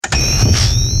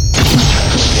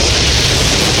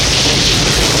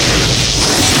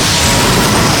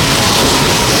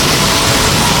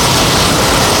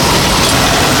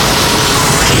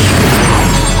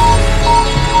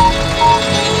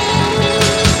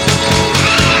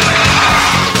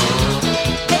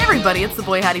everybody. It's the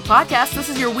Boy Howdy Podcast. This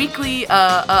is your weekly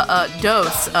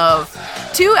dose of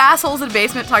two assholes in a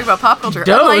basement talking about pop culture.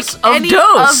 Dose Unlike any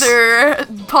other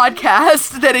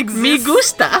podcast that exists Me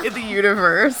gusta. in the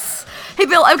universe. Hey,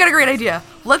 Bill, I've got a great idea.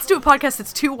 Let's do a podcast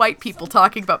that's two white people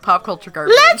talking about pop culture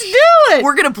garbage. Let's do it!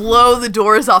 We're going to blow the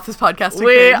doors off this podcasting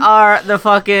We thing. are the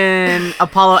fucking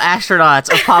Apollo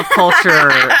astronauts of pop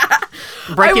culture.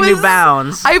 Breaking new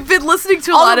bounds. I've been listening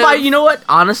to a lot of... You know what?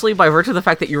 Honestly, by virtue of the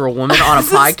fact that you're a woman on a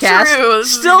This is podcast, true.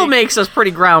 still makes us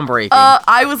pretty groundbreaking.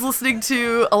 I was listening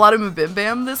to a lot of Mabim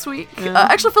Bam this week.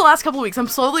 Actually, for the last couple of weeks. I'm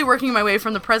slowly working my way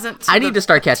from the present to I need to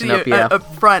start catching up, yeah.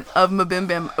 Front of Mabim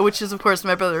Bam, which is, of course,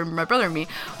 my brother and me.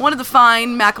 One of the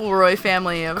fine McElroy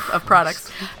family of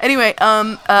products. Anyway,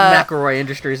 McElroy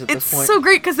Industries at this point. It's so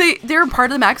great because they're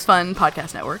part of the Max Fun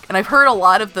podcast network, and I've heard a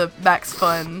lot of the Max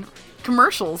Fun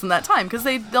commercials in that time because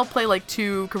they'll play like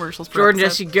 2 commercials per Jordan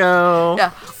episode. Jesse Go.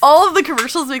 Yeah, all of the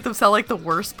commercials make them sound like the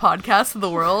worst podcast in the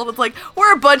world. It's like,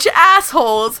 we're a bunch of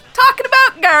assholes talking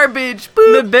about garbage.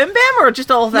 Boop. The Bim Bam or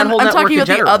just all that whole I'm network talking in about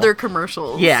general? the other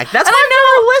commercials. Yeah, that's why I've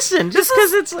never listened. Just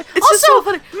because it's like... It's also, just so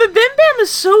funny. Bim Bam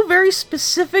is so very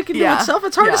specific into Yeah, itself.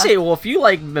 It's hard yeah. to say, well, if you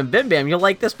like Bim Bam, you'll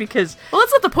like this because... Well,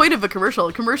 that's not the point of a commercial.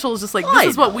 A commercial is just like, Well, this I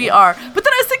is what know. we are. But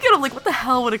then I was thinking of like, what the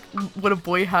hell would a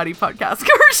Boy Howdy podcast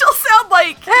commercial sound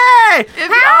like? Hey! It'd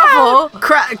be awful.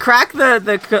 Crack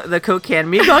the Coke can.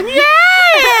 Me going,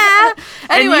 yeah!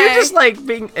 Anyway. And you just like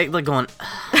being like going.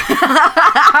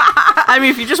 I mean,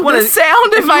 if you just want The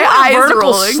sound of my eyes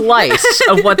vertical rolling. slice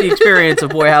of what the experience of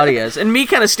Boy Howdy is, and me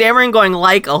kind of stammering, going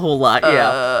like a whole lot,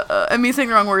 yeah. And me saying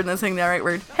the wrong word and then saying the right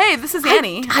word. Hey, this is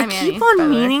Annie. I I'm Annie, keep by on the way.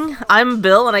 meaning. I'm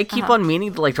Bill, and I keep on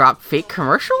meaning to like drop fake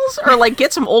commercials or like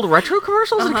get some old retro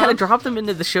commercials and kind of drop them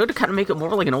into the show to kind of make it more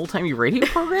like an old timey radio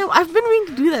program. I've been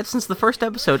meaning to do that since the first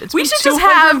episode. It's We been should just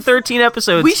have 213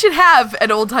 episodes. We should have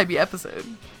an old timey episode.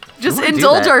 Just wanna do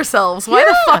indulge that. ourselves. Why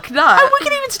the fuck not? And we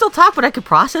can even still talk, but I could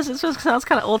process it, so it sounds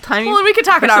kind of old timey. Well, then we could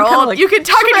talk in our old. You can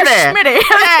talk in your Schmitty.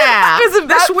 Yeah.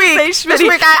 This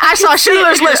week I saw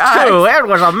Schindler's List too. It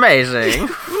was amazing.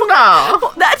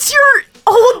 No. That's your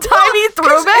old timey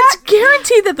throwback. It's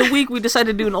guaranteed that the week we decide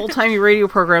to do an old timey radio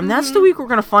program, that's the week we're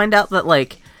gonna find out that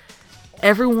like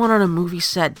everyone on a movie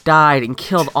set died and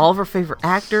killed all of our favorite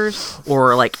actors,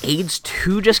 or like AIDS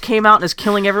 2 just came out and is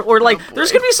killing everyone, or like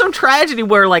there's gonna be some tragedy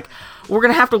where like we're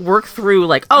gonna have to work through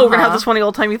like, we're gonna have this funny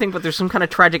old timey thing, but there's some kind of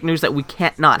tragic news that we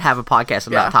can't not have a podcast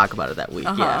and not talk about it that week.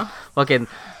 Yeah, fucking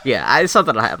it's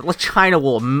something that'll happen. Like China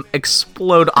will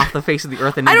explode off the face of the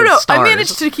earth and I don't into know. stars. I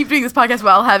managed to keep doing this podcast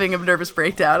while having a nervous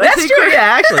breakdown. That's true.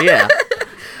 Yeah, actually, yeah.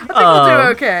 I think we'll do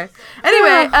okay.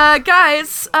 Anyway, guys,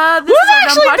 this is our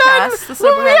actually dumb done. podcast. This is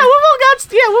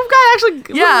We've got actually.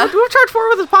 Yeah. We've charged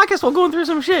forward with this podcast while going through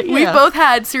some shit. Yeah. We both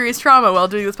had serious trauma while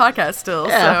doing this podcast still.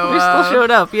 Yeah, so, we still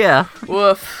showed up. Yeah.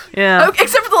 Woof. Yeah. Oh,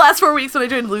 except for the last 4 weeks when I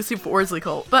joined Lucy Worsley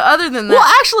cult. But other than that, Well,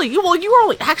 actually, you were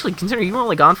only considering you were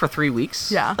only gone for 3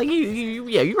 weeks. Yeah. Like you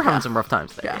were having some rough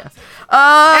times there. Yeah.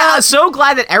 yeah. So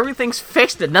glad that everything's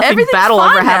fixed, that nothing Everything's bad will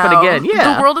fine ever happen now. again.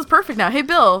 Yeah. The world is perfect now. Hey,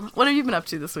 Bill, what have you been up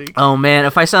to this week? Oh man,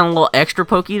 if I sound a little extra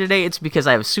pokey today, it's because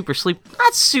I have not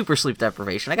super sleep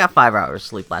deprivation. I got 5 hours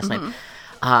sleep last night.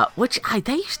 Which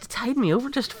they used to tide me over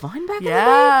just fine back in the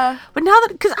day. But now that,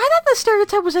 because I thought the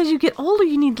stereotype was as you get older,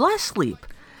 you need less sleep.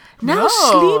 Now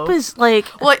sleep is like...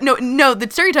 Well, no, the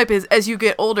stereotype is as you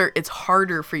get older, it's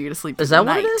harder for you to sleep. Is that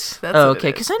what it is? That's okay,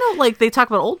 because I know like they talk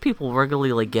about old people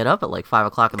regularly like get up at like 5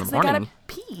 o'clock in the morning. They gotta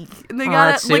pee. And they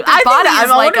gotta, like, I their body is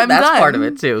like, I'm that's done. part of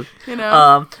it too. You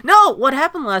know? No, what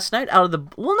happened last night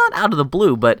not out of the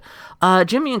blue, but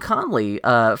Jimmy and Conley,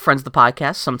 friends of the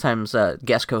podcast, sometimes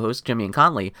guest co-host Jimmy and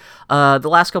Conley, the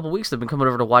last couple weeks they've been coming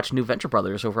over to watch New Venture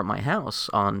Brothers over at my house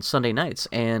on Sunday nights,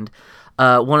 and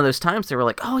one of those times they were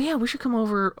like, oh yeah, we should come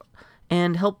over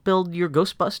and help build your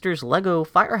Ghostbusters Lego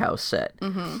firehouse set.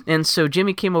 And so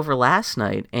Jimmy came over last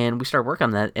night and we started working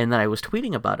on that, and then I was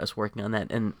tweeting about us working on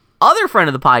that, and other friend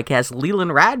of the podcast,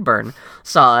 Leland Radburn,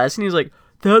 saw us and he was like,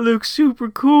 that looks super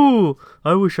cool.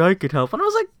 I wish I could help. And I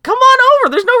was like, come on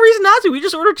over. There's no reason not to. We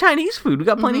just ordered Chinese food. We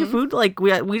got plenty of food. Like,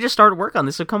 we just started work on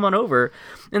this, so come on over.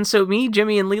 And so me,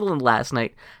 Jimmy, and Leland last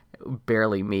night,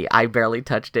 barely me. I barely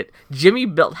touched it. Jimmy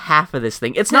built half of this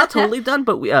thing. It's not totally done,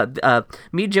 but we,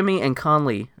 me, Jimmy, and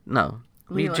Conley, no.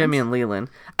 Me, Jimmy, and Leland.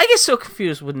 I get so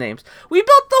confused with names. We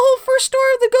built the whole first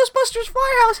story of the Ghostbusters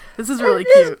firehouse. This is really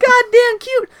cute. It's goddamn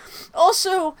cute.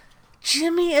 Also,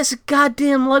 Jimmy is a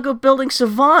goddamn Lego building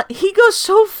savant. He goes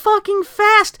so fucking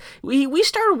fast. We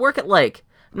started work at like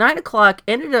 9 o'clock,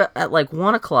 ended at like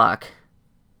 1 o'clock.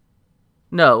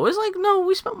 No, it was like, no,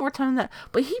 we spent more time on that.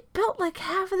 But he built like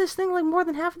half of this thing, like more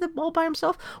than half of it all by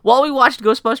himself, while we watched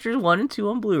Ghostbusters 1 and 2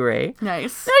 on Blu-ray.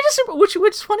 Nice. And which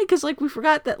is funny, because like we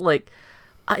forgot that like,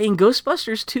 in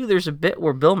Ghostbusters 2, there's a bit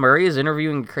where Bill Murray is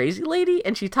interviewing a crazy lady,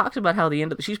 and she talks about how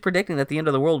she's predicting that the end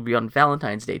of the world will be on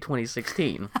Valentine's Day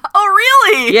 2016. Oh,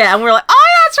 really? Yeah, and we're like, oh,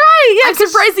 yeah, that's right. Yeah, I'm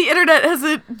surprised the internet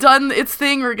hasn't done its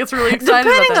thing where it gets really excited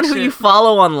depending about that on who shit. you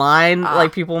follow online,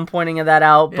 like people pointing that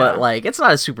out, but Yeah. like it's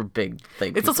not a super big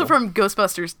thing. It's also from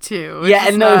Ghostbusters 2. Yeah,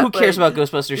 and no, who cares about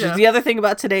Ghostbusters? Yeah. The other thing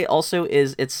about today also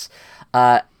is it's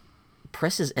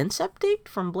Press's incept date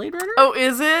from Blade Runner. Oh,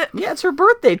 is it? Yeah, it's her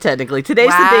birthday technically. Today's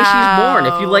the day she's born.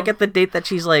 If you look at the date that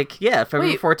she's like,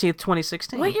 February 14th,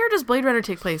 2016. What year does Blade Runner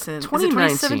take place in? 2019.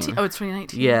 Is it 2017? Oh, it's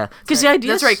 2019. Yeah, because the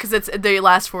idea That's right, because they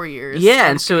last 4 years. Yeah,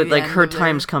 and it's so gonna be like the her end of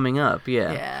time's coming up.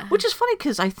 Yeah. Yeah. Which is funny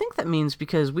because I think that means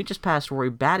because we just passed Roy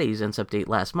Batty's incept date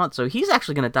last month, so he's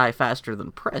actually going to die faster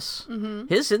than Press. Mm-hmm.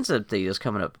 His incept date is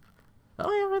coming up. Oh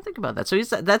yeah, I didn't think about that. So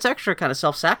that's extra kind of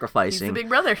self-sacrificing. He's the big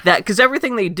brother. That because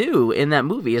everything they do in that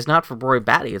movie is not for Roy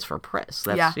Batty, it's for Press.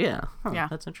 That's, Yeah. yeah,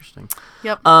 that's interesting.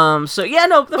 Yep. So yeah,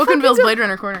 no. Wilkinville's Blade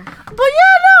Runner corner. But yeah,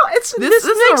 no, it's This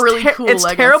is a really cool It's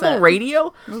Lego terrible set.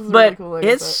 radio, This is a but really cool Lego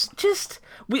it's set. just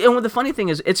and the funny thing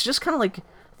is, it's just kind of like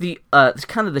it's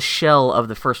kind of the shell of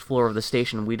the first floor of the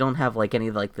station. We don't have like any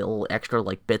like the little extra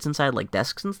like bits inside, like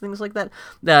desks and things like that.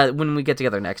 When we get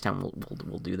together next time,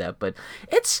 we'll do that. But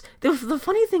it's the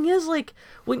funny thing is, like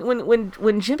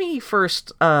when Jimmy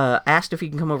first asked if he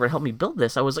can come over and help me build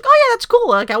this, I was like, oh yeah, that's cool.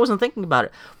 Like I wasn't thinking about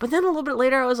it. But then a little bit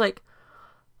later, I was like,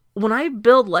 when I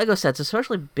build Lego sets,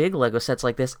 especially big Lego sets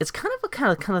like this, it's kind of a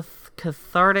kind of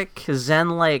cathartic,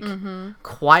 zen-like,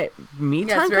 quiet me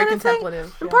time it's very kind of thing.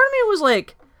 contemplative, And yeah. part of me was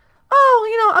like,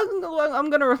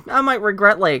 oh, I might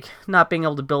regret like not being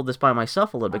able to build this by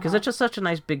myself a little bit because it's just such a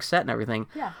nice big set and everything.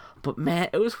 Yeah. But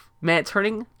man,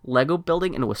 turning Lego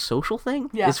building into a social thing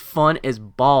Yeah. is fun as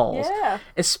balls. Yeah.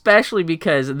 Especially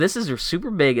because this is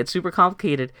super big, it's super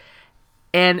complicated.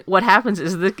 And what happens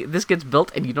is this gets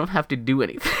built and you don't have to do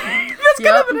anything. That's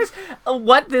kind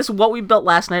of nice. What we built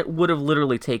last night would have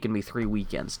literally taken me 3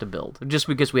 weekends to build, just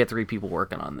because we had 3 people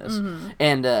working on this.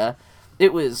 And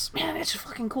it was, man, it's just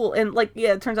fucking cool. And like,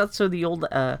 yeah, it turns out so the old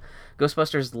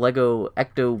Ghostbusters Lego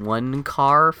Ecto 1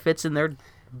 car fits in there,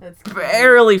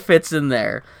 barely fits in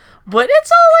there. But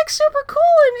it's all like super cool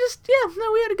and just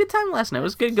we had a good time last night. It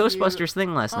was a good Ghostbusters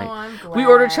thing last night. I'm glad. We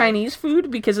ordered Chinese food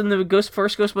because in the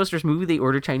first Ghostbusters movie they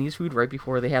ordered Chinese food right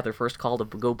before they had their first call to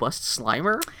go bust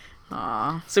Slimer.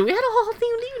 Aw. So we had a whole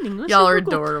themed evening. It was Y'all super are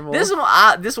cool. adorable. This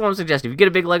is what I'm suggesting. If you get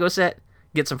a big Lego set,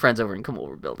 get some friends over and come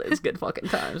over and build it. It's good fucking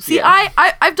times. See, yeah.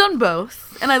 I've done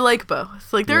both, and I like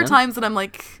both. Like, there are Yeah. times that I'm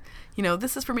like,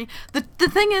 this is for me. The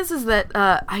thing is that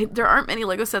there aren't many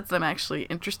Lego sets that I'm actually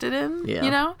interested in.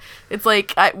 Yeah. It's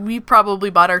like we probably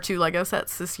bought our 2 Lego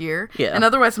sets this year. Yeah. And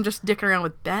otherwise, I'm just dicking around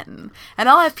with Benton. And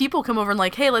I'll have people come over and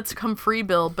like, hey, let's come free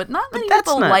build. But not many that's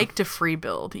people not- like to free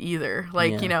build either.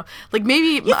 Like, Yeah. like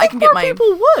maybe You I think can get more my.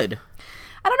 people would.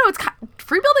 I don't know. It's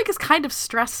free building is kind of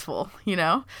stressful,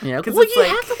 Yeah. 'Cause Well, it's you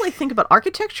like- have to like think about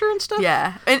architecture and stuff.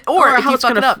 Yeah, or if how you it's fuck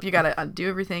it gonna up, you gotta undo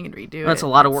everything and redo it. That's a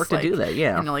lot of It's work to do that,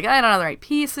 yeah. And you're like, I don't have the right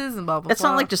pieces and blah blah. It's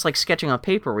blah. not like just like sketching on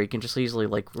paper where you can just easily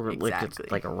like Exactly.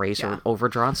 like erase Yeah. or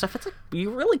overdraw and stuff. It's like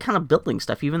you're really kind of building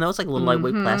stuff, even though it's like little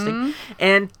lightweight Mm-hmm. plastic.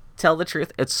 And tell the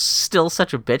truth, it's still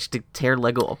such a bitch to tear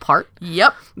Lego apart.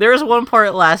 Yep. There was one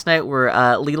part last night where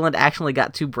Leland actually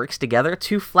got 2 bricks together,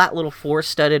 2 flat little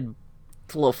 4-studded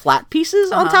little flat pieces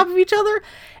on top of each other,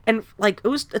 and like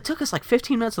it took us like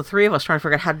 15 minutes, the 3 of us trying to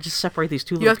figure out how to just separate these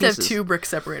 2 You little have to pieces. have 2 brick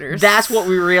separators. That's what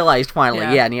we realized finally.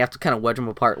 Yeah. Yeah, and you have to kind of wedge them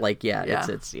apart. Like, Yeah.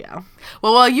 it's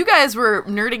Well, while you guys were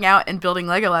nerding out and building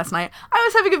Lego last night, I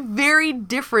was having a very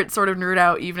different sort of nerd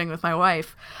out evening with my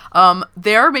wife.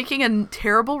 They are making a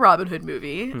terrible Robin Hood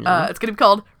movie. It's going to be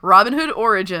called Robin Hood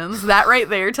Origins. That right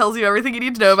there tells you everything you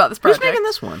need to know about this Who's project. making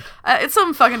this one? It's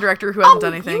some fucking director who hasn't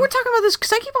done anything. You were talking about this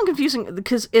because I keep on confusing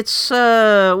because it's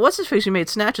what's his face who made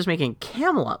Snatch is making a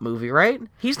Camelot movie, right?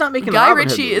 He's not making a Guy Robin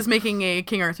Hood Ritchie movie. is making a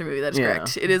King Arthur movie. That's Yeah.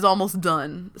 correct. It is almost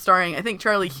done, starring I think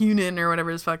Charlie Hunnam or whatever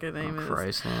his fucking name is.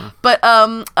 Christ, yeah. But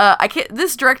I can't.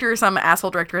 This director, some asshole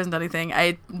director, hasn't done anything.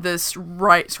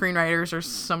 Screenwriters or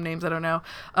some names I don't know.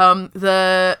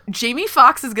 The Jamie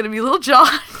Foxx is gonna be Little John,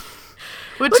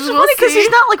 which Which is we'll funny because see. he's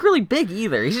not like really big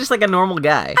either. He's just like a normal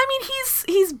guy. I mean,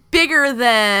 he's bigger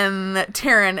than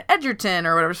Taron Egerton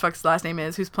or whatever the fuck's last name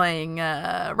is, who's playing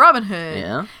Robin Hood.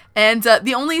 Yeah. And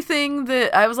the only thing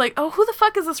that I was like, oh, who the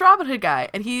fuck is this Robin Hood guy?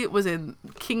 And he was in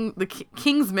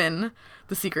Kingsman,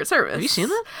 the Secret Service. Have you seen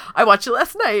that? I watched it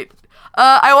last night.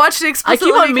 I watched it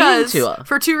explicitly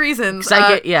for two reasons.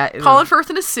 Colin Firth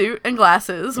in a suit and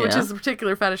glasses, which is a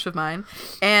particular fetish of mine.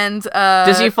 And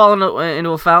does he fall into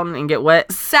a fountain and get wet?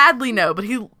 Sadly, no. But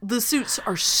the suits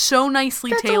are so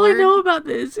nicely tailored. That's all I know about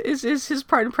this. Is his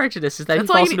Pride and Prejudice? Is that he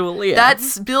falls into a Leo?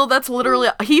 That's Bill. That's literally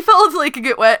he fell into Lake and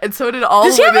get wet, and so did all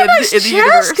the women in the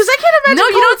universe. Because I can't imagine. No,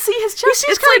 you don't see his chest.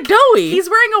 It's kind of doughy. He's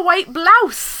wearing a white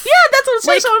blouse. Yeah, that's what I'm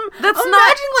saying. So I'm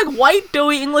imagining white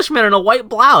doughy Englishmen in a white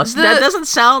blouse. That doesn't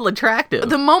sound attractive.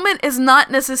 The moment is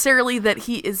not necessarily that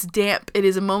he is damp. It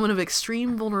is a moment of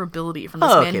extreme vulnerability from this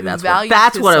man who values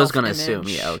that's his what I was going to self-image.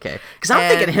 assume. Yeah, okay. Because I'm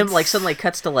thinking him suddenly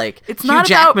cuts to it's Hugh not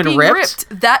Jackman about being ripped.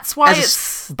 That's why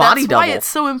it's body double. Why it's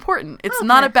so important. It's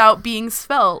not about being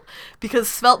svelte, because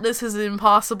svelteness is an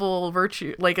impossible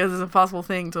virtue, is an impossible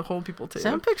thing to hold people to.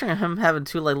 So I'm picturing him having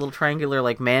two little triangular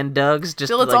man dugs, just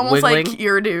Still, it's almost wiggling. like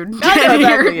you're a dude.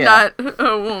 Exactly, you're not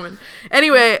a woman.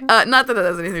 Anyway, not that it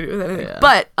has anything to do with anything,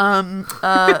 but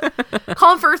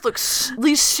Colin Firth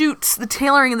these suits, the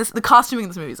tailoring and the costuming in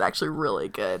this movie is actually really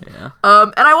good. Yeah.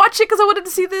 And I watched it because I wanted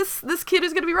to see this kid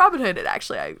who's going to be Robin Hood, and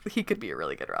actually he could be a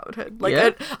really good Robin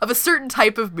Hood. Of a certain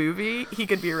type of movie, he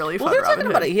could be a really fun Robin Hood. Well, they're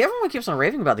talking about it. Everyone keeps on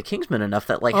raving about the Kingsman enough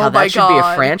that how that should be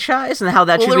a franchise and how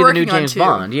that should be the new James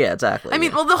Bond. Yeah, exactly. I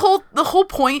mean, well, the whole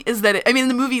point is that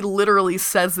the movie literally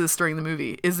says this during the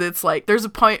movie. It's there's a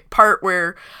part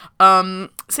where Samuel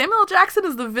L. Jackson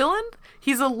is the villain.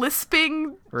 He's a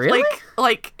lisping, programmer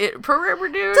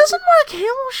dude. Doesn't Mark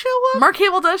Hamill show up? Mark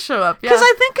Hamill does show up, yeah. Because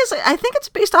I think it's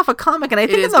based off a comic, and I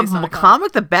think in the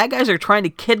comic, the bad guys are trying to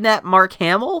kidnap Mark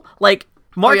Hamill.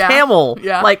 Mark Hamill,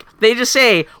 they just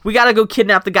say, we gotta go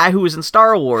kidnap the guy who was in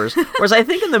Star Wars. Whereas I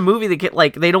think in the movie, they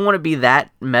don't want to be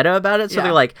that meta about it, so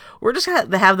they're we're just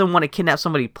gonna have them want to kidnap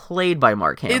somebody played by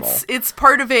Mark Hamill. It's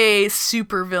part of a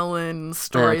supervillain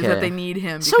story that they need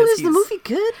him. So is the movie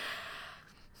good?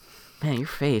 Man, your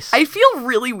face. I feel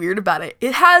really weird about it.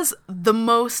 It has the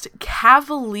most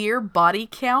cavalier body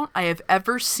count I have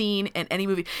ever seen in any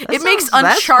movie. It makes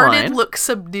Uncharted look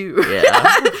subdued.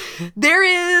 Yeah. There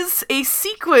is a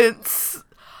sequence...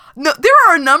 No, there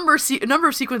are a number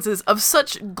of sequences of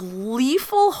such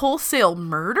gleeful wholesale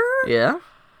murder. Yeah.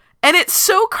 And it's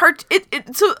so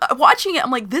so watching it,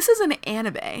 I'm like, this is an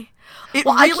anime. It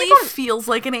really feels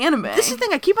like an anime. This is the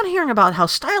thing. I keep on hearing about how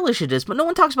stylish it is, but no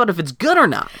one talks about if it's good or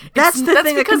not. That's the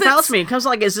thing that compels me. It comes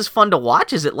is this fun to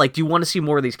watch? Is it do you want to see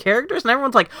more of these characters? And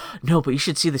everyone's like, no, but you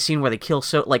should see the scene where they kill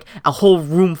a whole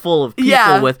room full of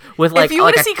people with if you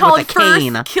want to see Colin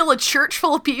Firth kill a church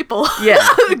full of people,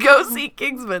 go see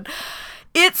Kingsman.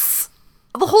 It's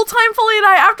the whole time Foley and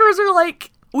I afterwards were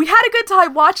like, we had a good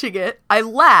time watching it. I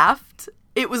laughed.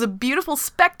 It was a beautiful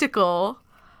spectacle.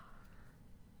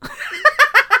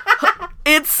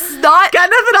 It's not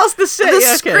got nothing else to say. The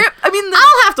script. I mean,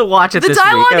 I'll have to watch it. The this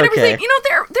dialogue week. and everything. You know,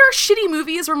 there are shitty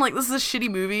movies where I'm like, this is a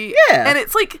shitty movie. Yeah, and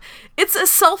it's a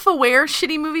self-aware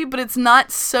shitty movie, but it's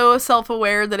not so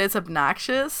self-aware that it's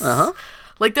obnoxious.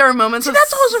 There are moments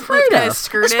that's what I was afraid of.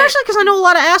 Especially because I know a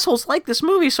lot of assholes like this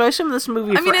movie, so I assume this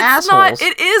movie for assholes.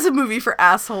 It is a movie for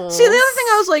assholes. See, the other thing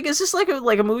I was like, is this like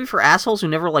a movie for assholes who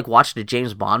never watched a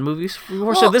James Bond movie before?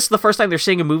 Well, so this is the first time they're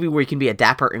seeing a movie where you can be a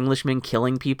dapper Englishman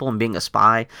killing people and being a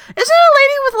spy. Is there a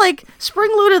lady with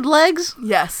spring-loaded legs?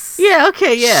 Yes. Yeah.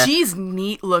 Okay. Yeah. She's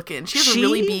neat looking. She has a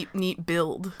really neat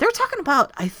build. They're talking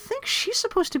about. I think she's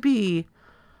supposed to be.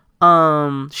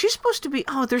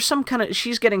 There's some kind of,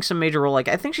 she's getting some major role.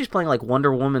 I think she's playing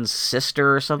Wonder Woman's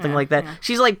sister or something like that. Yeah.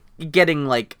 She's getting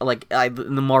in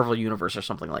the Marvel universe or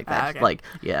something like that. Okay.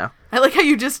 Yeah. I like how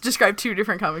you just described two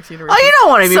different comics universes. Oh, you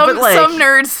know what I mean. Some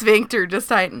nerd sphincter just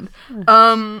tightened.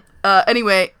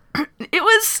 Anyway, it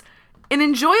was an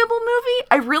enjoyable movie.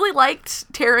 I really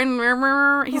liked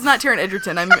Taron. He's not Taron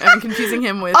Egerton. I'm confusing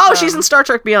him with. Oh, she's in Star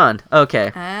Trek Beyond.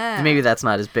 Okay. Maybe that's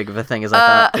not as big of a thing as I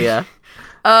thought. Yeah.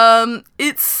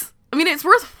 It's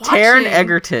worth watching. Taron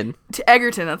Egerton.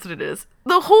 Egerton, that's what it is.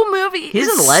 The whole movie He's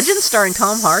in Legend starring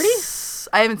Tom Hardy?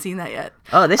 I haven't seen that yet.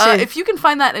 Oh, they say... if you can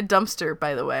find that in a dumpster,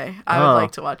 by the way, I would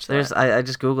like to watch that. I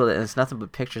just Googled it, and it's nothing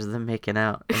but pictures of them making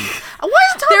out. And... Why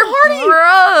is Tom Hardy?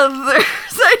 Brothers.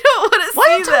 I don't want to see that.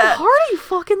 Why is Tom Hardy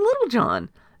fucking Little John?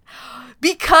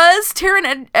 Because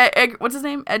Taron... what's his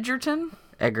name? Egerton?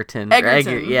 Egerton.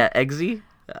 Yeah, Eggsy?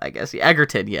 I guess.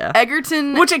 Egerton, yeah.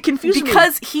 Egerton. Which it confuses me.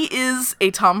 Because he is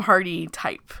a Tom Hardy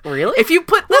type. Really? If you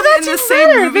put them in the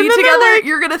same movie together,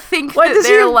 you're going to think that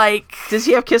they're Does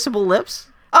he have kissable lips?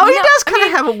 Oh, he does kind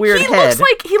of have a weird head.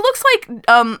 He looks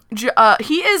like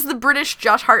he is the British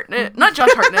Josh Hartnett. Not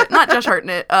Josh Hartnett. Not Josh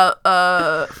Hartnett.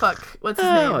 Fuck. What's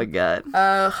his name? Oh my god.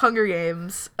 Hunger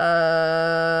Games.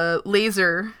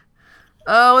 Laser.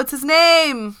 Oh, what's his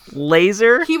name?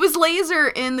 Laser? He was Laser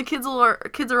in The Kids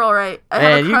Are All Right.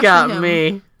 Man, you got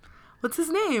me. What's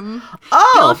his name?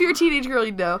 Oh! Bill, if you're a teenage girl,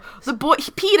 you'd know. The boy,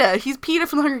 PETA. He's PETA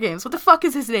from The Hunger Games. What the fuck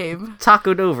is his name?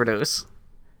 Taco Overdose.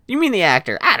 You mean the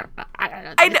actor? I don't know.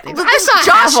 I saw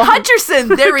Josh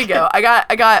Hutcherson. There we go. I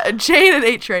got a J and an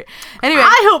H right. Anyway,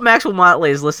 I hope Maxwell Motley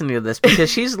is listening to this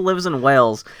because she lives in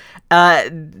Wales.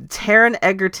 Taron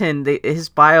Egerton, his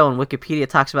bio on Wikipedia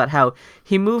talks about how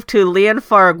he moved to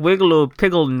Llanfair Wiglw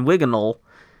Pigl and Wiganol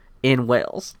in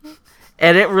Wales.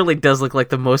 And it really does look like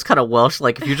the most kind of Welsh,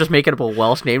 like if you're just making up a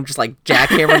Welsh name, just like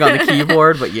jackhammering on the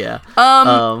keyboard, but yeah.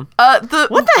 What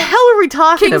the hell are we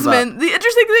talking about? Kingsman. The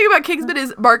interesting thing about Kingsman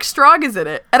is Mark Strong is in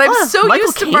it. And I'm so Michael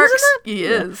used to Caine's Mark. in it? He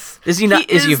is. Is he not?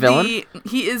 Is he a villain?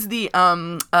 He is the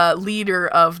leader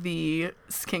of the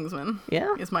Kingsman.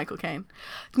 Yeah. Is Michael Caine.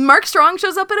 Mark Strong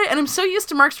shows up in it, and I'm so used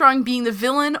to Mark Strong being the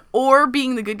villain or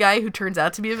being the good guy who turns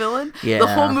out to be a villain. Yeah. The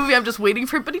whole movie, I'm just waiting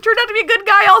for him, but he turned out to be a good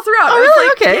guy all throughout. Oh,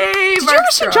 really? Okay. Yay, Did you ever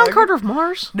see John Carter of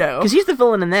Mars? No. Because he's the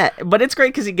villain in that. But it's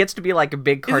great because he gets to be like a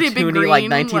big Is he a big cartoony, green, like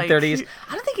 1930s.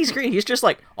 I don't think he's green. He's just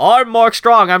like, I'm Mark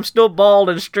Strong. I'm still bald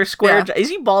and square. Yeah. Is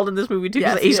he bald in this movie too?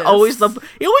 Yes, He's he always is.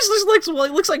 He always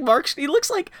looks like Mark. He looks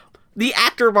like the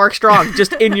actor Mark Strong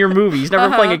just in your movie. He's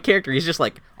never playing a character. He's just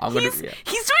like, He's doing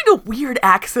a weird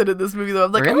accent in this movie, though.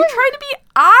 I'm like, Really? are you trying to be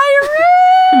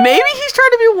Irish? Maybe he's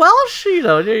trying to be Welsh. You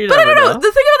But I don't know.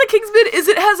 The thing about the Kingsman is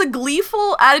it has a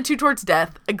gleeful attitude towards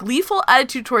death, a gleeful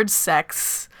attitude towards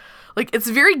sex. Like, it's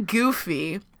very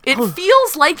goofy. It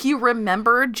feels like you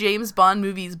remember James Bond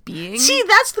movies being. See,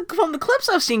 that's from the clips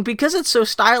I've seen because it's so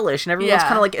stylish and everyone's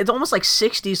kind of like, it's almost like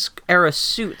 60s era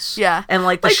suits. Yeah. And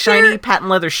like the shiny patent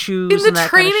leather shoes in and the that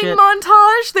training kind of shit.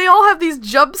 montage, they all have these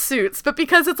jumpsuits, but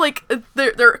because it's like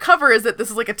their cover is that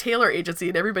this is like a tailor agency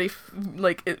and everybody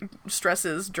it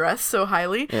stresses dress so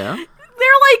highly. Yeah.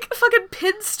 They're like fucking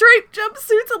pinstripe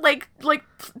jumpsuits and like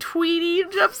tweedy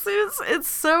jumpsuits. It's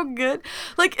so good.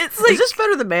 Like it's like, is this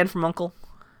better than Man from U.N.C.L.E.?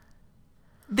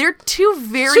 They're two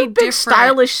very Two big different,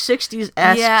 stylish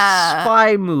 60s-esque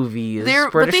spy movies.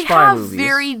 But they have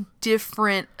very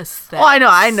different aesthetics. Oh,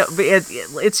 I know. But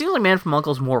it seems like Man from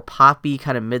U.N.C.L.E. is more poppy,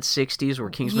 kind of mid-60s, where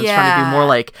Kingsman's trying to be more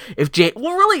like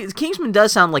Kingsman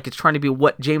does sound like it's trying to be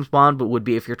what James Bond would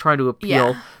be if you're trying to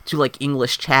appeal to like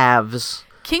English chavs.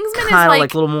 Kingsman kind is of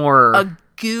like a little more a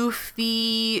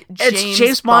goofy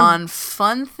James Bond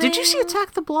fun thing. Did you see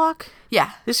Attack the Block? Yeah.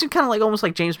 This is kind of like almost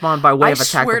like James Bond by way of Attack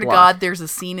the Block. I swear to God, there's a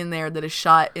scene in there that is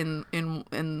shot in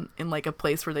like a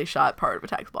place where they shot part of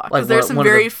Attack the Block. Because there's some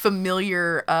very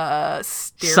familiar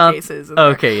staircases in there.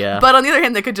 Okay, yeah. But on the other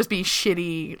hand, they could just be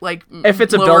shitty, like if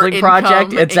it's a building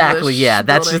project, exactly, English yeah.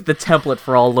 That's building. just the template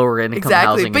for all lower income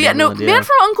housing. But yeah, no, Man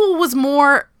from U.N.C.L.E. was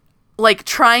more like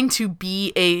trying to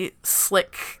be a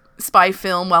slick spy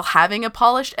film while having a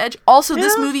polished edge. Also,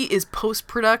 this movie is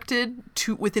post-produced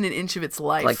to within an inch of its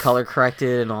life. Like color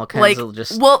corrected and all kinds of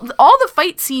just... Well, all the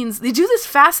fight scenes, they do this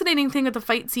fascinating thing with the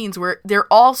fight scenes where they're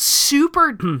all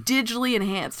super digitally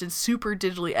enhanced and super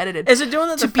digitally edited. Is it doing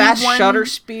that to fast shutter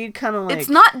speed kind of like... It's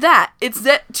not that. It's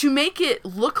that to make it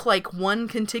look like one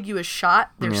contiguous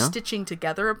shot, they're stitching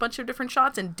together a bunch of different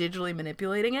shots and digitally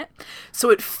manipulating it.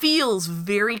 So it feels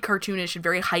very cartoonish and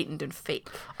very heightened and fake.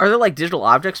 Are there like digital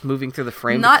objects moving through the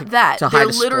frame to hide they're a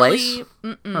literally splice?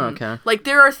 Okay. Like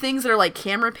there are things that are like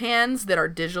camera pans that are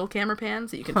digital camera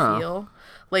pans that you can feel.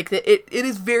 Like it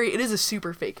is a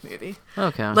super fake movie.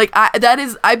 Okay. Like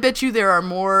I bet you there are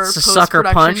more it's a sucker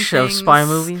punch of spy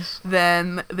movies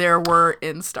than there were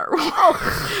in Star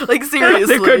Wars. Like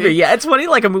seriously. There could be. Yeah, it's funny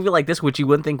like a movie like this which you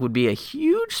wouldn't think would be a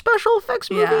huge special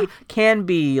effects movie can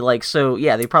be like so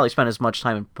they probably spent as much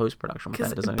time in post production with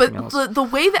that as anything else. But the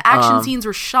way the action scenes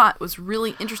were shot was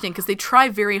really interesting because they try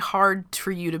very hard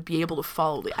for you to be able to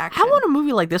follow the action. I want a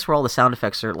movie like this where all the sound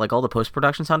effects are like all the post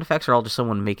production sound effects are all just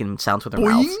someone making sounds with their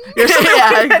mouth. Yeah,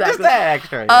 exactly. Just that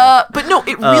extra, but no,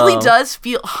 it really does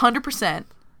feel 100%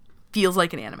 feels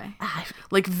like an anime.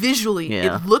 Like visually,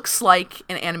 it looks like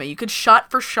an anime. You could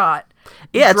shot for shot.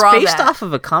 Yeah, it's based off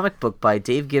of a comic book by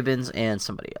Dave Gibbons and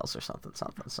somebody else or something. So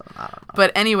I don't know.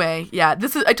 But anyway,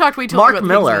 I talked way too long about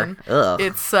Miller. Ugh.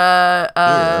 It's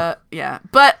yeah.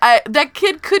 But that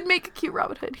kid could make a cute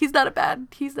Robin Hood. He's not bad.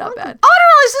 Oh, I don't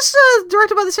know. Is this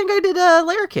directed by the same guy who did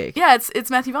Layer Cake? Yeah, it's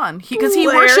Matthew Vaughn. Because he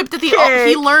worshipped at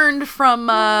he learned from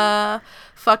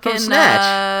Fucking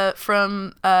Snatch.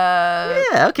 From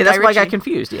Yeah, okay, that's Guy why I Ritchie. got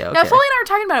confused. Yeah, okay. Now, Foley and I were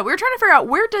talking about it. We were trying to figure out,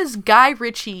 where does Guy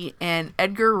Ritchie and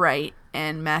Edgar Wright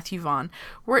and Matthew Vaughn,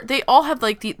 where they all have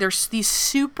like there's these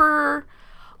super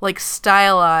like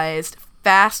stylized,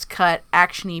 fast cut,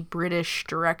 actiony British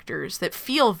directors that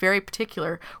feel very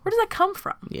particular. Where does that come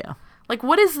from? Yeah. Like,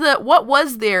 what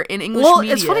was there in English media?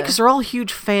 Well, it's funny because they're all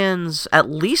huge fans, at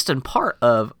least in part,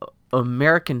 of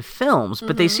American films,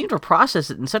 but they seem to process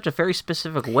it in such a very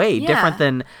specific way, different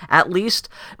than, at least,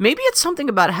 maybe it's something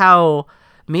about how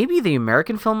maybe the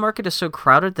American film market is so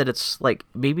crowded that it's like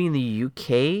maybe in the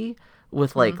UK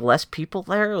with like less people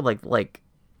there, like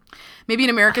maybe in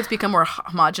America it's become more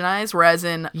homogenized, whereas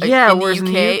in the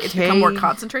UK it's become more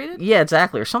concentrated. Yeah,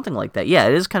 exactly, or something like that. Yeah,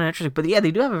 it is kind of interesting. But yeah,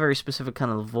 they do have a very specific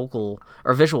kind of vocal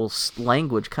or visual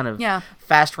language, kind of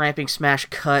fast ramping, smash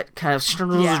cut, kind of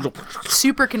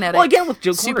super kinetic. Well, again, with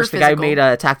Joe Cornish, the guy who made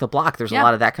Attack the Block, there's a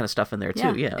lot of that kind of stuff in there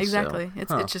too. Yeah, exactly.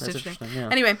 So, It's just interesting. Yeah.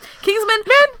 Anyway, Kingsman,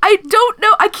 man, I don't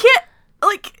know. I can't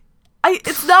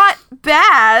it's not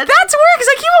bad. That's weird because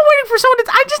I keep on waiting for someone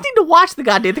to. I just need to watch the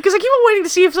goddamn thing because I keep on waiting to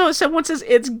see if someone says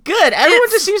it's good. Everyone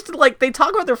just seems to like they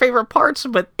talk about their favorite parts,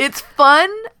 but it's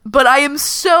fun. But I am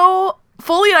so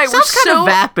Foley and I were sounds kind of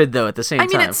vapid though at the same time.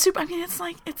 I mean, it's super. I mean, it's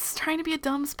like it's trying to be a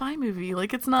dumb spy movie.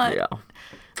 Like it's not. Yeah.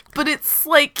 But it's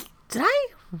like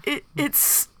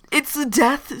it's the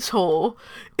death toll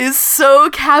is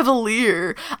so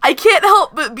cavalier. I can't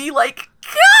help but be like,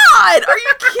 God, are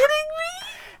you kidding me?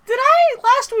 Did I,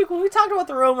 last week when we talked about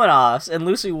the Romanoffs and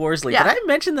Lucy Worsley, did I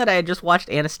mention that I had just watched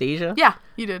Anastasia? Yeah,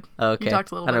 you did. Okay. You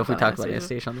talked a little I don't know bit if we talked about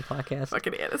Anastasia on the podcast.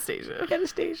 Fucking Anastasia.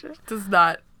 Anastasia. Does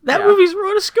not. That movie's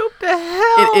rotoscoped to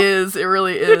hell. It is. It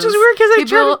really is. Which is weird because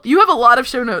Bill, you have a lot of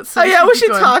show notes. So we should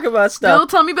talk about stuff. Bill,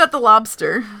 tell me about the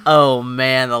Lobster. Oh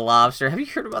man, the Lobster. Have you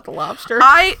heard about the Lobster?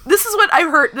 This is what I've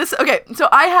heard. Okay, so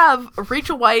I have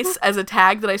Rachel Weisz as a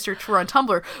tag that I search for on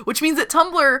Tumblr, which means that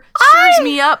Tumblr serves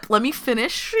me up. Let me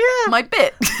finish my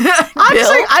bit. I'm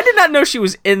just like, I did not know she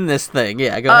was in this thing.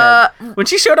 Yeah, go ahead. When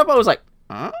she showed up, I was like,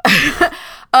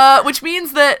 huh? Which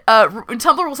means that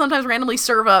Tumblr will sometimes randomly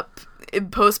serve up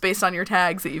posts based on your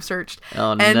tags that you've searched.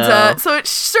 Oh, and no. So it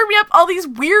served me up all these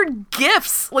weird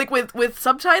GIFs, like with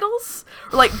subtitles,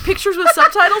 or like pictures with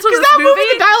subtitles of this movie.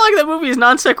 The dialogue of that movie is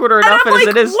non sequitur enough as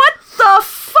it is. What the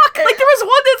fuck? Like there was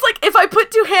one that's like, if I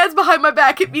put two hands behind my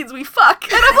back, it means we fuck.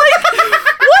 And I'm like,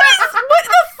 what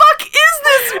the fuck is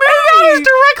this movie? And that is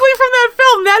directly from that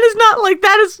film. That is not like,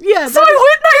 that is, yeah. So I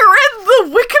went and I read the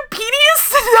Wikipedia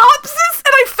synopsis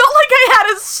and I felt like I had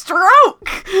a stroke.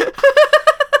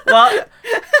 Well,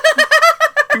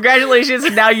 congratulations,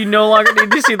 and now you no longer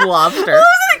need to see The Lobster.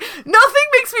 Nothing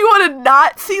makes me want to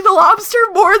not see The Lobster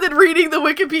more than reading the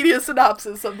Wikipedia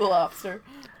synopsis of The Lobster.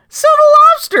 So The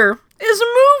Lobster is a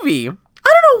movie. I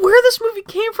don't know where this movie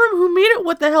came from, who made it,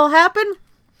 what the hell happened.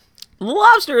 The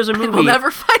Lobster is a movie. We'll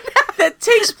never find out. That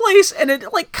takes place in a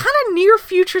like kind of near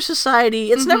future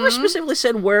society. It's never specifically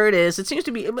said where it is. It seems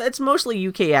to be. It's mostly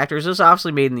UK actors. It's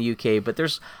obviously made in the UK, but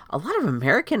there's a lot of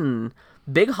American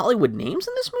big Hollywood names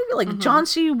in this movie, like John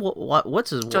C.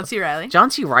 What's his? John C. Reilly.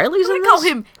 John C. Reilly's in this. I call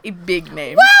him a big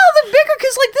name. Well, the bigger,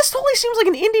 because like this totally seems like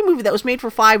an indie movie that was made for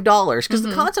 $5. Because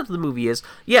the concept of the movie is,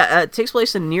 it takes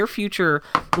place in a near future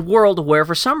world where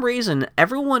for some reason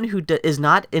everyone who is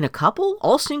not in a couple,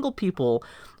 all single people,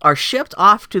 are shipped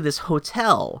off to this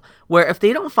hotel where if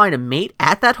they don't find a mate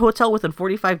at that hotel within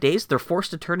 45 days, they're forced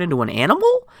to turn into an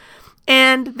animal.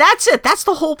 And that's it. That's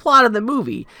the whole plot of the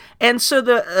movie. And so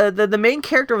the main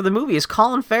character of the movie is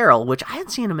Colin Farrell, which I hadn't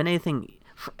seen him in anything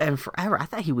forever. I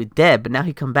thought he was dead, but now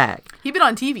he come back. He been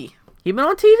on TV. He been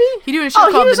on TV? He doing a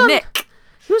show called The Nick.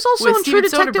 He was also on True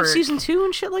Detective Soderbergh. Season 2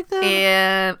 and shit like that?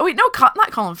 And, oh wait, no,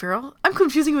 not Colin Farrell. I'm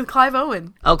confusing with Clive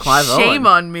Owen. Oh, Clive Owen. Shame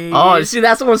on me. Oh, see,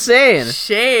 that's what I'm saying.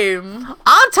 Shame.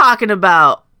 I'm talking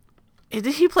about... Did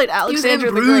he play Alexander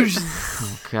the Great? Bruges.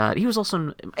 Oh, God. He was also...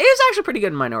 He was actually pretty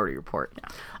good in Minority Report.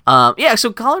 Yeah.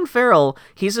 So Colin Farrell,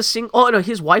 he's a single... Oh, no,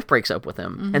 his wife breaks up with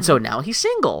him. And so now he's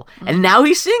single. And now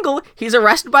he's single. He's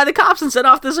arrested by the cops and sent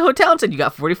off to this hotel and said, you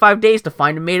got 45 days to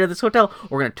find a mate at this hotel.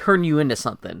 We're going to turn you into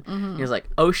something. He's like,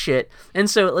 oh, shit. And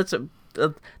so let's...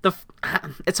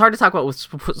 it's hard to talk about with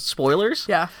spoilers.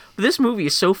 Yeah. But this movie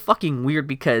is so fucking weird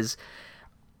because...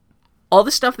 all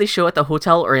the stuff they show at the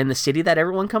hotel or in the city that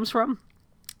everyone comes from,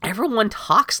 everyone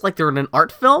talks like they're in an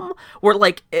art film where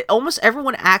like almost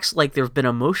everyone acts like they've been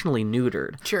emotionally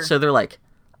neutered. Sure. So they're like,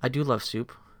 I do love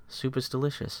soup. Soup is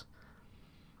delicious.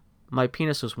 My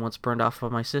penis was once burned off by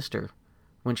my sister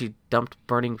when she dumped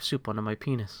burning soup onto my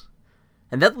penis.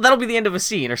 And that'll be the end of a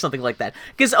scene or something like that.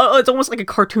 Because it's almost like a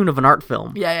cartoon of an art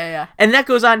film. Yeah. And that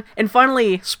goes on. And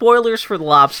finally, spoilers for The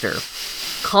Lobster.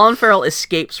 Colin Farrell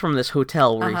escapes from this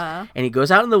hotel where and he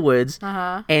goes out in the woods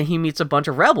and he meets a bunch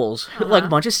of rebels, like a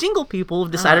bunch of single people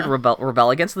who've decided to rebel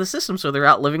against the system, so they're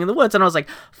out living in the woods. And I was like,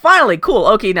 finally, cool.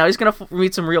 Okay, now he's gonna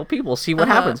meet some real people, see what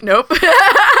happens. Nope.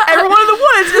 Everyone in the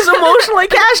woods is emotionally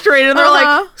castrated, and they're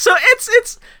like, so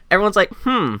it's. Everyone's like,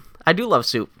 I do love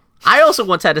soup. I also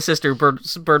once had a sister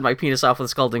burn my penis off with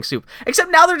scalding soup.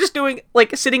 Except now they're just doing,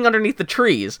 like, sitting underneath the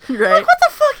trees. Right. Like, what the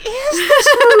fuck is this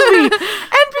movie? And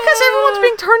because everyone's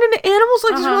being turned into animals,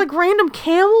 like, there's, like, random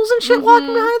camels and shit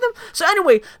walking behind them. So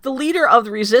anyway, the leader of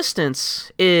the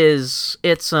resistance is,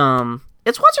 it's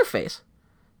what's-her-face?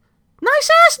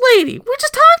 Nice-ass lady. We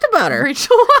just talked about her.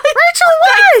 Rachel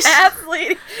Weisz. Nice-ass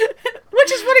lady.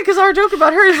 Which is funny, because our joke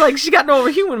about her is, like, she got an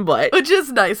overhuman butt. Which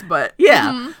is nice butt.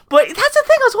 Yeah. But that's the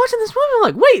thing. I was watching this movie. I'm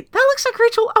like, wait, that looks like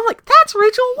Rachel. I'm like, that's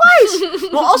Rachel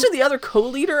Weisz. Well, also, the other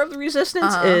co-leader of the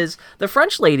resistance is the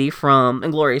French lady from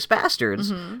Inglourious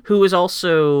Bastards, who is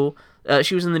also...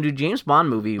 she was in the new James Bond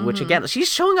movie, which, again,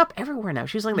 she's showing up everywhere now.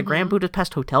 She's like the Grand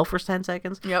Budapest Hotel for 10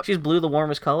 seconds. Yep. She's blue, the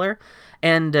warmest color.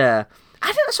 And,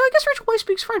 so I guess Rachel Weisz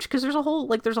speaks French, because there's a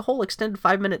whole extended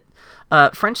 5-minute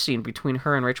French scene between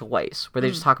her and Rachel Weisz where they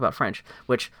just talk about French,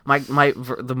 which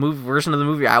the movie version of the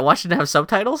movie I watched didn't have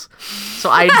subtitles, so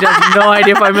I have no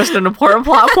idea if I missed an important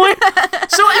plot point.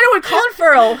 So anyway, Colin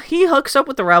Farrell, he hooks up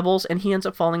with the rebels and he ends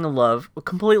up falling in love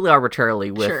completely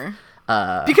arbitrarily with. Sure.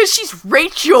 Because she's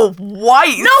Rachel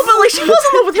Weisz. No, but like she falls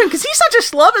in love with him because he's such a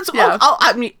slub. And so,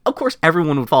 I mean, of course,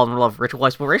 everyone would fall in love with Rachel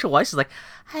Weisz, but Rachel Weisz is like,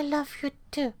 I love you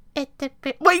too.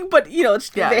 But you know,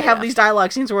 they have these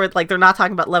dialogue scenes where like they're not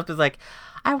talking about love. It's like,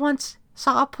 I once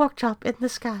saw a pork chop in the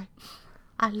sky.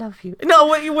 I love you. No,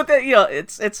 what that, you know,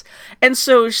 it's and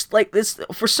so like this,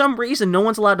 for some reason, no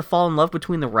one's allowed to fall in love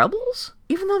between the rebels,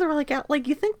 even though they're like out, like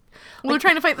you think. Well, they're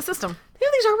trying to fight the system. They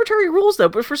have these arbitrary rules, though,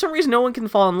 but for some reason, no one can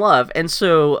fall in love. And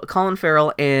so Colin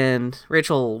Farrell and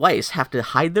Rachel Weisz have to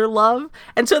hide their love.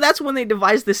 And so that's when they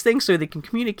devise this thing so they can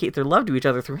communicate their love to each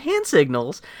other through hand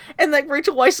signals. And like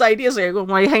Rachel Weisz's idea is like,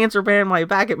 my hands are behind my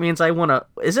back, it means I want to...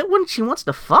 Is it when she wants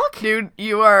to fuck? Dude,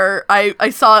 you are... I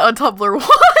saw it on Tumblr once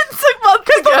a month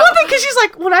ago. The one thing, because she's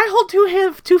like, when I hold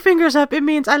two fingers up, it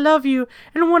means I love you.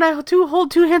 And when I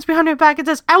hold two hands behind my back, it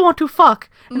says, I want to fuck.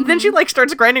 And then she like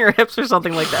starts grinding her hips or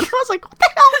something like that. And I was like, what the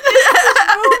hell is this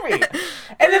movie?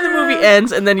 And then the movie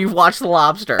ends, and then you've watched The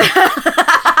Lobster.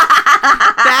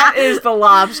 That is The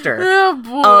Lobster. Oh,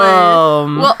 boy.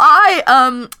 Well,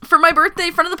 I, for my birthday,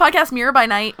 friend of the podcast, Mira by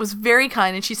Night, was very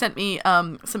kind, and she sent me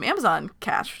some Amazon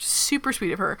cash, which is super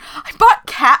sweet of her. I bought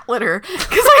cat litter, because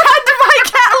I had to buy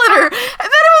cat litter. And then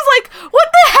it was like, what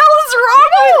the hell is wrong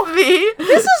with me?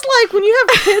 This is like when you have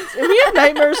kids, when you have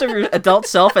nightmares of your adult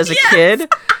self as a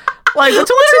kid. Like, when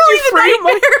someone sends you free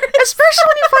money, especially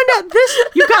when you find out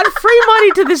you got free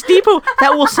money to this depot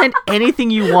that will send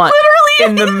anything you want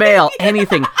in the mail,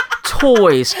 anything,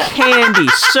 toys, candy,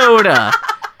 soda.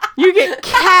 You get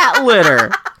cat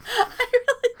litter. I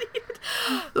really need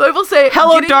it. I will say,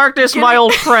 hello, darkness, my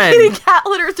old friend. Getting cat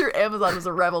litter through Amazon was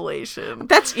a revelation.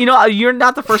 That's, you know, you're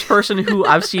not the first person who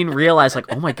I've seen realize, like,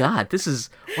 oh my god,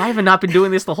 why have I not been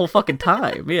doing this the whole fucking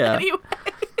time? Yeah. Anyway.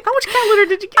 How much cat litter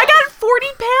did you get? I got 40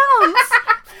 pounds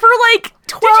for like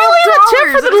 $12. Did you leave a tip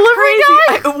for the delivery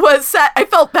guy? I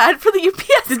felt bad for the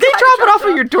UPS. Did they drop it off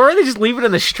at your door, or they just leave it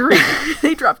in the street?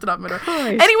 They dropped it off my door.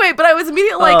 Christ. Anyway, but I was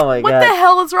immediately like, what the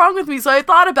hell is wrong with me? So I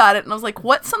thought about it, and I was like,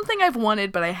 what's something I've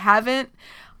wanted, but I haven't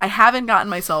gotten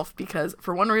myself, because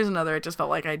for one reason or another, it just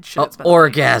felt like I should have spent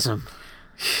orgasm.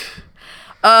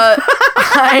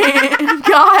 I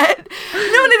got...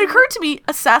 No, and it occurred to me,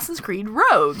 Assassin's Creed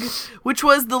Rogue, which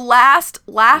was the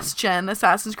last-gen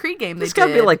Assassin's Creed game they did. This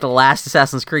gotta be like the last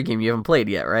Assassin's Creed game you haven't played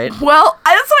yet, right? Well,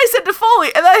 that's what I said to Foley,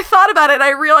 and then I thought about it, and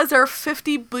I realized there are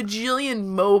 50 bajillion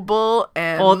mobile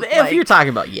and, well, if you're talking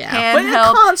about, handheld. But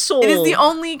a console... It is the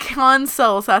only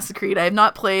console Assassin's Creed I have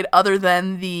not played other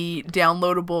than the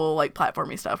downloadable, like,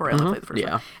 platformy stuff, where I only played the first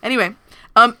one. Anyway,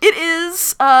 it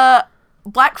is...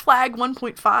 Black Flag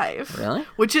 1.5. Really?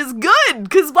 Which is good,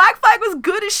 because Black Flag was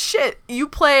good as shit. You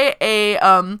play a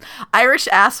Irish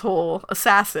asshole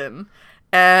assassin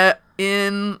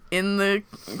in the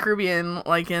Caribbean,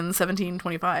 like in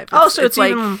 1725. So it's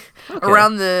like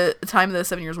around the time of the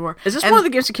 7 Years' War. Is this one of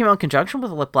the games that came out in conjunction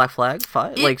with Black Flag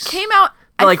 5? It came out...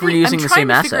 reusing the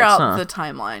same assets, I'm trying to figure out the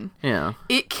timeline. Yeah.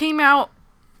 It came out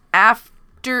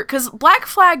after... Because Black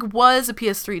Flag was a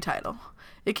PS3 title.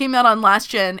 It came out on last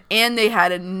gen, and they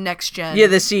had a next gen. Yeah,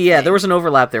 there was an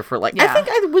overlap there for like. Yeah. I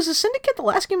think was the Syndicate the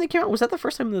last game that came out. Was that the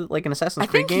first time that like an Assassin's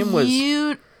Creed game was?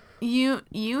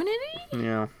 Unity.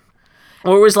 Yeah.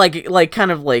 Or it was like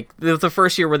kind of like the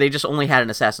first year where they just only had an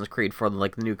Assassin's Creed for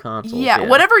like the new console. Yeah,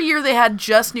 whatever year they had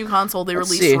just new console, they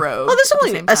released Rogue. Oh, this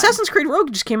only Assassin's Creed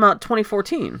Rogue just came out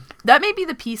 2014. That may be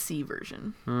the PC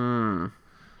version.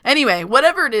 Anyway,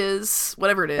 whatever it is.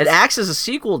 It acts as a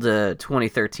sequel to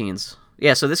 2013's.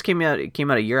 Yeah, so this came out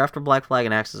a year after Black Flag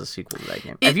and acts as a sequel to that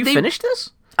game. Have you finished this?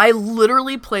 I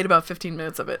literally played about 15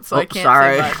 minutes of it, so I can't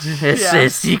say much. It's a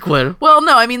sequel. Well,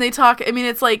 no, I mean, it's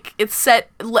like, it's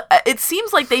set, it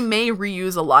seems like they may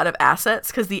reuse a lot of assets,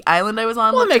 because the island I was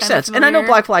on Well, it makes sense. And I know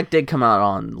Black Flag did come out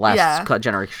on last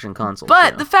generation consoles.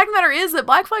 But the fact of the matter is that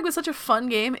Black Flag was such a fun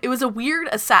game. It was a weird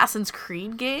Assassin's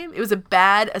Creed game. It was a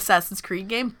bad Assassin's Creed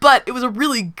game, but it was a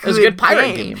really good, it was a good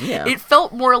pirate game. Yeah. It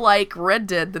felt more like Red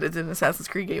Dead than it did an Assassin's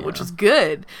Creed game, which was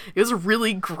good. It was a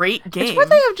really great game. It's where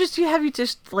they have you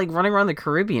just like running around the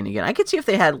Caribbean again. I could see if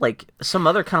they had like some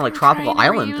other kind of like tropical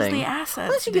island thing. The assets,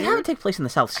 unless you could have it take place in the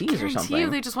South Seas or something.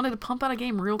 They just wanted to pump out a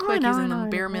game real quick using the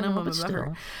bare minimum of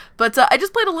effort. But I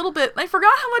just played a little bit, and I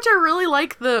forgot how much I really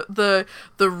like the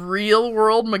real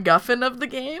world MacGuffin of the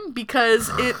game, because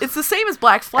it's the same as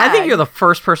Black Flag. I think you're the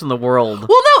first person in the world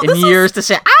years to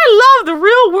say I love the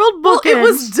real world bookends. Well, it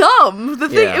was dumb. The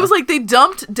thing it was like they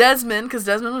dumped Desmond because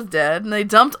Desmond was dead, and they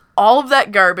dumped all of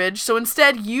that garbage. So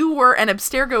instead, you were an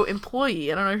Abstergo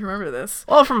employee. I don't know if you remember this.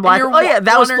 Oh, from Black. Oh yeah,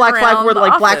 that was Black Flag, where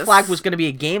like Black Flag was going to be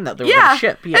a game that they were going to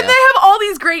ship. Yeah, and they have all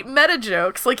these great meta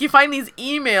jokes. Like you find these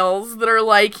emails that are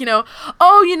like,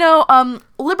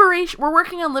 Liberation. We're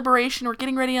working on Liberation. We're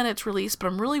getting ready on its release, but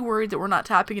I'm really worried that we're not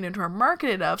tapping it into our market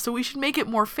enough. So we should make it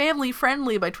more family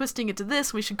friendly by twisting it to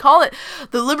this. We should call it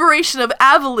the Liberation of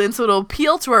Avalon, so it'll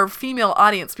appeal to our female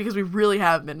audience, because we really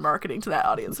haven't been marketing to that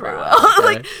audience very well. Okay.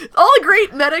 Like all the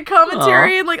great meta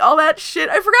commentary and like all that shit.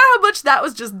 I forgot how much that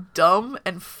was just dumb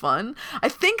and fun. I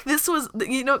think this was,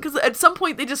 because at some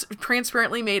point they just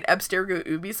transparently made Abstergo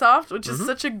Ubisoft, which is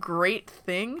such a great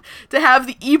thing to have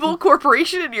the evil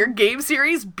corporation in your game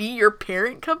series be your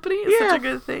parent company. It's such a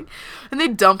good thing. And they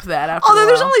dump that after a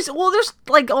while. There's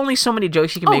like only so many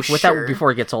jokes you can make with that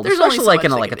before it gets old. Especially like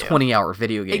in a 20-hour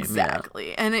video game. Exactly.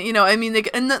 Yeah. And I mean they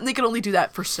can only do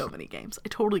that for so many games. I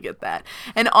totally get that.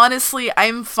 And honestly,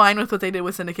 I'm fine with what they did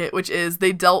with Syndicate, which is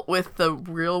they dealt with the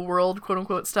real world quote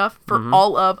unquote stuff for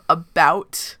all of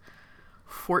about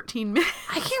 14 minutes.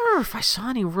 I can't remember if I saw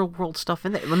any real world stuff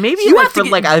in there. Maybe you for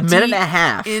like a minute and a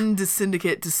half into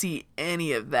Syndicate to see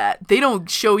any of that. They don't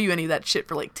show you any of that shit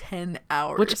for like 10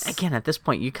 hours. Which again, at this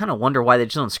point, you kind of wonder why they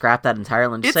just don't scrap that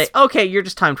entirely and just say, okay, you're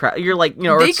just time travel. You're like,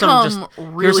 or they some come just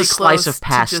really here's a slice of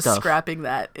past to just stuff. Scrapping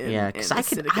that. Because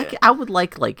I would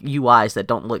like UIs that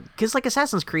don't look, because like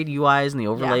Assassin's Creed UIs and the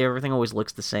overlay, everything always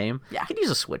looks the same. Yeah, I could use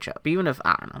a switch up, even if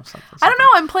I don't know something. I don't know.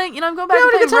 I'm playing. I'm going back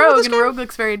and playing Rogue, and Rogue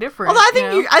looks very different. Although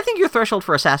I think your threshold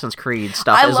for Assassin's Creed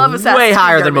stuff I love is Assassin's way Creed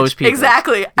higher garbage. than most people.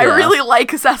 Exactly. I really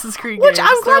like Assassin's Creed games. Which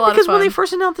I'm glad, because when they fun.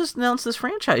 first announced this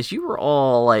franchise, you were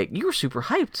all like, you were super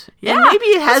hyped. Yeah. And maybe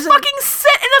it hasn't fucking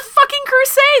set in the fucking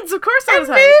Crusades. Of course I was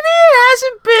hyped. Maybe it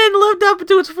hasn't been lived up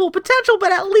to its full potential,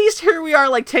 but at least here we are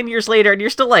like 10 years later, and you're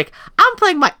still like, I'm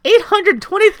playing my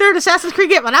 823rd Assassin's Creed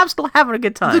game, and I'm still having a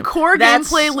good time. The core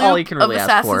gameplay loop really of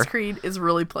Assassin's Creed is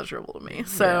really pleasurable to me.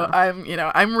 So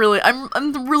I'm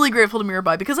really grateful to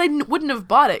Mirabai, because I wouldn't have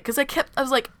bought it, because I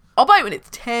was like, I'll buy it when it's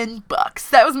 $10.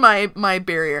 That was my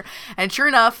barrier. And sure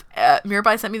enough,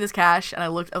 Mirabai sent me this cash, and I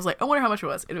was like, I wonder how much it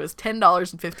was. It was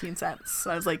 $10.15.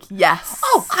 So I was like, yes.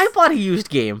 Oh, I bought a used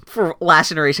game for last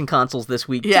generation consoles this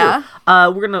week too.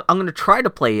 I'm gonna try to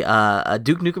play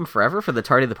Duke Nukem Forever for the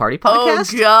Tardy the Party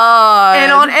podcast. Oh god.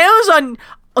 And on Amazon.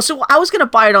 So I was gonna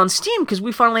buy it on Steam, because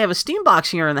we finally have a Steam box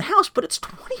here in the house, but it's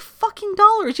 $20 fucking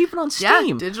even on Steam.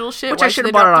 Yeah, digital shit. Which I should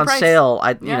have bought it on sale.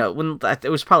 It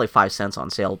was probably 5 cents on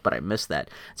sale, but I missed that.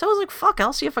 So I was like, fuck,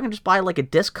 I'll see if I can just buy like a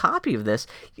disc copy of this.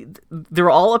 They're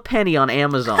all a penny on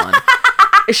Amazon.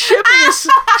 Shipping is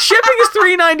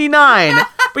 $3.99,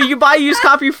 but you buy a used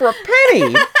copy for a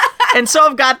penny. And so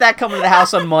I've got that coming to the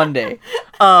house on Monday.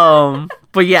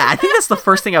 But yeah, I think that's the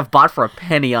first thing I've bought for a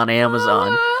penny on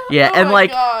Amazon. Yeah, and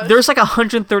like there's like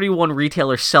 131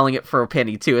 retailers selling it for a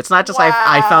penny too. It's not just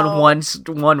I found one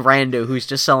rando who's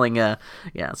just selling I'm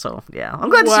glad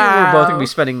to see what we're both gonna be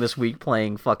spending this week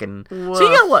playing fucking. Woof. So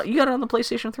you got what? You got it on the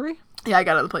PlayStation 3? Yeah, I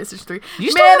got it on the PlayStation 3. You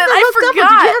still have that hooked up, or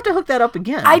did you have to hook that up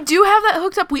again? I do have that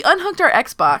hooked up. We unhooked our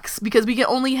Xbox because we can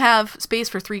only have space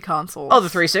for 3 consoles. Oh, the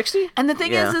 360? And the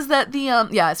thing is that the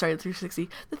the 360.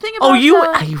 The thing about you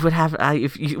would have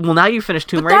now you finished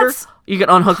Tomb Raider. You can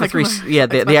unhook the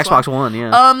the Xbox One.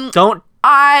 Yeah.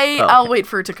 I'll wait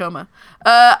for Tacoma. Is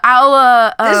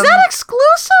that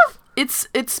exclusive? It's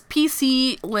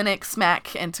PC, Linux,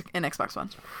 Mac, and Xbox One.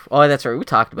 Oh, that's right. We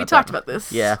talked about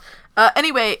this. Yeah.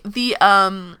 Anyway,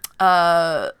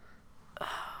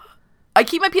 I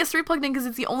keep my PS3 plugged in because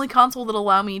it's the only console that'll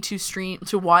allow me to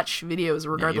watch videos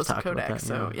regardless of codec.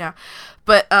 So yeah,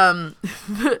 but I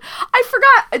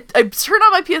forgot. I turned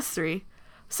on my PS3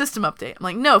 system update. I'm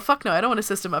like, no, fuck no, I don't want a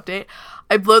system update.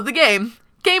 I load the game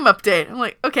update. I'm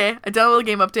like, okay, I download the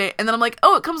game update, and then I'm like,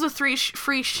 oh, it comes with free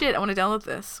shit. I want to download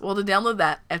this. Well, to download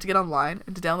that, I have to get online,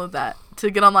 and to download that, to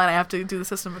get online, I have to do the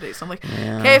system update. So I'm like,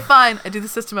 okay, fine. I do the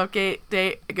system update.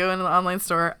 I go into the online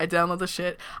store. I download the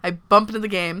shit. I bump into the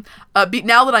game.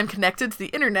 Now that I'm connected to the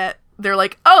internet, they're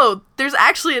like, oh, there's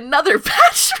actually another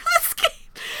patch for this game.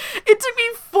 It took me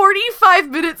 45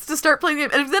 minutes to start playing the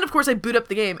game. And then, of course, I boot up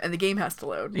the game, and the game has to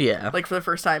load. Yeah. Like, for the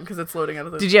first time, because it's loading out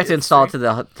of the... Did you have to install it to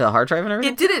the hard drive and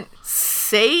everything? It didn't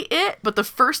say it, but the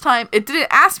first time... It didn't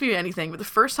ask me anything, but the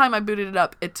first time I booted it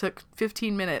up, it took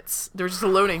 15 minutes. There was just a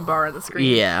loading bar on the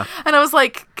screen. Yeah. And I was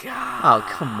like, God. Oh,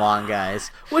 come on,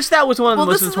 guys. Which that was one of the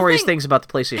most notorious things about the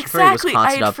PlayStation 3 was constant updates.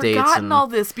 I had forgotten all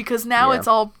this, because now it's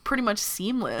all pretty much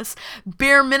seamless.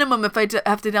 Bare minimum, if I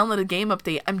have to download a game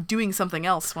update, I'm doing something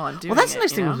else while I'm doing it. Well, that's the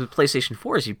nice thing with PlayStation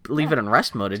 4 is you leave it in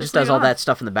rest mode. It just does all that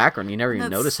stuff in the background. You never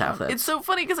even notice half that. It's so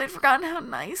funny because I'd forgotten how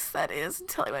nice that is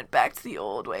until I went back to the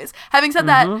old ways. Having said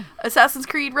that, Assassin's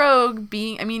Creed Rogue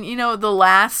being, the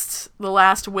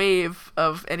last wave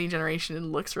of any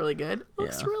generation looks really good.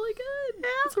 Looks really good. Yeah.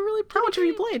 It's a really pretty How much have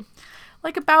you played?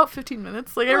 Like about 15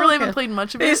 minutes. Like I really haven't played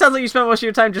much of it. It sounds like you spent most of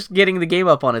your time just getting the game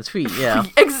up on its feet. Yeah,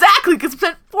 exactly. Because I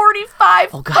spent 45.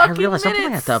 Oh god, I realized I'm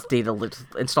gonna have to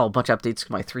install a bunch of updates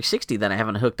to my 360 that I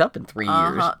haven't hooked up in 3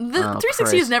 years. The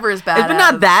 360 is never as bad. It's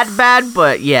not that bad,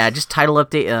 but yeah, just title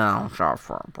update.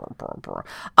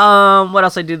 What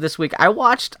else I did this week?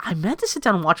 I meant to sit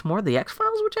down and watch more of the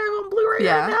X-Files, which I have on Blu-ray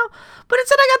right now. But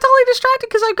instead, I got totally distracted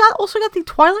because I've also got the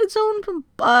Twilight Zone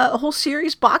whole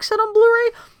series box set on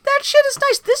Blu-ray. That shit is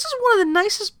nice. This is one of the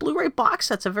nicest Blu-ray box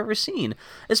sets I've ever seen,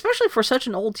 especially for such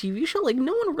an old TV show. Like,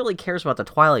 no one really cares about the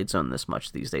Twilight Zone this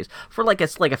much these days. For like,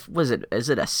 is it a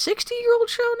 60-year-old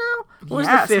show now? Or is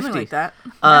it 50? Something like that.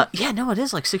 No, it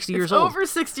is like 60 years old. Over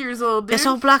 60 years old, dude. It's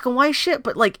all black and white shit,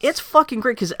 but like, it's fucking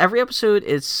great because every episode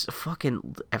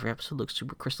looks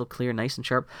super crystal clear, nice and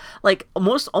sharp. Like,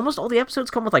 almost all the episodes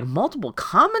come with like multiple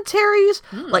commentaries,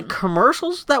 like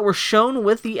commercials that were shown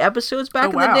with the episodes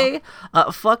back in the day.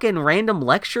 Fucking random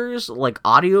lectures, like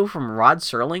audio from Rod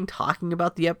Serling talking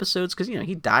about the episodes, because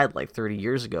he died like 30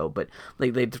 years ago, but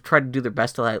like they tried to do their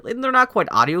best to and they're not quite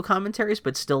audio commentaries,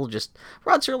 but still just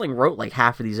Rod Serling wrote like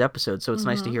half of these episodes, so it's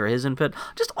nice to hear his input.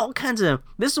 Just all kinds of,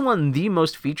 this is one of the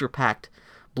most feature-packed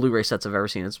Blu-ray sets I've ever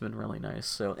seen. It's been really nice.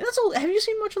 So that's all. Have you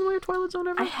seen much in the way of Twilight Zone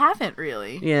ever? I haven't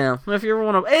really. Yeah, if you ever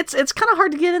want to, it's kind of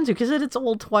hard to get into because it's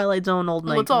old Twilight Zone,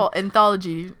 it's all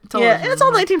anthology. Yeah, and it's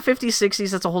all 1950s,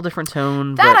 60s. That's a whole different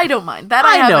tone. That I don't mind. That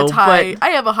I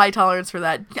have a high tolerance for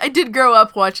that. I did grow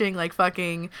up watching like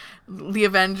fucking The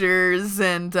Avengers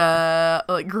and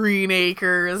like Green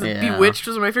Acres and Bewitched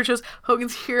was one of my favorite shows.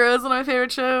 Hogan's Heroes is one of my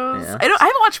favorite shows. Yeah. I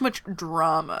haven't watched much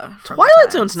drama.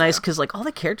 Twilight Zone's nice because like all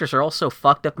the characters are all so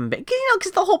fucked up and big.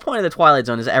 Because the whole point of the Twilight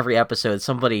Zone is every episode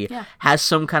somebody has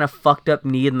some kind of fucked up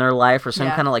need in their life or some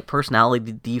kind of like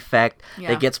personality defect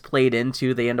that gets played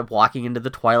into. They end up walking into the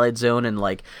Twilight Zone and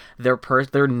like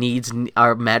their needs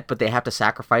are met, but they have to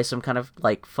sacrifice some kind of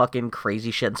like fucking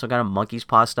crazy shit and some kind of monkey's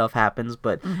paw stuff happens.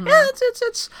 But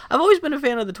it's I've always been a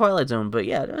fan of the Twilight Zone, but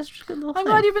yeah, that's just a good little thing. I'm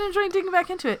glad you've been enjoying digging back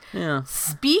into it. Yeah.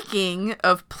 Speaking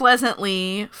of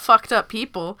pleasantly fucked up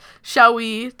people, shall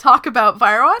we talk about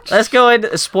Firewatch? Let's go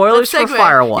into spoilers for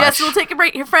Firewatch. Yes, we'll take a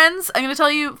break here, friends. I'm going to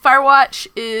tell you, Firewatch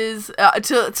is,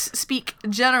 to speak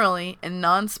generally in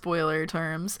non-spoiler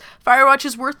terms, Firewatch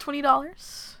is worth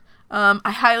 $20.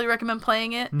 I highly recommend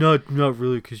playing it. Not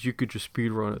really, because you could just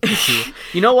speedrun it.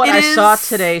 You know what I saw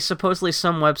today? Supposedly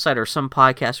some website or some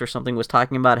podcast or something was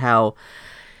talking about how,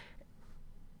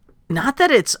 not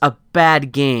that it's a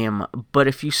bad game, but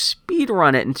if you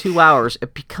speedrun it in 2 hours,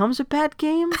 it becomes a bad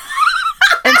game.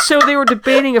 And so they were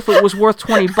debating if it was worth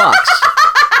 $20.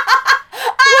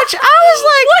 Which I was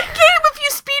like, what game if you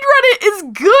speedrun it is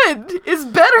good? Is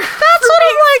better? That's what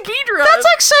I'm like. Speedrun. That's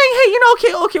like saying, hey,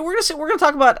 okay, we're gonna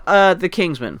talk about the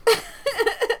Kingsman.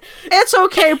 It's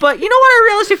okay, but you know what I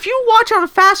realized? If you watch on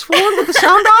fast forward with the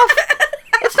sound off,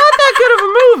 it's not that good of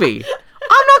a movie.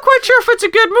 I'm not quite sure if it's a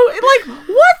good movie. Like,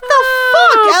 what the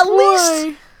fuck? At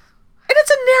least And it's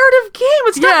a narrative game.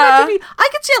 It's not Yeah. meant to be. I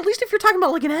could see at least if you're talking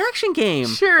about like an action game.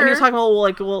 Sure. And you're talking about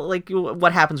like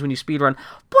what happens when you speedrun.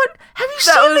 But have you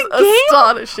That seen was the game?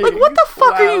 astonishing. Like what the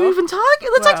fuck are you Wow. even talking?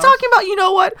 It's like Wow. talking about, you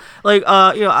know what? Like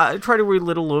I try to read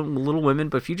Little Women,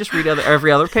 but if you just read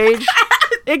every other page,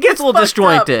 it gets a little fucked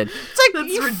up. disjointed. It's like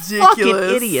That's you ridiculous.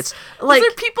 fucking idiots. Like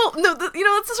there people? No,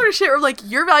 that's the sort of shit where like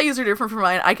your values are different from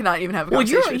mine. I cannot even have a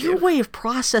conversation with your you. way of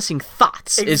processing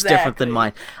thoughts is different than Exactly.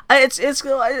 mine.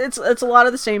 It's a lot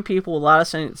of the same people,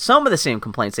 some of the same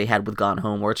complaints they had with Gone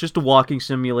Home, where it's just a walking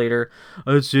simulator.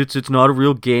 It's not a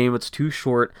real game. It's too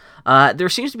short. There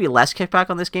seems to be less kickback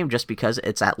on this game just because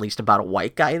it's at least about a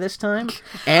white guy this time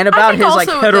and about his like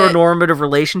also that- heteronormative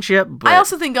relationship. But I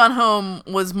also think Gone Home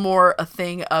was more a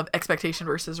thing of expectation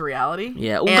versus reality.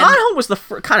 yeah, well, And Gone Home was the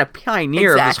kind of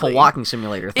pioneer of this Exactly. whole walking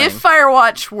simulator thing. if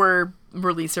Firewatch were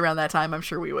released around that time, I'm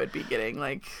sure we would be getting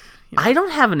like. You know, I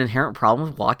don't have an inherent problem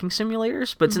with walking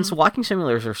simulators, but Mm-hmm. since walking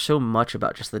simulators are so much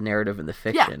about just the narrative and the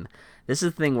fiction, this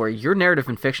is the thing where your narrative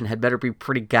and fiction had better be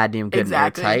pretty goddamn good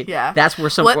Exactly, and airtight. yeah. That's where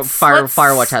Let's-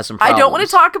 Firewatch has some problems. I don't want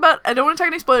to talk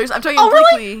any spoilers. I'm talking Oh,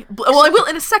 really? obliquely. Well, I will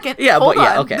in a second. Yeah, Hold but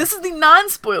yeah, on. okay. This is the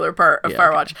non-spoiler part of Yeah,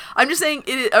 Firewatch. I'm just saying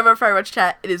of our Firewatch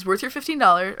chat, it is worth your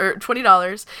 $15 or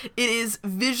 $20. It is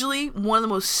visually one of the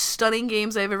most stunning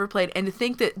games I've ever played, and to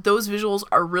think that those visuals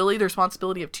are really the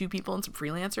responsibility of two people and some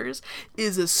freelancers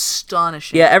is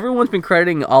astonishing. Yeah, everyone's been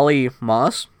crediting Ollie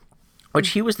Moss, which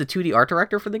he was the 2D art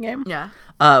director for the game. Yeah. he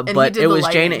But did it the was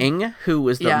Jane lighting. Ng who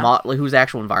was the Yeah. who's the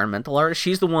actual environmental artist.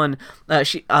 She's the one. I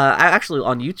actually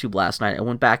on YouTube last night. I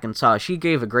went back and saw. She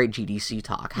gave a great GDC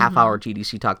talk, half-hour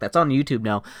GDC talk that's on YouTube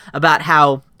now about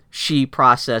how she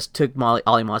took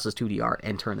Ollie Moss's 2D art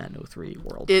and turned that into a 3D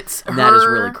world. And that is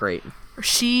really great.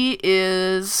 She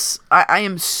is. I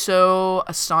am so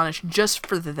astonished just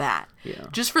for that. Yeah.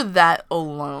 Just for that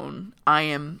alone, I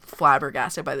am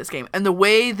flabbergasted by this game. And the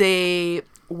way they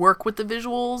work with the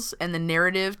visuals and the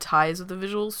narrative ties with the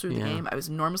visuals through the game, I was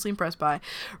enormously impressed by.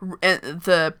 And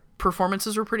the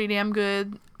performances were pretty damn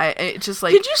good. It just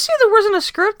like. Did you see there wasn't a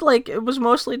script? Like it was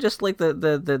mostly just like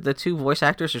the two voice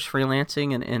actors just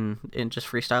freelancing and just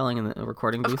freestyling in the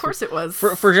recording booth. Of course it was.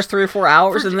 For just 3 or 4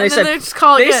 hours, and they and then said they just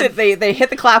call it good. they hit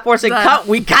the clapboard and said, Done. "Cut,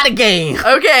 we got a game."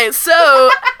 Okay,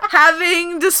 so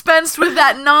having dispensed with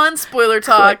that non-spoiler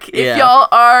talk, if Yeah. y'all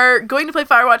are going to play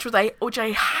Firewatch, which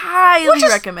I highly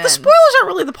recommend. The spoilers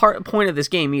aren't really the point of this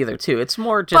game either, too. It's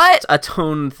more just But a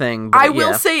tone thing. But I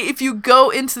will say, if you go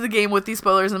into the game with these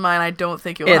spoilers in mind, I don't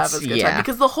think you'll have It's- as good yeah. time.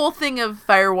 Because the whole thing of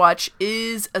Firewatch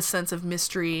is a sense of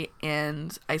mystery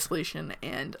and isolation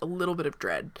and a little bit of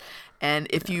dread. And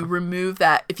if you remove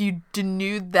that, if you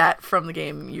denude that from the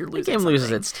game, you're losing game loses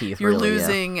something. its teeth, You're really, yeah.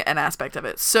 losing an aspect of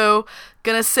it. So,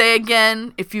 gonna say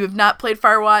again, if you have not played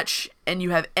Firewatch and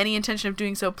you have any intention of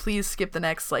doing so, please skip the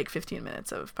next 15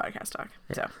 minutes of podcast talk.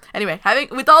 So, anyway,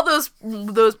 with all those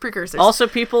precursors. Also,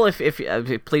 people, if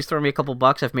please throw me a couple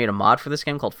bucks. I've made a mod for this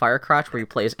game called Firecrotch, where you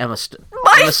play as Emma Stone.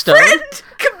 friend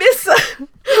Camissa,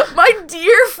 my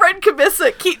dear friend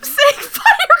Camissa, keeps saying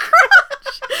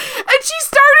Firecrotch, and she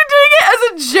started doing it as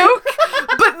a joke,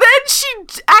 but then she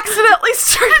accidentally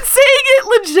started saying it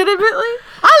legitimately.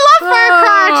 I love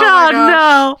Firecrotch. Oh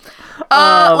my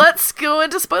Oh, no. Let's go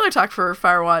into spoiler talk for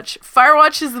Firewatch.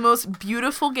 Firewatch is the most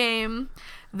beautiful game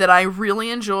that I really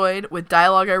enjoyed, with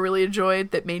dialogue I really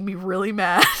enjoyed that made me really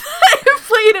mad. I have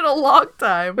played it a long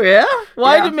time. Yeah?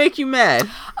 Why Yeah. did it make you mad?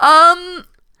 I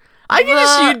I can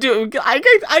just see you do.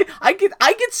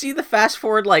 I could see the fast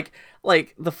forward like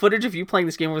the footage of you playing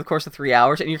this game over the course of 3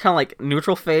 hours, and you're kind of like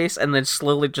neutral face, and then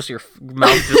slowly just your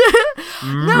mouth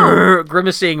just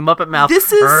grimacing, Muppet mouth.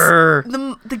 This is Brr.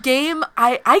 the game.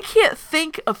 I can't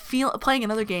think of playing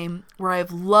another game where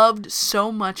I've loved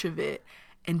so much of it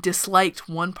and disliked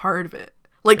one part of it.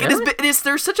 Like Really? it is.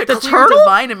 There's such a The clear turtle?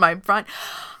 divide in my front.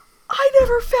 I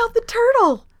never found the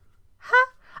turtle.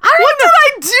 What did I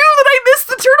do that I missed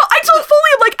the turtle? I told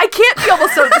Foley, I'm like, I can't be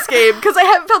almost done with this game because I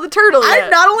haven't found the turtle yet.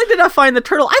 Not only did I find the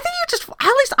turtle, I think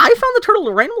at least I found the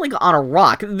turtle randomly on a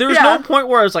rock. There's Yeah. no point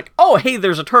where I was like, oh, hey,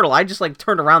 there's a turtle. I just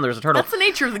turned around, there's a turtle. That's the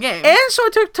nature of the game. And so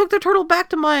I took the turtle back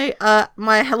to my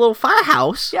my little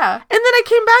firehouse. Yeah. And then I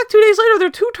came back 2 days later. There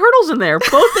are 2 turtles in there,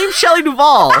 both named Shelley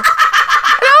Duvall. And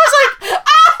I was like,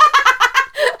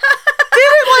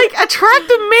 did it attract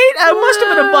a mate? It must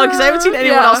have been a bug because I haven't seen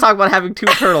anyone Yeah. else talk about having 2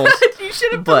 turtles. You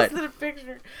should have But- posted a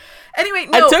picture. Anyway,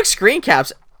 no. I took screen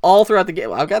caps all throughout the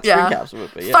game. I've got screen caps of it.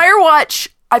 But yeah. Firewatch,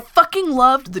 I fucking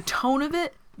loved the tone of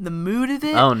it, the mood of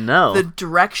it. Oh no. The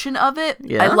direction of it.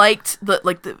 Yeah. I liked the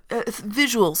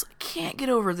visuals. Can't get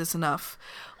over this enough.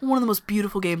 One of the most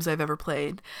beautiful games I've ever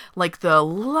played. Like the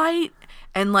light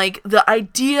and like the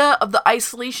idea of the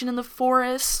isolation in the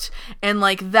forest and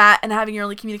like that, and having your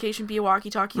only communication be a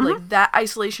walkie-talkie. Like that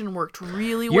isolation worked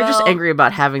really well. You're just angry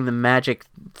about having the magic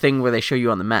thing where they show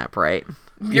you on the map, right?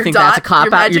 You think dot, that's a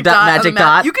cop out? Your magic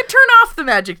dot? You can turn off the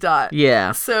magic dot.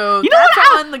 Yeah. So you know that's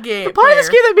what? on the game. The part of this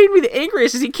game that made me the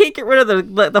angriest is you can't get rid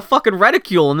of the fucking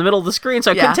reticule in the middle of the screen,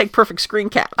 so I couldn't take perfect screen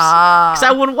caps. Because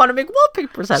I wouldn't want to make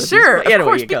wallpapers out of sure, these. of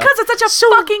course, because it's such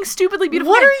a fucking stupidly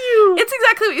beautiful game. What are you... It's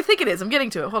exactly what you think it is. I'm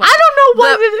getting to it. Hold on. I don't know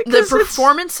what the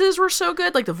performances were so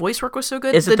good. Like, the voice work was so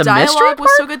good. Is it the dialogue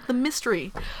was so good. The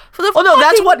mystery. For the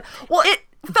that's what... Well, it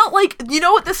felt like... You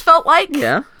know what this felt like?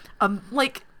 Yeah.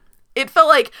 Like, it felt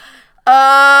like...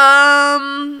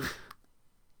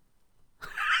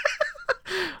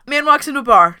 Man walks into a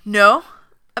bar. No.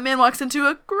 A man walks into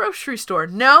a grocery store.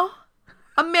 No.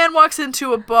 A man walks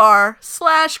into a bar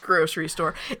 / grocery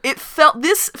store.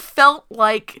 This felt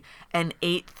like an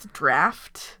 8th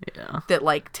draft that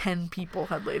like 10 people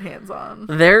had laid hands on.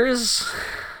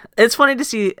 It's funny to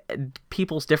see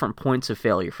people's different points of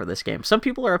failure for this game. Some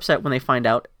people are upset when they find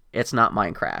out it's not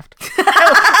Minecraft.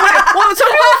 Well, some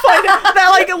people find out that,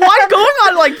 like, why going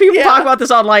on, like, people talk about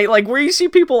this online, like, where you see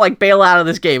people, like, bail out of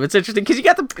this game. It's interesting, because you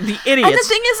got the idiots. And the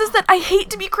thing is that I hate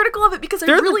to be critical of it, because I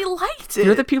really liked it.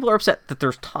 They're the people who are upset that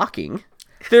there's talking.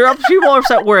 There are people who are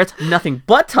upset where it's nothing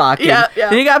but talking. Yeah.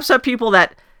 Then you got upset people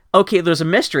that, okay, there's a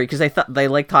mystery, because they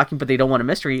like talking, but they don't want a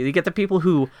mystery. You get the people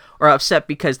who are upset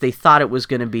because they thought it was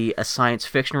going to be a science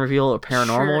fiction reveal or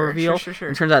paranormal reveal. Sure.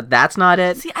 And it turns out that's not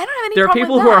it. See, I don't have any There are problem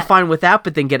people with who that. are fine with that,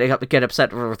 but then get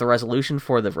upset with the resolution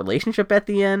for the relationship at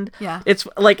the end. Yeah. It's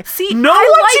like, See, no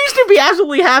one seems to be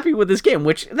absolutely happy with this game,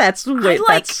 which that's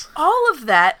all of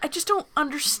that. I just don't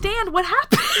understand what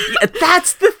happened.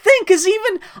 That's the thing, because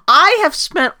even I have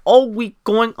spent all week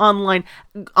going online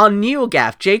on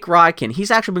NeoGAF, Jake Rodkin.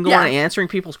 He's actually been going on and answering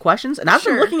people's questions, and I've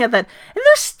been looking at that, and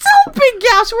there's still big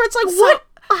gaps where it's like, what?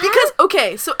 Because,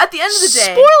 okay, so at the end of the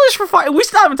day... Spoilers for Fire... We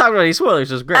still haven't talked about any spoilers,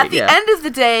 which is great. At the end of the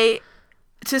day,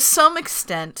 to some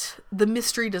extent, the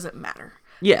mystery doesn't matter.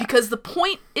 Yeah. Because the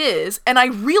point is, and I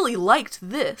really liked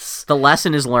this... The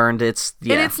lesson is learned, And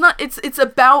it's not... It's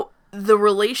about the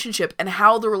relationship and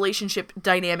how the relationship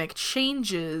dynamic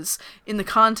changes in the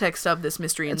context of this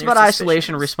mystery. And it's about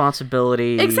isolation,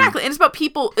 responsibility. Exactly. And it's about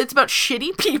people, it's about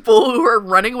shitty people who are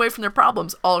running away from their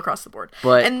problems all across the board.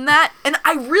 And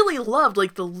I really loved,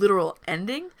 like, the literal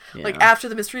ending. Yeah. Like, after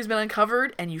the mystery's been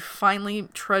uncovered and you finally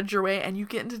trudge your way and you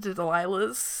get into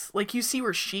Delilah's, like, you see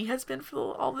where she has been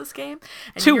for all this game.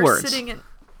 And 2 you're words. Sitting in...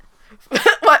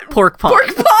 What? Pork pot. Pork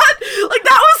pot? Like,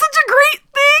 that was such a great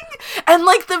thing! And,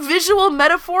 like, the visual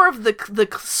metaphor of the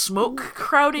smoke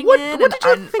crowding in what did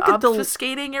you think of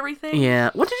obfuscating everything. Yeah.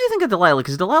 What did you think of Delilah?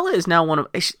 Because Delilah is now one of...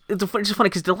 It's just funny,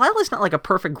 because Delilah is not, like, a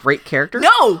perfect, great character.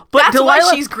 No! But that's Delilah,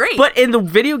 why she's great. But in the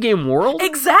video game world...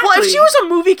 Exactly. Well, if she was a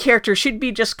movie character, she'd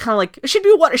be just kind of like... She'd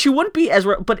be what? She wouldn't be as...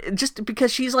 But just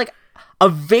because she's, like... a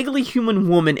vaguely human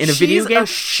woman in a video game.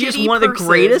 She's one of the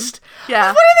greatest. Yeah.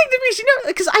 The funny thing to me is,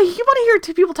 because you want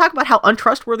to hear people talk about how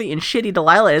untrustworthy and shitty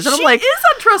Delilah is, and I'm like, she is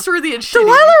untrustworthy and shitty.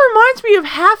 Delilah reminds me of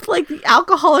half like the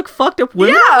alcoholic, fucked up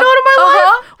women I've known in my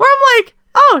life, where I'm like,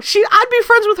 oh, I'd be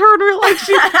friends with her in real life.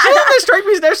 She doesn't strike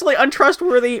me as necessarily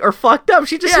untrustworthy or fucked up.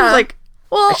 She just seems like.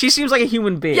 Well, she seems like a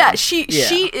human being. Yeah, she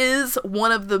is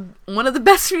one of the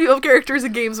best female characters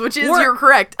in games, which is, you're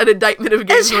correct, an indictment of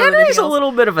games. As Henry's a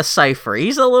little bit of a cipher.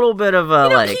 He's a little bit of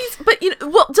a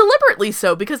deliberately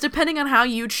so, because depending on how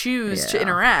you choose to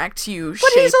interact, you.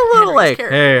 But he's a little Henry's character.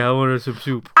 Hey, I wanted some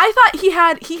soup. I thought he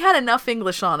had enough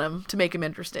English on him to make him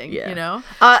interesting. Yeah. You know,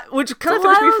 which kind of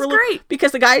throws me for a little,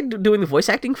 because the guy doing the voice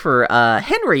acting for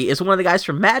Henry is one of the guys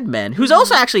from Mad Men, who's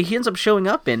also actually he ends up showing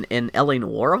up in L.A.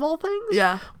 Noire of all things.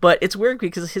 Yeah. But it's weird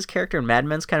because his character in Mad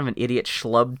Men's kind of an idiot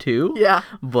schlub too. Yeah.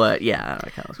 But yeah, I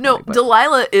don't know.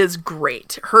 Delilah is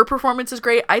great. Her performance is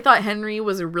great. I thought Henry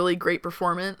was a really great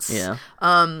performance. Yeah.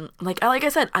 Like I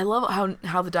said, I love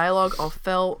how the dialogue all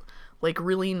felt like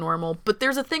really normal. But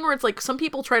there's a thing where it's like some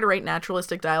people try to write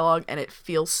naturalistic dialogue and it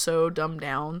feels so dumbed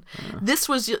down. Yeah. This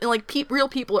was like real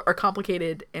people are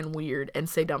complicated and weird and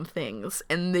say dumb things,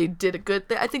 and they did a good.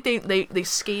 I think they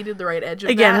skated the right edge of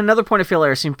Again, that. another point of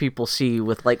failure I've seen people see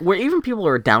with like where even people who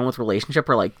are down with relationship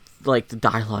are like like the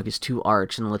dialogue is too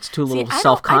arch and it's too little I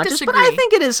self-conscious. But I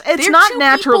think it is. It's not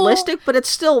naturalistic, but it's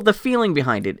still the feeling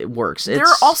behind it. It works. There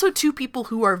are also two people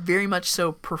who are very much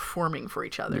so performing for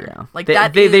each other. Yeah, like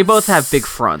they both have big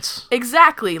fronts.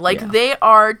 Exactly. Like they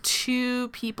are two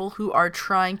people who are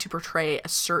trying to portray a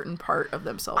certain part of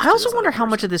themselves. I also wonder how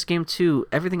much of this game too.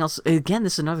 Everything else. Again,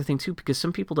 this is another thing too, because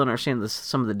some people don't understand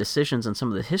some of the decisions and some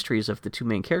of the histories of the two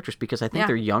main characters, because I think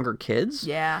they're younger kids.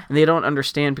 Yeah. And they don't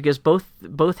understand, because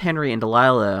both Henry and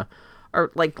Delilah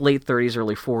are like late 30s,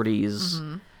 early 40s.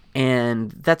 Mm-hmm.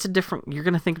 And that's a different. You're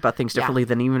going to think about things differently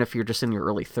than even if you're just in your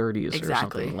early 30s or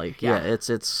something. Like,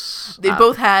 it's. They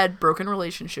both had broken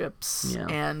relationships,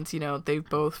 and they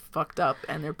both fucked up,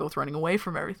 and they're both running away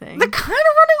from everything. They're kind of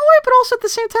running away, but also at the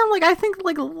same time, like I think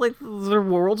like their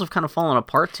worlds have kind of fallen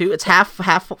apart too. It's half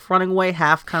running away,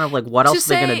 half kind of like what else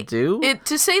are they going to do?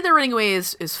 To say they're running away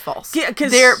is false. Yeah,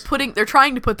 because they're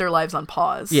trying to put their lives on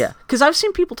pause. Yeah, because I've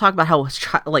seen people talk about how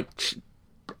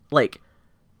like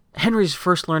Henry's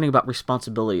first learning about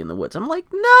responsibility in the woods. I'm like,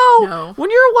 no.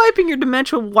 When you're wiping your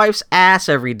dementia wife's ass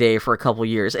every day for a couple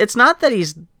years, it's not that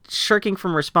he's shirking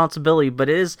from responsibility, but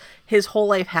it is his whole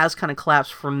life has kind of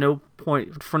collapsed for no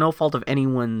fault of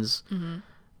anyone's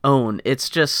own. It's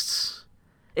just.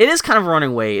 It is kind of running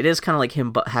away. It is kind of like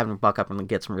him having to buck up and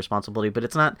get some responsibility, but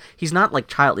it's not. He's not like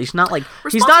child. He's not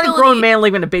a grown man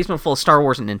living in a basement full of Star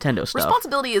Wars and Nintendo stuff.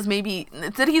 Responsibility is maybe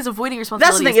that he's avoiding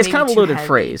responsibility. That's the thing. It's kind of a loaded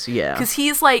phrase, yeah. Because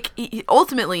he's like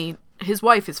ultimately his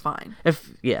wife is fine.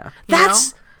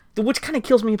 That's which kind of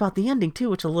kills me about the ending too,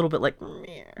 which is a little bit like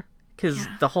because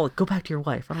the whole go back to your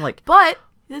wife. I'm like, but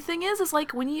the thing is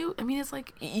like it's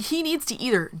like he needs to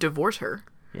either divorce her.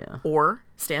 Yeah. Or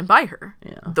stand by her.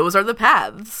 Yeah. Those are the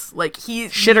paths. Like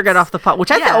shit or get off the pot.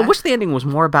 Which I wish the ending was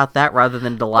more about that rather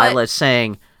than Delilah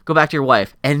saying, "Go back to your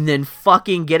wife," and then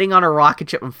fucking getting on a rocket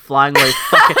ship and flying away.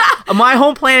 Fucking, my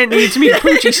home planet needs me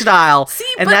Poochie style. See,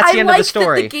 and but that's the end of the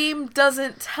story. That the game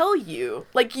doesn't tell you.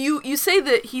 Like you say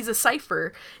that he's a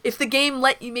cipher. If the game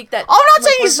let you make that, I'm not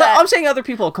saying I'm saying other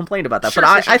people complained about that, but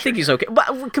I think he's okay.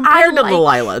 But compared to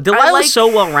Delilah's so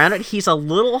well rounded. He's a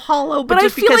little hollow, but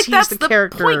just I feel because like he's the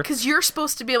character, because you're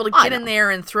supposed to be able to get in there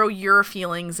and throw your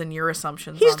feelings and your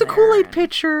assumptions. He's the Kool-Aid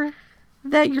pitcher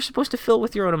that you're supposed to fill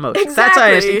with your own emotions. Exactly. That's how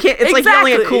I understand. It's like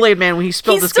yelling at Kool-Aid Man when he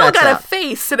spilled his guts out. He's still got a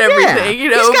face and everything,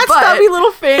 He's got stubby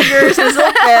little fingers and his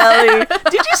little belly.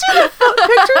 Did you see the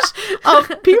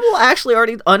pictures? People actually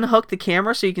already unhooked the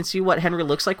camera so you can see what Henry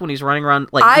looks like when he's running around.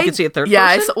 Like you can see it third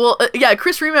person.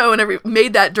 Chris Remo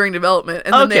made that during development,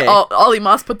 and then Ollie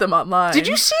Moss put them online. Did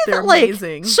you see They're that? Like,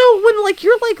 amazing. So when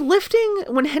you're lifting,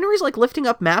 when Henry's lifting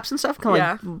up maps and stuff, kind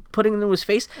of putting them into his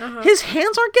face, his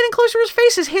hands aren't getting closer to his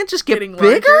face. His hands just get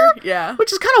bigger. Yeah.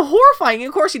 Which is kind of horrifying.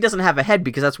 Of course, he doesn't have a head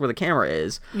because that's where the camera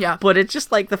is. Yeah. But it's just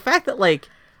the fact that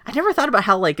I never thought about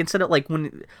how instead of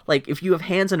when if you have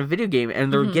hands in a video game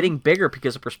and they're getting bigger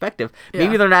because of perspective,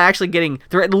 maybe they're not actually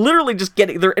they're literally just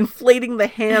they're inflating the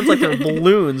hands like they're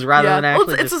balloons rather than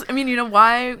actually. It's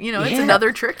it's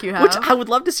another trick you have. Which I would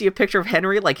love to see a picture of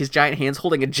Henry his giant hands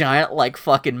holding a giant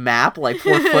fucking map 4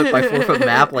 foot by 4 foot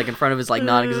map in front of his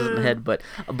non-existent head, but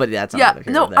that's not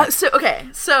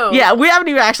so we haven't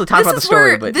even actually talked about the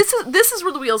story, but this is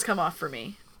where the wheels come off for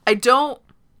me. I don't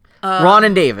Ron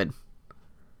and David.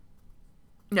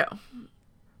 No.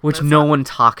 Which no one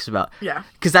talks about. Yeah.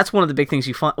 Because that's one of the big things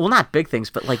you find. Well, not big things,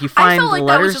 but you find I felt like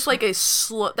letters. that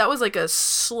was just a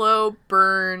slow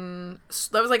burn.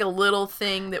 That was a little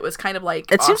thing that was kind of like.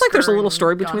 It seems like there's a little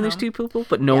story between these two people,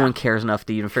 but no one cares enough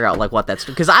to even figure out what that's.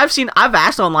 Because I've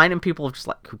asked online and people are just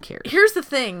who cares? Here's the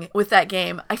thing with that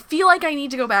game. I feel like I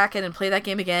need to go back in and play that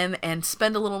game again and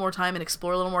spend a little more time and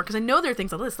explore a little more because I know there are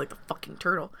things on this like the fucking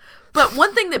turtle. But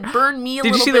one thing that burned me a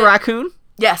little bit. Did you see the raccoon?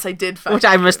 Yes, I did. Which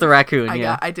I missed the raccoon.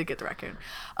 I did get the raccoon.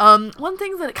 One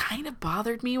thing that kind of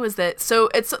bothered me was that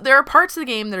there are parts of the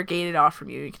game that are gated off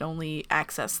from you. You can only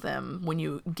access them when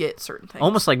you get certain things.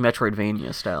 Almost like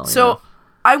Metroidvania style. So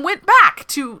I went back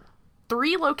to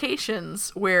 3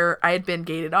 locations where I had been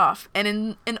gated off, and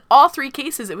in all 3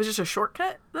 cases, it was just a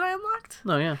shortcut that I unlocked.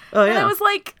 Oh yeah. And I was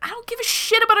like, I don't give a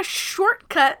shit about a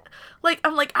shortcut. Why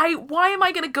am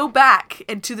I gonna go back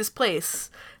into this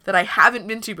place that I haven't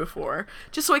been to before,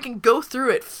 just so I can go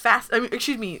through it fast.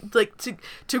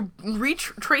 To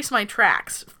retrace my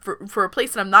tracks for a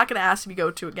place that I'm not going to ask to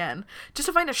go to again, just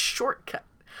to find a shortcut.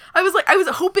 I was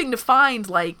hoping to find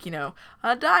like, you know,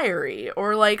 a diary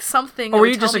or like something. Or were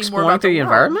you just exploring through the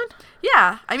environment?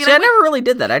 Yeah, I mean, I never really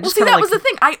did that. I just that was the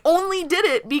thing. I only did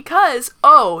it because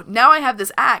now I have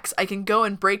this axe. I can go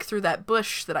and break through that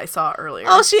bush that I saw earlier.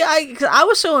 Oh, see, I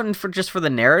was so in for the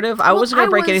narrative. I wasn't gonna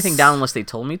break anything down unless they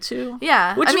told me to.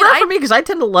 Yeah, which is rare for me because I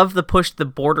tend to love to push the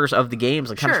borders of the games,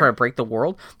 like kind of try to break the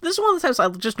world. This is one of the times I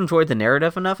just enjoyed the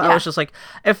narrative enough. Yeah. I was just like,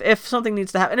 if something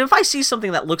needs to happen, and if I see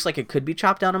something that looks like it could be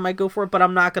chopped down, I might go for it. But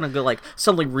I'm not gonna go like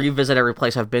suddenly revisit every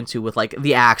place I've been to with like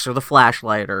the axe or the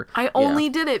flashlight or. I only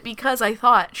did it because I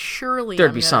thought. Surely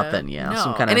there'd be something,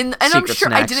 some kind of and I'm sure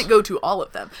snacks. I didn't go to all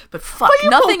of them, but fuck,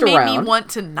 nothing made me want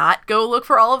to not go look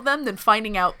for all of them than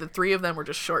finding out that 3 of them were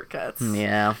just shortcuts.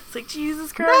 Yeah, it's like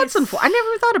Jesus Christ. That's I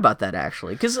never thought about that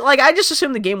actually, because like I just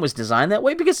assumed the game was designed that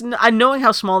way because knowing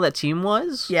how small that team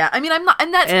was. Yeah, I mean I'm not,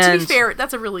 and to be fair,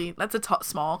 that's a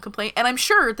small complaint, and I'm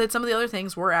sure that some of the other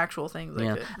things were actual things.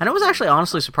 And I was actually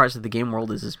honestly surprised that the game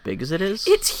world is as big as it is.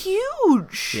 It's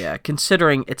huge. Yeah,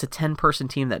 considering it's a 10-person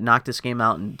team that knocked this game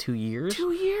out in 2 years.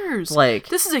 2 years. Like,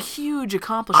 this is a huge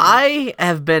accomplishment. I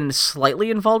have been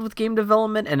slightly involved with game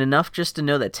development and enough just to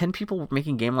know that 10 people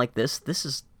making a game like this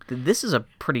is a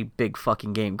pretty big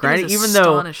fucking game. Granted, even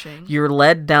though you're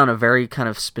led down a very kind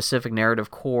of specific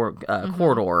narrative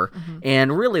corridor,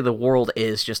 and really the world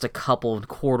is just a couple of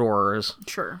corridors.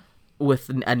 Sure.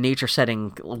 With a nature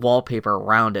setting wallpaper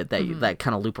around it that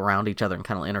kind of loop around each other and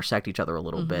kind of intersect each other a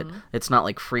little bit. It's not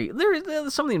like free.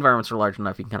 Some of the environments are large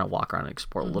enough you can kind of walk around and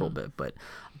explore a little bit, but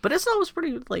it's always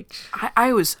pretty like.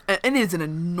 I was. It is an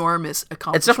enormous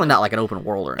accomplishment. It's definitely not like an open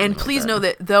world or anything. And please know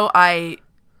that though I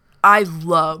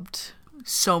loved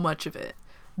so much of it.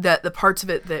 That the parts of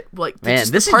it that like man,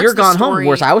 this is your Gone Home.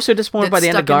 Whereas I was so disappointed by the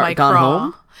end of Gone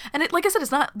Home. And like I said,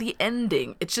 it's not the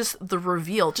ending. It's just the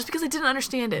reveal. Just because I didn't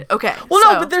understand it. Okay.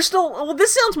 Well, no, but there's still. Well,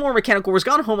 this sounds more mechanical. Whereas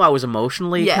Gone Home, I was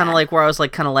emotionally kind of like where I was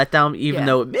like kind of let down, even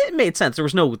though it made sense. There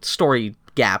was no story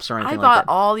gaps or anything like that. I bought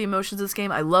all the emotions of this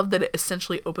game. I love that it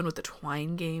essentially opened with the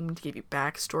Twine game to give you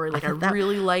backstory. Like I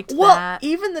really liked that. Well,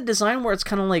 even the design where it's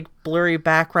kind of like blurry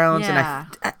backgrounds, and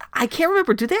I can't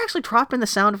remember. Do they actually drop in the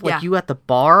sound of like you at the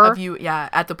bar? Of you,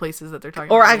 at the places that they're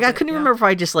talking or about. I couldn't even remember if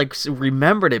I just like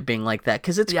remembered it being like that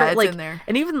because it's great, it's like in there.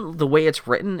 And even the way it's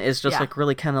written is just like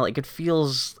really kind of like it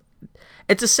feels.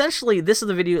 It's essentially this is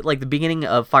the video like the beginning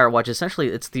of Firewatch. Essentially,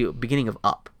 it's the beginning of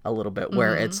Up a little bit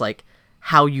where it's like.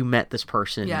 How you met this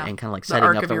person and kind of like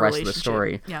setting up the rest of the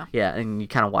story. Yeah, and you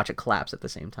kind of watch it collapse at the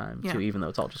same time too, even though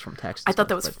it's all just from text. I thought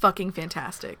that was fucking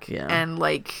fantastic. Yeah, and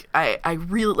like I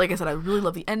really, like I said, I really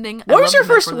love the ending. What was your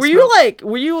first? Were you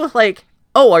like,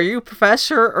 oh, are you a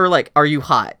professor or like, are you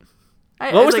hot?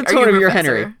 What was the tone of your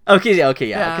Henry? Okay, yeah,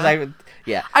 because I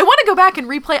want to go back and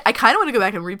replay. I kind of want to go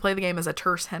back and replay the game as a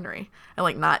terse Henry and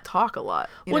like not talk a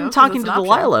lot. When talking to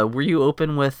Delilah, were you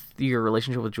open with your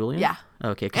relationship with Julian? Yeah.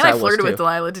 Okay, and I flirted with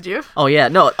Delilah. Did you? Oh yeah,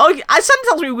 no. Oh, something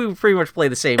tells me we pretty much play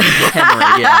the same with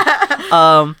Henry.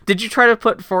 Yeah. Did you try to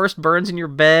put Forrest Burns in your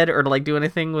bed or to like do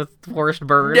anything with Forrest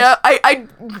Burns? Yeah, I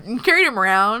carried him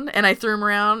around and I threw him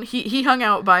around. He hung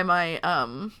out by my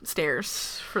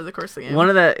stairs for the course of the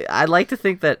game. I'd like to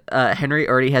think that Henry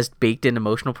already has baked in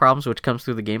emotional problems, which comes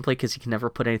through the gameplay because he can never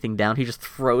put anything down. He just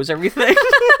throws everything.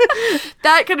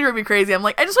 That kind of drove me crazy. I'm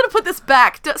like, I just want to put this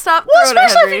back. Stop. Well,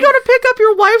 especially if you go to pick up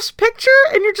your wife's picture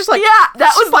and you're just like, yeah,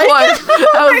 that was the one.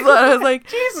 I was like,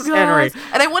 Jesus, Henry.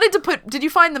 And I wanted to put. Did you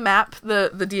find the map,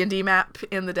 the D&D map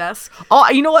in the desk? Oh,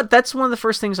 you know what? That's one of the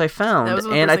first things I found,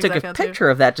 and I took a picture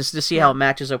too. of that just to see how it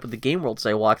matches up with the game world. So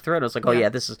I walked through it. I was like, oh yeah,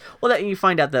 this is. Well, you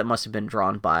find out that must have been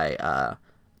drawn by.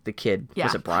 The kid,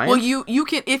 was it Brian? Well, you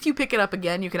can, if you pick it up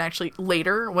again, you can actually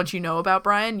later, once you know about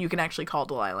Brian, you can actually call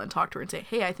Delilah and talk to her and say,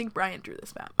 hey, I think Brian drew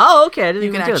this map. Oh, okay, I didn't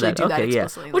even do that. Okay, yeah,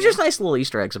 which is nice little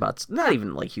Easter eggs about, not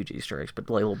even like huge Easter eggs, but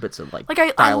like little bits of like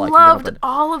I loved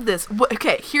all of this.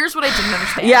 Okay, here's what I didn't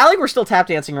understand. Yeah, I think we're still tap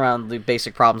dancing around the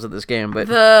basic problems of this game, but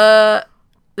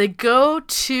they go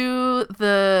to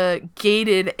the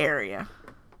gated area.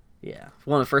 Yeah,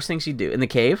 one of the first things you do in the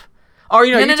cave. Oh,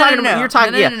 you're talking.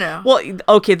 No. Well,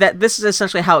 okay, this is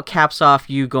essentially how it caps off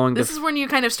you going. This is when you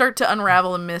kind of start to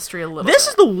unravel a mystery a little. This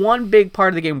is the one big part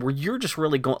of the game where you're just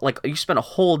really going, like you spend a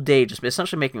whole day just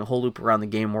essentially making a whole loop around the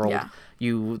game world. Yeah.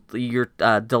 Your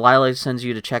Delilah sends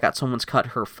you to check out someone's cut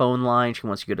her phone line. She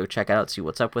wants you to go check it out, see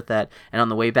what's up with that. And on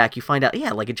the way back, you find out,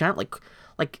 like a giant,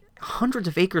 like hundreds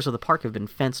of acres of the park have been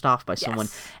fenced off by someone,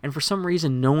 and for some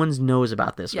reason no one knows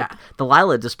about this. Yeah.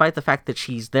 Delilah, despite the fact that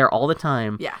she's there all the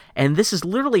time, and this is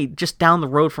literally just down the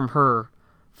road from her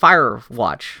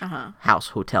Firewatch house,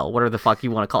 hotel, whatever the fuck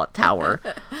you want to call it, tower.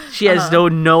 She has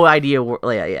no idea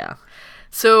where,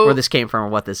 So where this came from or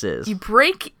what this is. You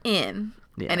break in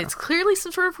and it's clearly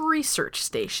some sort of research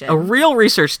station. A real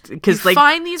research, because like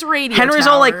find these radio Henry's towers.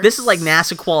 all like, this is like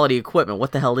NASA quality equipment.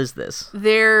 What the hell is this?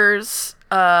 There's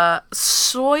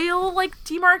soil like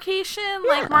demarcation,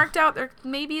 like marked out.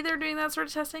 Maybe they're doing that sort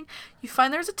of testing. You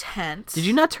find there's a tent. Did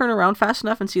you not turn around fast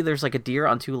enough and see there's like a deer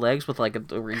on 2 legs with like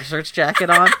a research jacket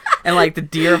on, and like the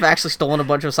deer have actually stolen a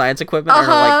bunch of science equipment and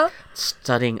are like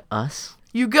studying us?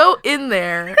 You go in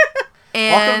there,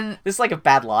 and this is like a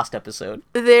bad Lost episode.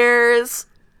 There's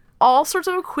all sorts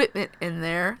of equipment in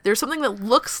there. There's something that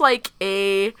looks like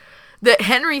that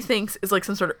Henry thinks is like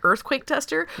some sort of earthquake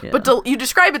tester, but you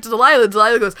describe it to Delilah.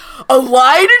 Delilah goes, a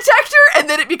lie detector? And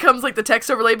then it becomes like the text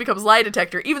overlay becomes lie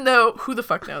detector, even though who the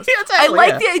fuck knows? I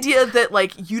like the idea that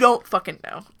like you don't fucking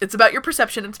know. It's about your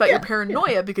perception. It's about your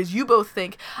paranoia because you both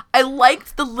think. I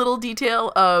liked the little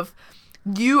detail of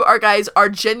you guys are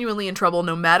genuinely in trouble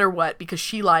no matter what because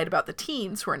she lied about the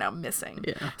teens who are now missing.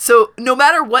 Yeah. So no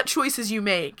matter what choices you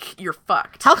make, you're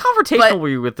fucked. How confrontational were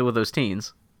you with those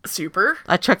teens? Super.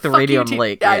 I checked the radio on the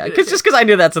lake. Yeah, just because I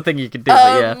knew that's a thing you could do.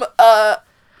 I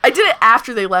did it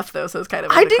after they left though, so it's kind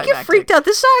of. I did get freaked out.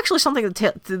 This is actually something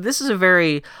this is a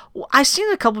very. I've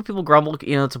seen a couple of people grumble.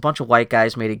 It's a bunch of white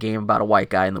guys made a game about a white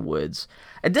guy in the woods.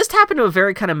 And this happened to a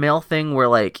very kind of male thing where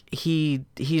like he's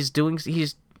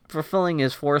fulfilling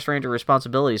his forest ranger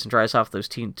responsibilities and tries off those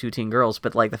two teen girls,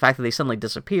 but like the fact that they suddenly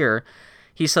disappear,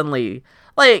 he suddenly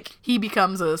like he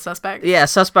becomes a suspect. Yeah,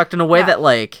 suspect in a way that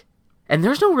like. And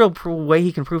there's no real way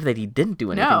he can prove that he didn't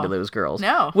do anything to those girls.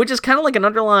 No. Which is kind of like an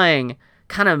underlying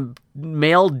kind of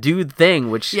male dude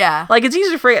thing, which, like, it's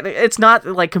easy to forget. It's not,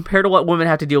 like, compared to what women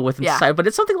have to deal with in society, but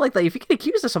it's something like that. If you get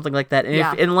accused of something like that,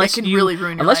 and unless you really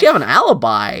ruin your life. You have an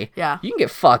alibi, you can get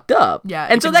fucked up. Yeah.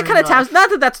 And so that kind of taps, not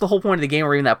that that's the whole point of the game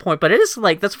or even that point, but it is,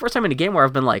 like, that's the first time in a game where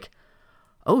I've been like,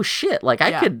 oh shit, like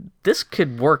this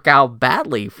could work out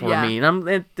badly for me, and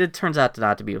it turns out to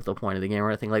not to be the point of the game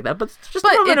or anything like that, but it's just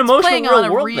an emotional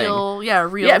real world thing.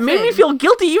 Yeah, it made me feel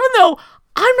guilty, even though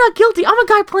I'm not guilty. I'm a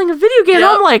guy playing a video game. And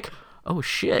I'm like, oh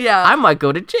shit, I might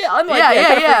go to jail. I'm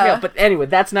like, But anyway,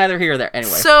 that's neither here nor there.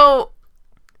 Anyway,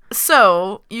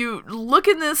 so you look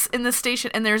in this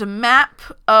station, and there's a map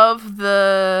of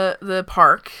the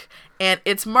park. And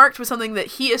it's marked with something that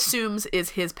he assumes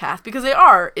is his path, because it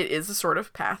is a sort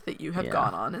of path that you have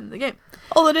gone on in the game.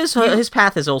 Oh, it is. His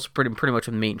path is also pretty much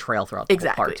a main trail throughout the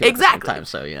whole park, too, at the same time,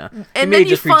 so, yeah. And then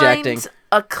you find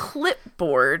a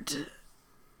clipboard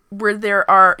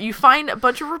where you find a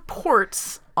bunch of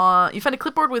reports you find a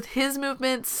clipboard with his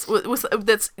movements,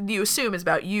 that's you assume is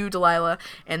about you, Delilah,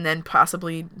 and then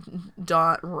possibly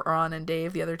Ron and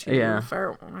Dave, the other two,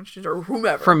 Firewatch, or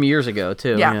whomever. From years ago,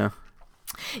 too, yeah.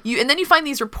 And then you find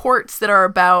these reports that are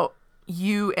about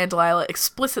you and Delilah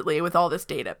explicitly with all this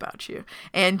data about you.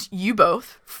 And you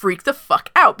both freak the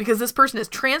fuck out because this person has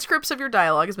transcripts of your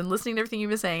dialogue, has been listening to everything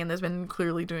you've been saying, and has been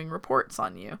clearly doing reports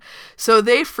on you. So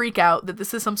they freak out that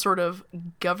this is some sort of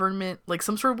government, like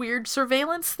some sort of weird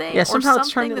surveillance thing, or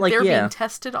something that they're being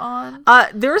tested on.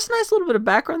 There is a nice little bit of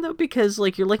background, though, because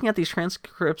like you're looking at these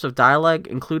transcripts of dialogue,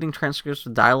 including transcripts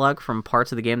of dialogue from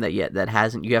parts of the game that you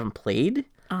haven't played.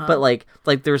 But like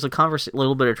there's a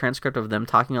little bit of transcript of them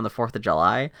talking on the 4th of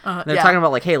July. And they're talking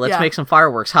about like, hey, let's make some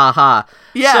fireworks, ha ha.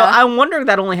 Yeah. So I'm wondering if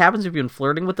that only happens if you've been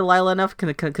flirting with Delilah enough,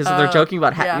 because they're joking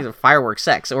about fireworks,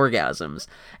 sex, orgasms.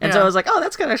 And so I was like, oh,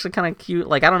 that's actually kind of cute.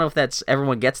 Like, I don't know if that's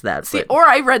everyone gets that. See, or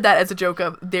I read that as a joke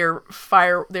of they're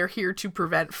here to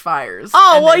prevent fires.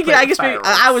 Oh well, I guess maybe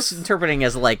I was interpreting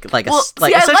as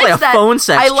essentially a phone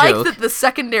sex joke. I like that the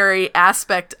secondary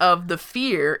aspect of the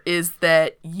fear is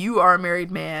that you are a married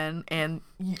man, and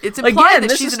it's implied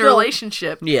that she's in a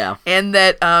relationship, and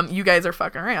that you guys are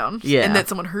fucking around, and that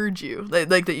someone heard you,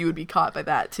 like that you would be caught by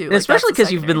that too, especially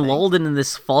because you've been lulled into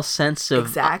this false sense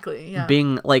of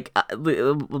being like a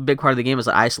big part of the game is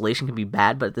that isolation can be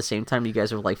bad, but at the same time you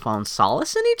guys have like found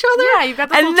solace in each other. Yeah, you've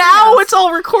got and now it's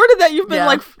all recorded that you've been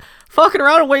like fucking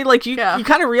around away, like you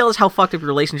kind of realize how fucked up your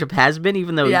relationship has been,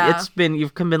 even though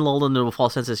you've been lulled into a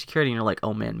false sense of security, and you're like,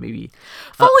 oh man, maybe.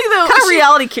 Foley though, kind of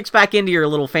reality kicks back into your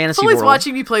little fantasy Foley's world.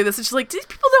 Watching me play this, and she's like, do these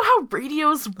people know how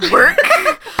radios work?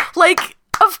 Like,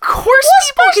 of course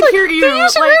people can hear you.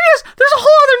 There's a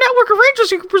whole other network of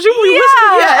rangers you can presumably listen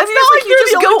to. Yeah, it's not like you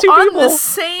just go on people. the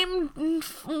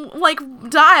same like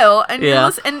dial, and you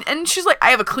listen, and she's like, I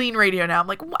have a clean radio now. I'm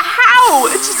like, how?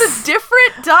 It's just a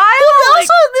different dial. Well,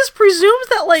 also this presumes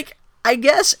that like, I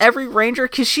guess every ranger,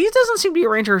 because she doesn't seem to be a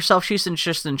ranger herself, she's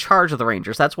just in charge of the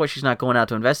rangers. That's why she's not going out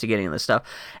to investigating this stuff.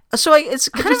 So it's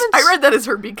kind of... I read that as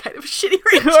her being kind of a shitty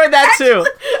ranger. Or that too.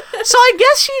 So I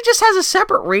guess she just has a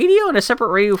separate radio and a separate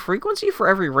radio frequency for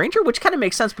every ranger, which kind of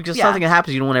makes sense because something that happes,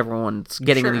 you don't want everyone's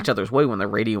getting in each other's way when they're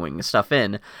radioing stuff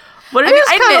in. But it is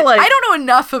kind of like... I don't know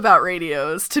enough about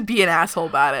radios to be an asshole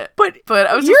about it. But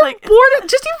I was you're just like... bored,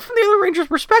 just even from the other ranger's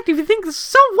perspective, you think one of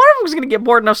them is going to get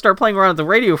bored enough to start playing around with the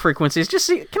radio frequencies. Let's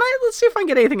see if I can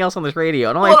get anything else on this radio.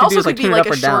 And all I have to do is like turn it up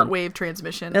or down. A shortwave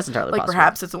transmission. That's entirely possible.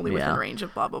 Perhaps it's only within range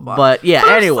of blah, blah, blah. But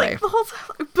anyway. The whole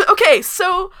time, okay,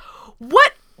 so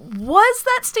what was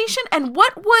that station and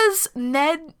what was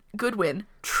Ned Goodwin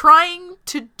trying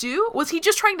to do? Was he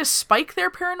just trying to spike their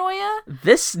paranoia?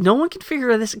 No one can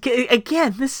figure this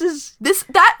again.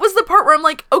 That was the part where I'm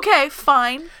like, okay,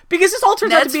 fine, because this all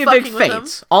turns out to be a big fake.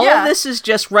 All of this is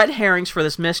just red herrings for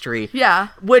this mystery. Yeah.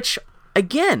 Which,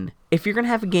 again, if you're gonna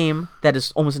have a game that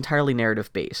is almost entirely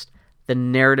narrative based, the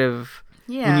narrative.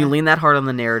 Yeah. When you lean that hard on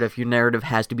the narrative, your narrative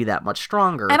has to be that much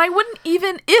stronger. And I wouldn't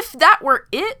even, if that were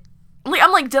it.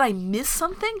 I'm like, did I miss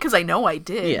something? Because I know I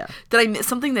did. Yeah. Did I miss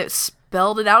something that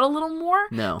spelled it out a little more?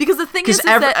 No. Because the thing is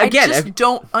that I just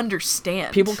don't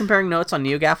understand. People comparing notes on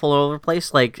NeoGAF all over the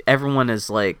place, like, everyone is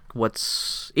like,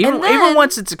 what's... Even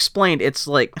once it's explained, it's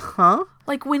like, huh?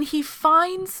 Like, when he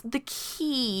finds the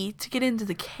key to get into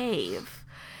the cave,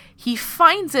 he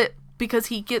finds it because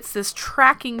he gets this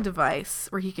tracking device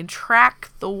where he can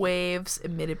track the waves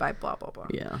emitted by blah, blah, blah.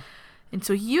 Yeah. And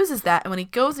so he uses that, and when he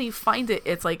goes and he finds it,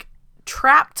 it's like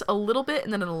trapped a little bit,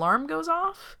 and then an alarm goes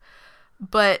off,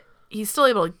 but he's still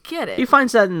able to get it. He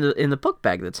finds that in the book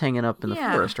bag that's hanging up in the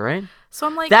forest, right? So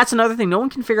I'm like, that's another thing. No one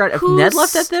can figure out if Ned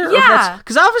left that there. Yeah,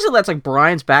 because obviously that's like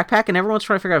Brian's backpack, and everyone's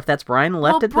trying to figure out if that's Brian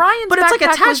left it. Brian's but it's like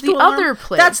backpack attached was to the other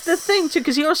place. That's the thing too,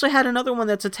 because he also had another one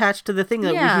that's attached to the thing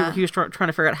that he was trying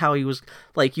to figure out how he was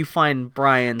like. You find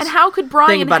Brian's and how could Brian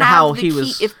thing about have how the he key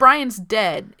was if Brian's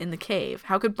dead in the cave?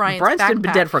 How could Brian's been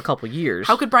dead for a couple of years?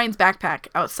 How could Brian's backpack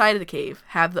outside of the cave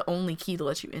have the only key to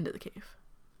let you into the cave?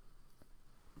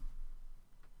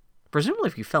 Presumably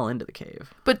if you fell into the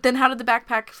cave. But then how did the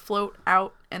backpack float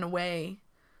out and away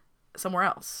somewhere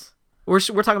else? We're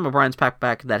talking about Brian's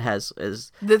backpack that has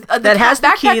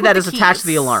the key that is attached to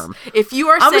the alarm. If you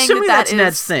are I'm saying assuming that's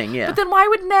Ned's thing, yeah. But then why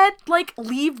would Ned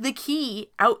leave the key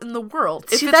out in the world?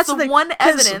 If it's that's the one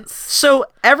evidence. So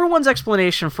everyone's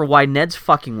explanation for why Ned's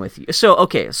fucking with you.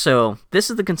 So this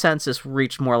is the consensus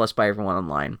reached more or less by everyone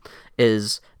online,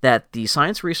 is that the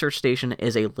science research station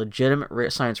is a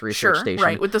legitimate science research station.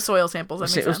 Right, with the soil samples,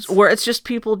 that makes sense. Where it's just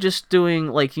people just doing,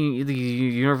 like, the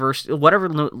university, whatever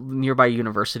nearby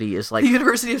university is, like... The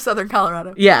University of Southern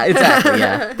Colorado. Yeah, exactly,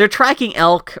 yeah. They're tracking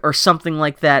elk or something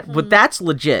like that, but that's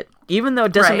legit. Even though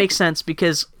it doesn't make sense,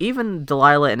 because even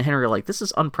Delilah and Henry are like, this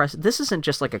is unprecedented. This isn't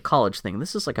just like a college thing.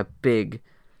 This is like a big...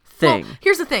 thing. Well,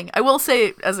 here's the thing. I will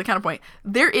say, as a counterpoint,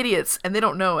 they're idiots and they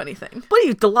don't know anything.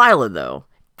 But Delilah, though...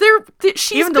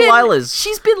 She's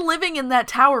been living in that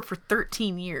tower for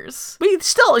 13 years. But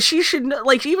still, she should,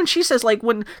 like, even she says, like,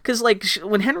 when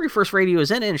Henry first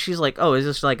radios in, and she's like, oh, is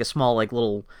this like a small, like,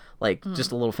 little, like,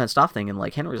 just a little fenced off thing? And,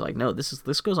 like, Henry's like, no,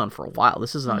 this goes on for a while.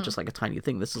 This is not just like a tiny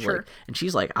thing. This is like, and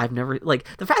she's like, I've never, like,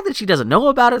 the fact that she doesn't know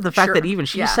about it, the fact that even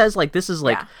she says, like, this is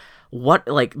like, what,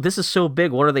 like, this is so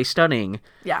big, what are they studying?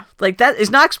 Yeah. Like, that is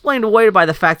not explained away by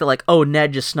the fact that, like, oh,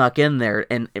 Ned just snuck in there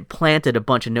and planted a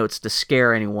bunch of notes to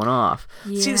scare anyone off.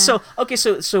 Yeah. See,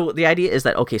 so the idea is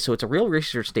that, so it's a real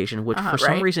research station, which for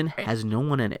some reason has no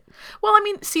one in it. Well, I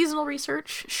mean, seasonal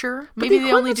research, sure. Maybe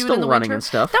they only do it in the winter. And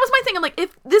stuff. That was my thing. I'm like,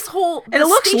 if this whole... And it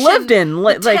looks lived in.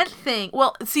 The tent thing.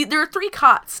 Well, see, there are 3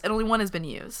 cots and only one has been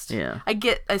used. Yeah.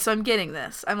 So I'm getting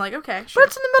this. I'm like, okay, sure. But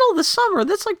it's in the middle of the summer.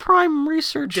 That's like prime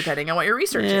research. Depending on what you're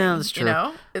researching. Yeah, that's true. You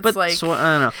know? It's but, like... So,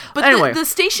 I don't know. But anyway. The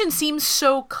station seems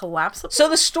so collapsible. So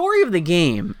the story of the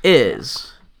game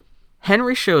is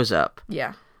Henry shows up.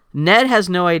 Yeah. Ned has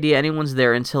no idea anyone's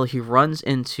there until he runs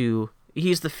into...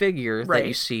 He's the figure that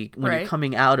you see when you're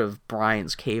coming out of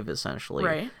Brian's cave, essentially.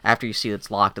 Right. After you see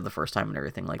it's locked the first time and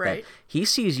everything like that. He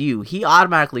sees you. He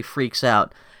automatically freaks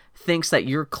out. Thinks that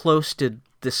you're close to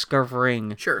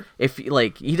discovering... Sure. If,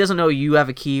 like, he doesn't know you have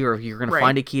a key or if you're going to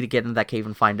find a key to get into that cave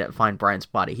and find Brian's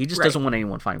body. He just doesn't want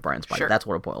anyone finding Brian's body. Sure. That's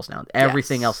what it boils down to.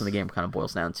 Everything else in the game kind of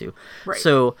boils down to. Right.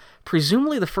 So,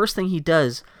 presumably the first thing he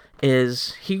does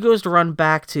is he goes to run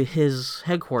back to his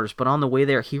headquarters, but on the way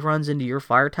there, he runs into your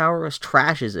fire tower,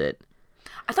 trashes it.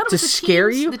 I thought it was to scare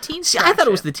teens. you. The teens. See, I thought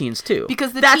it was the teens too.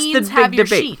 Because that's teens the big have your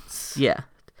debate. Sheets. Yeah.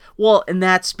 Well, and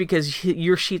that's because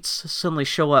your sheets suddenly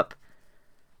show up.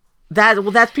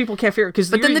 That's people can't figure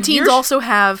because. But then the teens also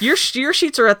have your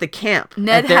sheets are at the camp.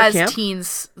 Ned has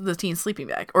the teen sleeping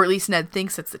bag, or at least Ned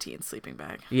thinks it's the teen sleeping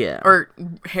bag. Yeah. Or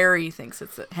Henry thinks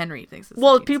it's the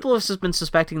teen people have been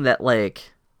suspecting that,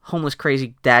 like, homeless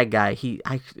crazy dad guy.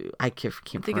 I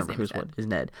can't remember who's what is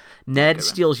Ned. Ned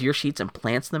steals your sheets and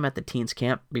plants them at the teens'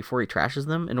 camp before he trashes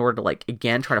them in order to like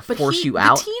again try to force you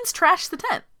out. The teens trash the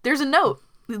tent. There's a note.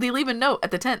 They leave a note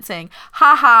at the tent saying,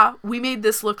 "Ha ha, we made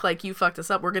this look like you fucked us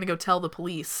up. We're gonna go tell the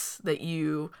police that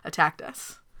you attacked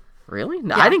us." Really?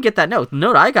 No, I didn't get that note. The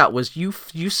note I got was, you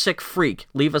sick freak,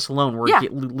 leave us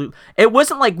alone. It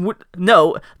wasn't like,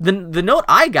 no, the note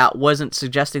I got wasn't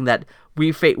suggesting that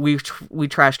we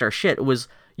trashed our shit. It was,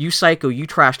 you psycho, you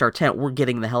trashed our tent, we're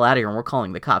getting the hell out of here and we're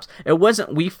calling the cops. It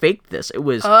wasn't, we faked this. It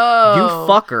was, you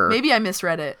fucker. Maybe I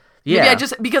misread it. Yeah. Maybe I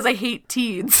just, because I hate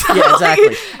teens. Yeah,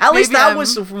 exactly. At least that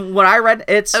was what I read.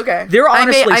 It's, okay. They're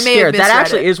honestly scared. That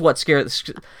actually is what scared.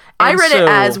 I read it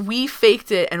as, we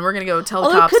faked it and we're going to go tell the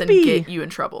cops and get you in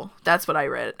trouble. That's what I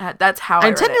read. That's how I read it.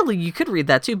 And technically you could read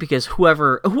that too, because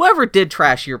whoever did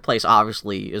trash your place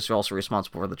obviously is also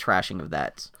responsible for the trashing of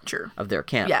that. Sure. Of their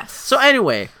camp. Yes. So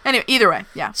anyway, either way,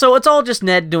 yeah. So it's all just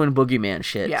Ned doing boogeyman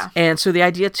shit. Yeah. And so the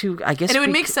idea too, I guess. And it would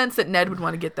make sense that Ned would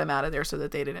want to get them out of there so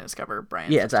that they didn't discover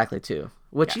Brian. Yeah, exactly too.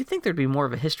 Which you think there'd be more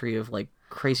of a history of like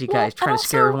crazy guys trying to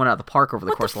scare everyone out of the park over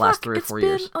the course of the last 3 or 4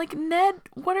 years. Like, Ned,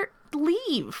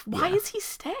 leave. Why does he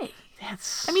stay?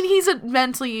 That's... I mean, he's a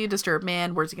mentally disturbed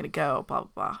man. Where's he going to go? Blah, blah,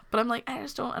 blah. But I'm like, I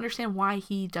just don't understand why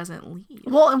he doesn't leave.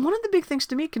 Well, and one of the big things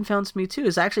to me, confounds me too,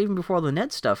 is actually even before all the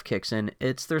Ned stuff kicks in,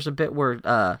 there's a bit where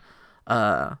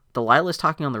Delilah's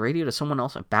talking on the radio to someone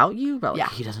else about you, about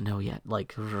like, he doesn't know yet,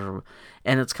 like,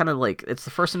 and it's kind of like, it's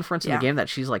the first inference in the game that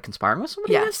she's like conspiring with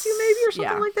somebody against you, maybe, or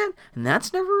something like that, and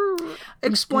that's never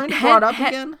explained, brought up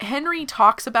again. Henry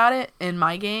talks about it in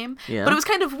my game, but it was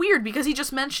kind of weird because he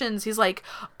just mentions, he's like,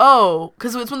 oh,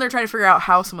 because it's when they're trying to figure out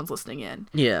how someone's listening in.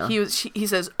 Yeah. He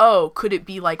says, oh, could it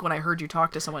be like when I heard you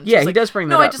talk to someone? Yeah, he does bring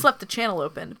that up. No, I just left the channel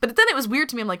open. But then it was weird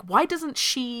to me. I'm like, why doesn't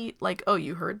she, like, oh,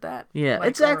 you heard that? Yeah, like,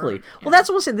 exactly. Well, that's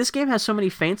what I'm saying. This game has so many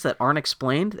feints that aren't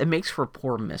explained. It makes for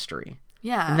poor mystery.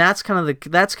 Yeah, and that's kind of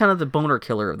the boner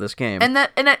killer of this game. And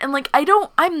like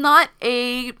I'm not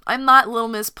Little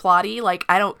Miss Plotty. Like,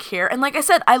 I don't care. And like I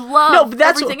said, I love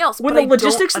everything else. When the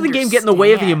logistics of the game get in the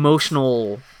way of the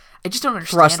emotional, I just don't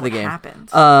understand thrust of the what game. Happens.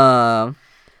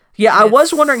 Yeah, I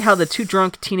was wondering how the two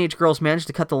drunk teenage girls managed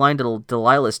to cut the line to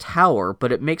Delilah's tower,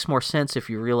 but it makes more sense if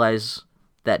you realize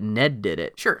that Ned did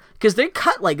it. Sure. Because they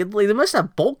cut, like, they must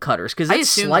have bolt cutters, because it's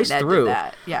sliced through.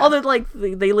 Yeah. Although, like,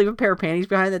 they leave a pair of panties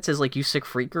behind that says, like, you sick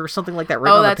freak or something like that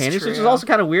written on the panties, which is also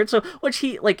kind of weird. So,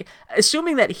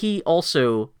 assuming that he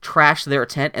also trashed their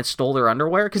tent and stole their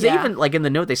underwear, because they even, like, in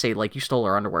the note they say, like, you stole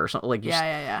our underwear or something. Like,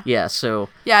 Yeah, so.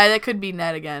 Yeah, that could be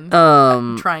Ned again.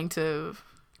 Trying to...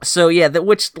 So, yeah,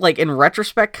 which, like, in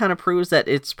retrospect kind of proves that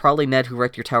it's probably Ned who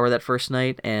wrecked your tower that first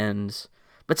night, and...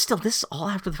 But still, this is all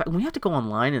after the fact. We have to go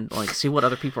online and like see what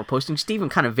other people are posting. Steven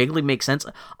kind of vaguely makes sense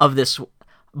of this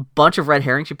bunch of red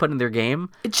herrings you put in their game.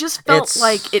 It just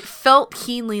felt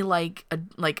keenly like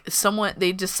someone,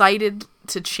 they decided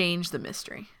to change the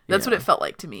mystery. That's what it felt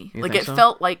like to me. It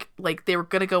felt like they were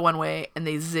gonna go one way and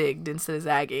they zigged instead of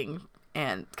zagging,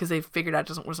 and because they figured out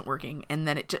it wasn't working, and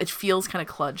then it feels kind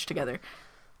of kludged together.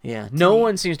 Yeah, no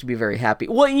one seems to be very happy.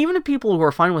 Well, even the people who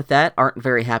are fine with that aren't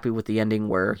very happy with the ending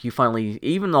where you finally,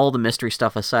 even all the mystery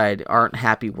stuff aside, aren't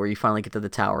happy where you finally get to the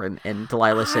tower and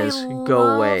Delilah says,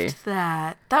 go away.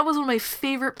 That was one of my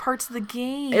favorite parts of the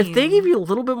game. If they give you a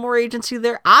little bit more agency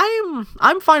there, I'm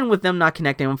fine with them not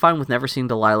connecting. I'm fine with never seeing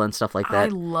Delilah and stuff like that. I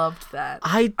loved that.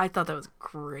 I thought that was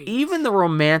great. Even the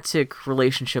romantic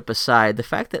relationship aside, the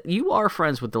fact that you are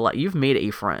friends with Delilah, you've made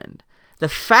a friend. The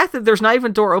fact that there's not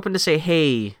even a door open to say,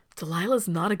 hey... Delilah's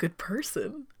not a good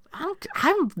person. I've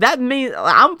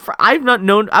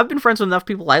been friends with enough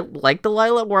people like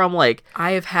Delilah where I'm like...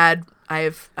 I have had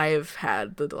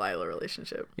the Delilah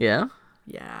relationship. Yeah?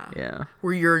 Yeah.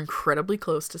 Where you're incredibly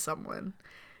close to someone.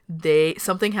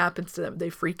 Something happens to them,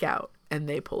 they freak out, and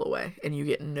they pull away, and you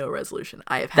get no resolution.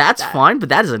 I have had That's fine, but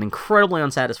that is an incribly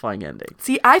unsatisfying ending.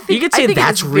 See, I think... You could say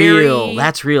that's real.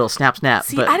 That's real. Snap, snap.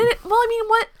 See, but... I didn't... Well, I mean,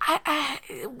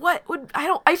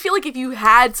 I feel like if you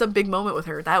had some big moment with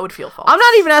her, that would feel false. I'm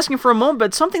not even asking for a moment,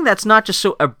 but something that's not just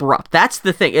so abrupt. That's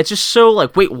the thing. It's just so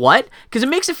like, wait, what? Because it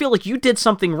makes it feel like you did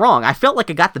something wrong. I felt like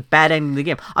I got the bad ending of the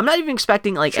game. I'm not even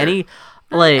expecting like any...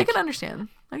 Like, I can understand.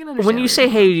 When you say,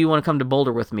 hey, do you want to come to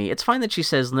Boulder with me? It's fine that she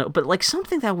says no, but like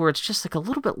something that where it's just like a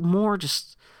little bit more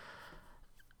just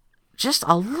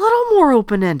a little more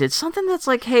open-ended. Something that's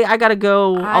like, hey, I gotta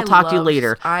go. I'll talk to you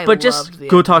later. But just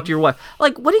go talk to your wife.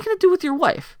 Like, what are you gonna do with your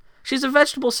wife? She's a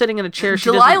vegetable sitting in a chair.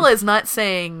 Delilah is not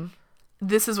saying,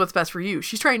 this is what's best for you.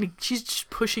 She's just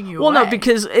pushing you away. Well, no,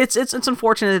 because it's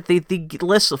unfortunate that the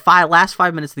last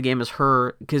 5 minutes of the game is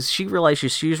her, because she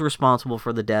realizes she's responsible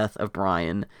for the death of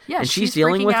Brian. Yeah, and she's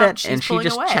dealing with it, and she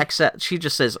just checks out. She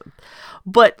just says,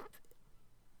 but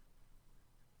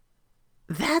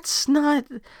that's not,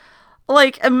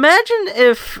 like, imagine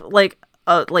if, like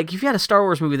if you had a Star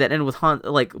Wars movie that ended with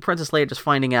Princess Leia just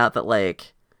finding out that,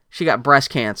 like, she got breast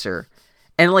cancer.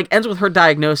 And, like, ends with her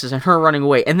diagnosis and her running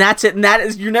away. And that's it. And that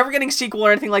is... You're never getting a sequel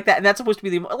or anything like that. And that's supposed to be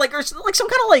the... Like, or, like, some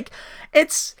kind of, like...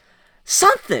 It's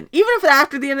something. Even if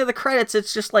after the end of the credits,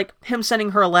 it's just, like, him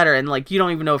sending her a letter. And, like, you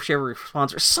don't even know if she ever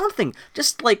responds. Or something.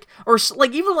 Just, like... Or,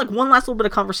 like, even, like, one last little bit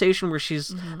of conversation where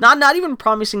she's... Not even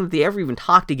promising that they ever even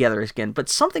talk together again. But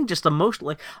something just emotional...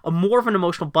 Like, more of an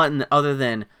emotional button other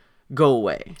than go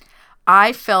away.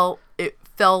 I felt... It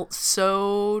felt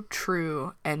so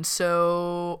true and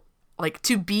so... Like,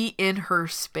 to be in her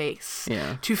space.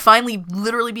 Yeah. To finally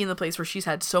literally be in the place where she's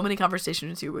had so many conversations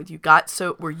with you,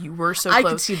 where you were so close. I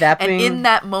could see that and being... in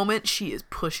that moment, she is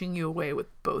pushing you away with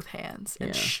both hands.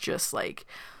 And she's just like,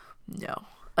 no.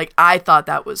 Like, I thought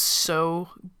that was so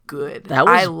good.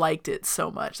 I liked it so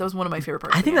much. That was one of my favorite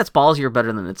parts. I think that's ballsier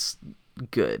better than it's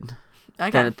good.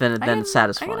 Than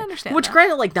satisfying. I can understand Which, that.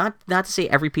 granted, like, not to say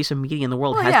every piece of media in the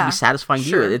world has to be satisfying to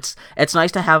you. It's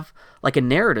nice to have, like, a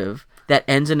narrative that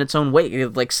ends in its own way.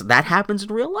 Like, so that happens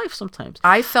in real life sometimes.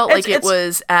 I felt like it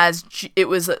was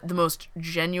the most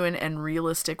genuine and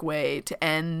realistic way to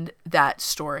end that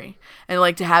story, and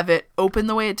like to have it open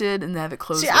the way it did and have it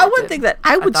close. See, I wouldn't think that.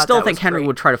 I would still think Henry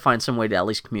would try to find some way to at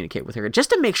least communicate with her, just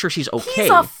to make sure she's okay.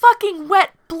 He's a fucking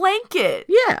wet blanket.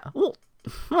 Yeah.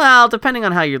 Well, depending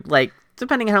on how you're like.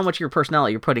 Depending on how much of your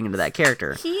personality you're putting into that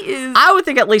character. He is. I would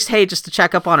think at least, hey, just to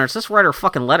check up on her, just write her a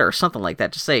fucking letter or something like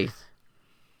that. Just say,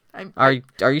 are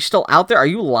you still out there? Are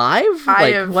you live?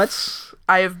 I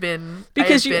have been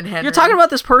Henry. You're talking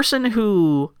about this person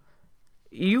who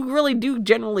you really do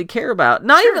genuinely care about.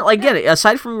 Not even, like, again,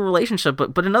 aside from your relationship,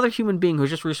 but another human being who's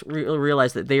just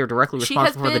realized that they are directly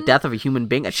responsible for the death of a human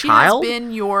being, a child. She has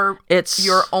been your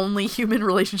only human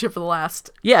relationship for the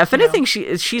last. Yeah, if anything,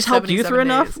 she's helped you through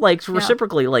enough, like,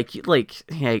 reciprocally, like,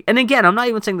 hey. And again, I'm not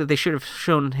even saying that they should have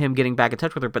shown him getting back in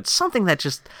touch with her, but something that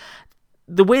just,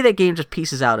 the way that game just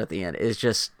pieces out at the end is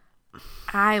just.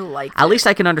 I like. At least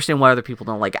I can understand why other people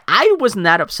don't like it. I wasn't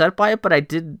that upset by it, but I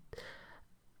did.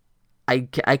 I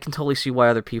can totally see why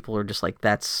other people are just like,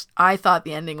 that's... I thought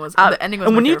the ending was...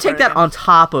 And when you take that on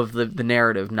top of the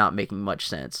narrative not making much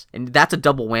sense, and that's a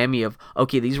double whammy of,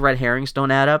 okay, these red herrings don't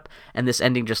add up, and this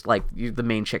ending just, like, the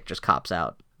main chick just cops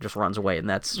out, just runs away, and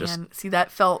that's just... Man, see,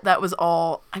 that was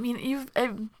all... I mean,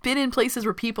 I've been in places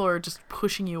where people are just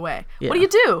pushing you away. Yeah. What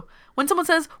do? When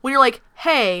you're like,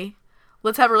 hey,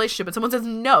 let's have a relationship, and someone says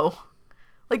no...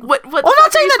 Like, what well, I'm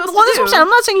not saying that. Well, that's what I'm saying. I'm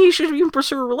not saying he should even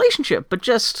pursue a relationship, but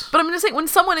just. But I'm just saying, when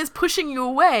someone is pushing you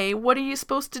away, what are you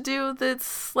supposed to do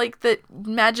that's like that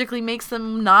magically makes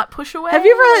them not push away? Have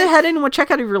you ever had anyone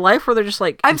check out of your life where they're just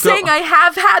like? I'm saying I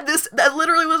have had this. That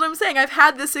literally was what I'm saying. I've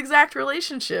had this exact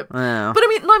relationship. Oh. But I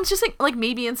mean, no, I'm just saying, like,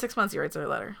 maybe in 6 months he writes her a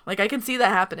letter. Like, I can see that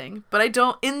happening, but I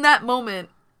don't. In that moment,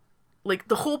 like,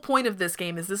 the whole point of this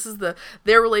game is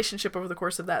their relationship over the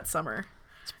course of that summer.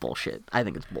 It's bullshit. I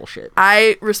think it's bullshit.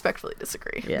 I respectfully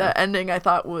disagree. Yeah. The ending I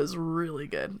thought was really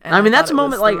good. And I mean, that's a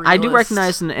moment, like, I do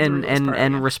recognize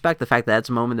and respect the fact that that's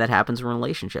a moment that happens in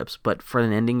relationships, but for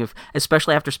an ending of,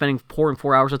 especially after pouring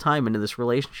 4 hours of time into this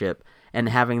relationship and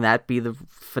having that be the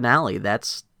finale,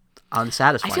 that's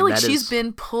unsatisfying. I feel like she's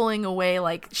been pulling away,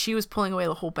 like, she was pulling away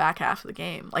the whole back half of the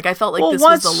game. Like, I felt like this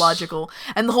was the logical,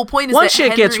 and the whole point is once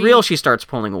shit gets real, she starts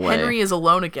pulling away. Henry is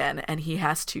alone again, and he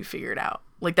has to figure it out.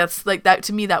 Like, that's, like, that,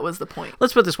 to me, that was the point.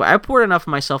 Let's put it this way. I poured enough of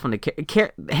myself into...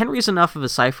 Henry's enough of a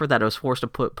cipher that I was forced to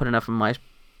put enough of my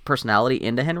personality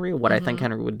into Henry, what I think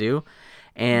Henry would do,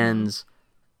 and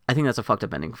I think that's a fucked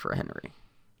up ending for Henry.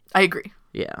 I agree.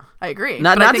 Yeah. I agree.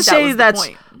 Not to say that's...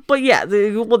 But yeah,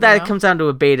 that comes down to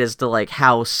a debate as to, like,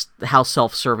 how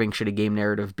self-serving should a game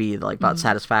narrative be, like, about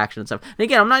satisfaction and stuff. And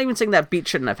again, I'm not even saying that beat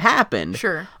shouldn't have happened.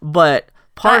 Sure. But...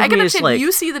 Part of me is like,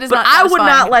 you see that but I would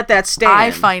not let that stand.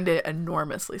 I find it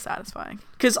enormously satisfying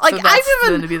because, like,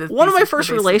 one of my first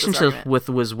relationships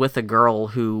was with a girl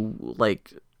who,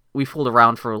 like, we fooled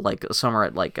around for like a summer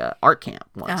at like art camp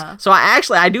once. So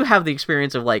I do have the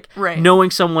experience of like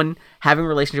knowing someone, having a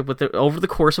relationship with it over the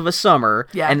course of a summer,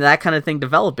 and that kind of thing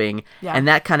developing, and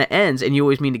that kind of ends, and you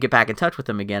always mean to get back in touch with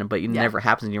them again, but it never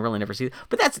happens, and you really never see it.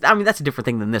 But that's a different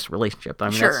thing than this relationship. I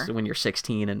mean, that's when you're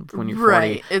 16 and when you're 40,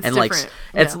 right. It's and different.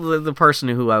 it's the person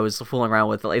who I was fooling around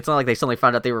with. It's not like they suddenly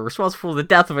found out they were responsible for the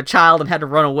death of a child and had to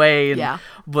run away.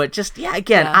 But just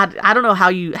again, I don't know how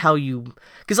you.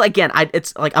 Because again,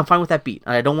 it's like I'm fine with that beat.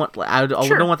 I don't want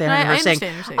don't want her saying,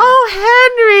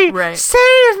 "Oh, Henry,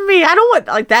 save me." I don't want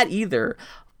like that either.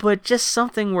 But just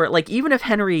something where, like, even if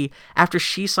Henry, after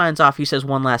she signs off, he says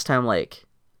one last time, like,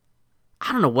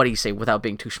 I don't know what he say without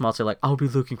being too schmaltzy, like, "I'll be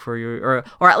looking for you,"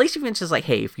 or at least even just like,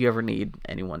 "Hey, if you ever need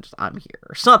anyone, just I'm here,"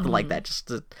 or something like that, just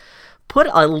to put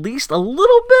at least a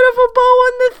little bit of a bow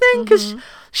on the thing, because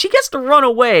she gets to run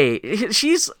away.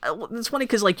 It's funny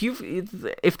because, like,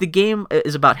 if the game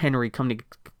is about Henry coming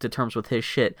to terms with his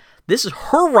shit, this is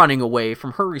her running away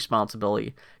from her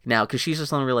responsibility now, because she's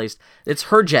just realized it's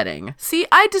her jetting. See,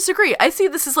 I disagree. I see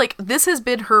this as like, this has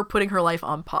been her putting her life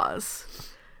on pause.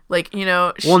 Like, you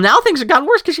know... well, now things have gotten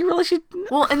worse because she realized she...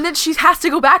 Well, and then she has to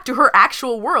go back to her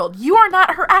actual world. You are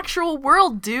not her actual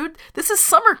world, dude. This is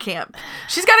summer camp.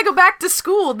 She's got to go back to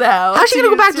school now. How's she going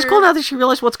to go back to school now that she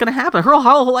realized what's going to happen? Her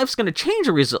whole life's going to change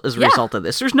as a result of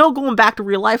this. There's no going back to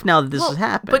real life now that this has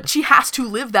happened. But she has to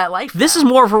live that life This is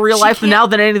more of a real life now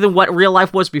than anything what real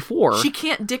life was before. She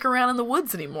can't dick around in the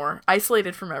woods anymore,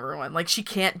 isolated from everyone. Like, she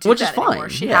can't do that anymore.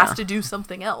 She has to do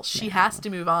something else. She has to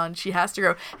move on. She has to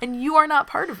grow. And you are not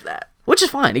part of that. Which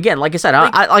is fine. Again, like I said,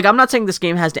 I'm not saying this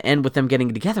game has to end with them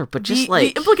getting together, but just the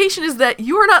implication is that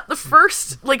you are not the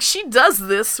first. Like, she does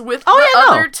this with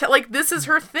other. Like, this is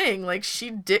her thing. Like,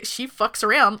 she fucks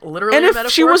around literally. And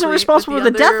if she wasn't responsible for the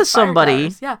death of somebody,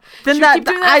 then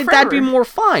that'd be more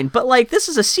fine. But like, this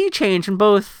is a sea change in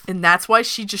both, and that's why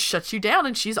she just shuts you down,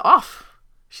 and she's off.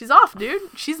 She's off, dude.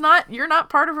 She's not. You're not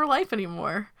part of her life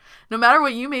anymore. No matter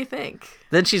what you may think.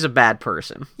 Then she's a bad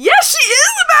person. Yes, she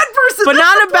is a bad person. But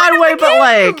not in a bad way, but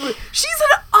like... she's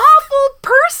an awful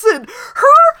person.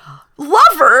 Her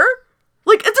lover...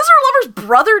 Like, does her lover's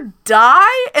brother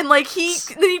die? And like, he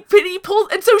pulls...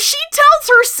 And so she tells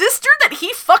her sister that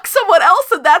he fucked someone else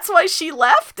and that's why she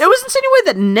left? It was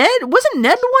insinuated that wasn't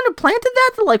Ned the one who planted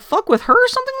that to like fuck with her or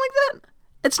something like that?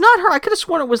 It's not her. I could have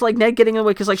sworn it was like Ned getting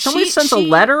away because like somebody sent a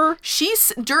letter.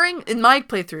 In my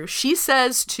playthrough, she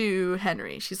says to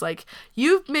Henry, she's like,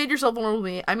 "You've made yourself vulnerable to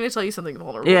me. I'm going to tell you something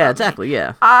vulnerable." Yeah, exactly.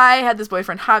 Yeah. I had this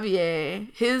boyfriend,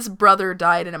 Javier. His brother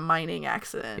died in a mining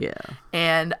accident. Yeah.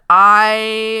 And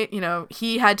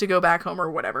he had to go back home or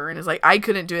whatever. And it's like, I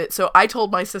couldn't do it. So I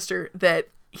told my sister that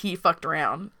he fucked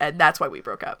around and that's why we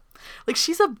broke up. Like,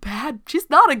 she's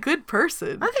not a good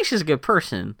person. I think she's a good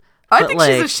person. I think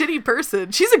she's a shitty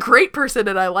person. She's a great person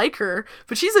and I like her,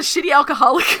 but she's a shitty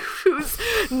alcoholic who's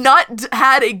not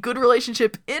had a good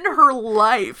relationship in her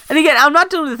life. And again, I'm not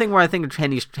doing the thing where I think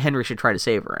Henry should try to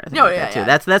save her or anything that too.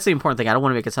 That's the important thing. I don't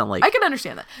want to make it sound like... I can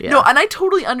understand that. Yeah. No, and I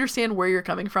totally understand where you're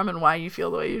coming from and why you feel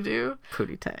the way you do.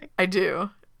 Pootie tang. I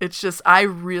do. It's just, I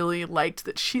really liked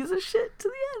that she's a shit to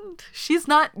the end. She's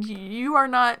not, you are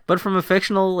not. But from a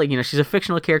fictional, like, she's a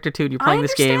fictional character too, and you're playing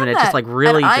this game, and it's just like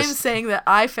really and I'm saying that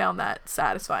I found that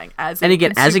satisfying as and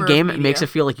again, as a game, it makes it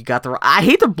feel like you got the I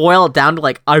hate to boil it down to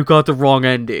like, I got the wrong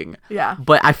ending. Yeah.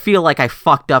 But I feel like I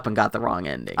fucked up and got the wrong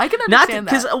ending. I can understand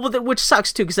that. Which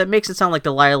sucks too, because that makes it sound like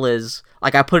Delilah's,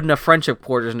 like, I put enough friendship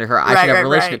quarters into her, I should have a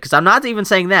relationship. Because I'm not even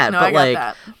saying that, but like,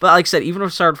 but like I said, even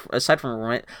aside from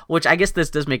romance, which I guess this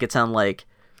does make it sound like,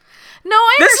 no,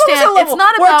 I understand. It's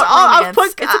not about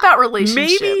romance. It's about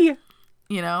relationship.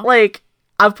 Maybe, like,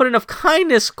 I've put enough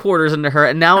kindness quarters into her,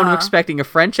 and now I'm expecting a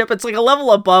friendship. It's like a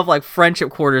level above like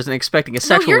friendship quarters and expecting a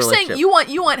sexual relationship. Saying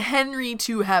you want Henry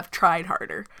to have tried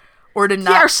harder. Or to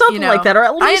not, or something like that, or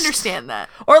at least I understand that,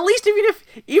 or at least even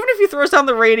if he throws down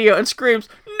the radio and screams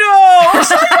no, or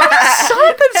something, so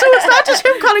it's not just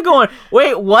him kind of going,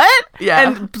 wait, what? Yeah,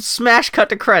 and smash cut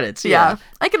to credits. Yeah.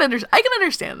 I can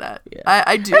understand that. Yeah.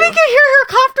 I do. And you can hear her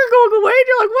copter going away, and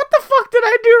you're like, what the fuck did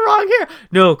I do wrong here?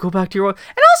 No, go back to your wife,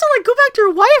 and also like go back to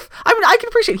your wife. I mean, I can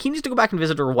appreciate he needs to go back and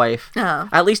visit her wife.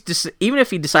 At least even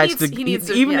if he decides just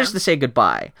to say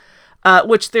goodbye.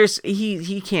 Which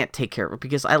he can't take care of her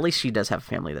because at least she does have a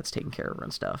family that's taking care of her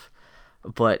and stuff.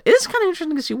 But it's kind of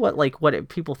interesting to see what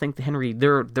people think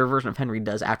their version of Henry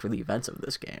does after the events of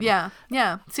this game. Yeah.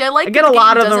 See, I like. Again, a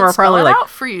lot of them are probably out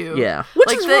for you. Yeah, which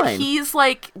like is that fine. He's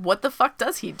like, what the fuck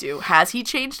does he do? Has he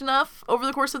changed enough over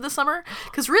the course of the summer?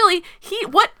 Because really,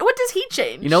 what does he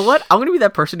change? You know what? I'm gonna be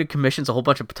that person who commissions a whole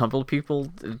bunch of Tumblr people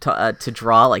to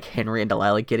draw like Henry and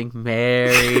Delilah getting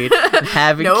married, and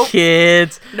having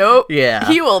kids. Nope. Yeah.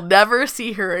 He will never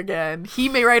see her again. He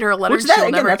may write her a letter she'll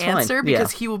never answer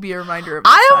because he will be a reminder of.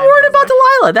 I am worried about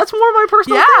Delilah. That's more my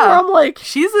personal thing. Where I'm like,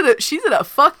 she's in a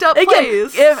fucked up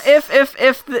place. If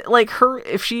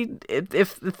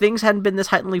the things hadn't been this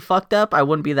heightenedly fucked up, I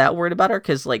wouldn't be that worried about her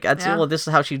because this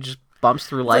is how she just bumps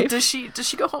through life. Does she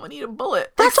go home and eat a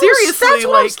bullet? That's seriously. That's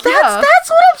what I'm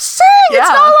saying. It's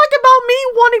not like about me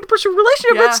wanting to pursue a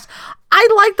relationship. I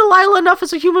like Delilah enough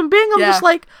as a human being. I'm just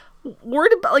like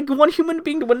worried about like one human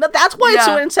being to another. That's why it's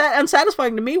so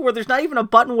unsatisfying to me, where there's not even a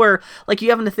button where like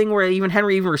you have the thing where even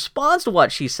Henry even responds to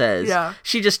what she says. Yeah.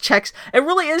 She just checks. It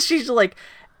really is. She's like,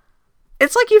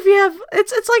 it's like if you have,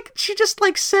 it's like she just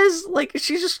like says like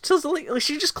she just says like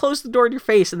she just closed the door in your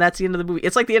face and that's the end of the movie.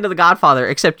 It's like the end of The Godfather,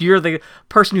 except you're the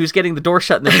person who's getting the door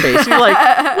shut in their face. You're like,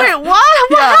 wait, what?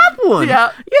 What happened?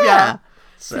 Yeah.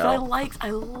 So I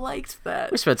liked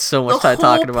that. We spent so much time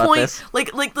talking about this.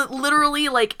 Literally,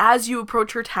 like as you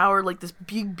approach her tower, like this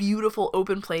big, beautiful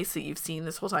open place that you've seen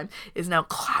this whole time is now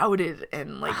clouded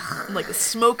and like the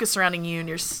smoke is surrounding you, and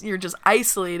you're just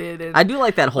isolated. And I do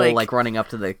like that whole like running up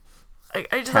to the. I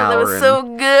just thought that was so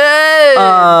good.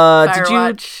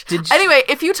 Did you? Anyway,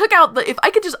 if you took out if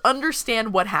I could just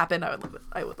understand what happened, I would love it.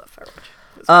 I would love Firewatch.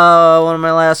 One of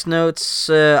my last notes,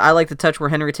 I like the touch where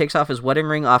Henry takes off his wedding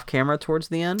ring off camera towards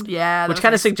the end. Yeah. Which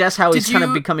kind of suggests how he's kind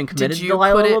of becoming committed to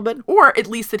Delilah a little bit. Or at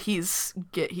least that he's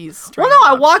well, no,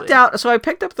 I walked out, so I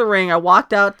picked up the ring, I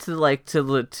walked out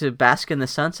to bask in the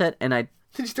sunset, and I...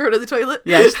 Did you throw it in the toilet?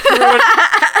 Yeah, I just threw it.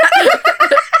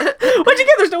 What'd you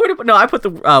get? There's no way to put... No, I put the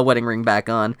wedding ring back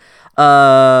on.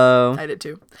 I did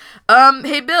too.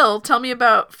 Hey, Bill, tell me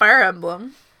about Fire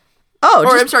Emblem. Oh,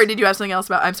 I'm sorry. Did you have something else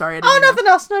about? I'm sorry. Nothing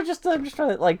else. No, I'm just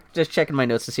trying to just checking my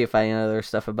notes to see if I know other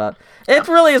stuff about. It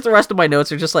really is. The rest of my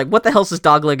notes are just like, what the hell's this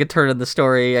dog-legged turn in the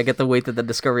story? I get the weight that the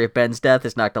discovery of Ben's death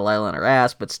has knocked Delilah on her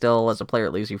ass, but still, as a player,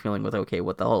 it leaves you feeling with okay,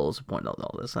 what the hell is the point of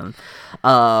all this? And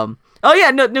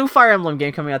new Fire Emblem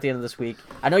game coming out at the end of this week.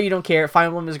 I know you don't care. Fire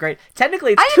Emblem is great.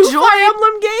 Technically, it's two Fire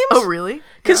Emblem games. Oh, really?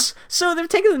 So they've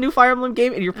taken the new Fire Emblem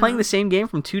game and you're playing the same game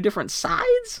from two different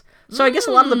sides. So I guess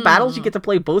a lot of the battles you get to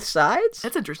play both sides.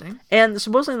 That's interesting. And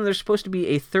supposedly there's supposed to be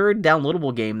a third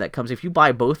downloadable game that comes if you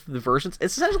buy both the versions.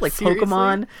 It's essentially like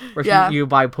Pokemon, or if you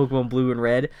buy Pokemon Blue and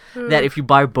Red, that if you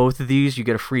buy both of these, you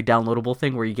get a free downloadable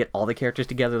thing where you get all the characters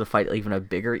together to fight even a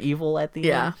bigger evil at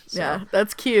the end. Yeah,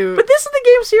 that's cute. But this is the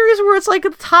game series where it's like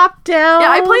a top-down.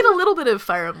 Yeah, I played a little bit of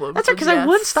Fire Emblem. That's right, because I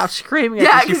wouldn't stop screaming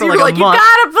at you for like a month. You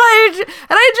gotta play it,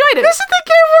 and I enjoyed it. This is the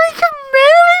game where you can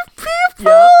marry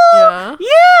people.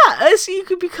 Yeah, so you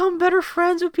could become better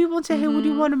friends with people and say, hey, would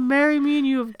you want to marry me? And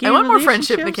you have game I want more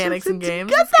friendship mechanics in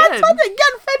games. That's something.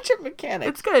 Get friendship mechanics.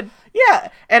 It's good. Yeah,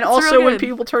 and it's also when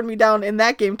people turn me down in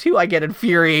that game too, I get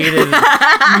infuriated.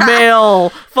 Male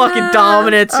fucking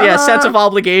dominance. Sense of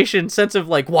obligation. Sense of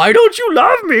like, why don't you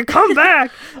love me? Come back.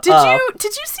 Did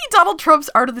you see Donald Trump's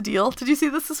Art of the Deal? Did you see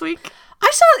this week? I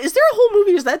saw. Is there a whole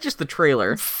movie? Or is that just the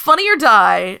trailer? Funny or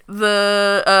Die,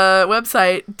 the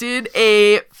website did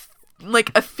a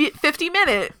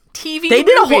 50-minute TV they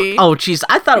did movie. Oh, jeez,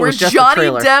 I thought it was just a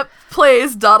trailer. Johnny Depp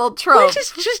plays Donald Trump. Which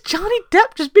is just Johnny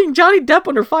Depp just being Johnny Depp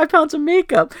under 5 pounds of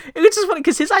makeup. It's just funny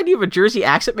because his idea of a Jersey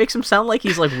accent makes him sound like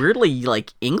he's like weirdly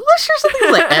like English or something.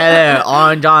 He's like,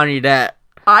 on Johnny Depp.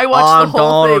 I watched the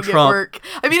whole Donald thing Trump. at work.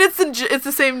 I mean, it's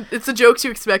the same. It's the jokes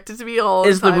you expect it to be all.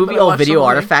 Is the movie all video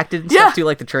artifacted and stuff too,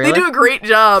 like the trailer? They do a great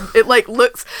job. It like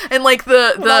looks and like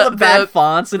the bad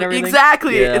fonts and everything.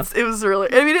 Exactly. Yeah. It was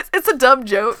really. I mean, it's a dumb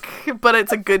joke, but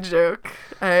it's a good joke.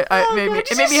 It made me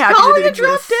happy that it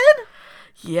exists.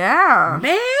 Yeah,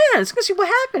 man, let's go see what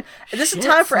happened. And this is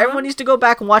time for everyone needs to go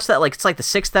back and watch that. Like it's like the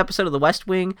 6th episode of The West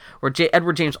Wing where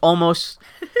Edward James almost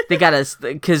they got us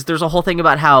because there's a whole thing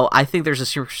about how I think there's a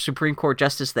Supreme Court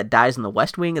justice that dies in The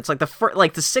West Wing. It's like the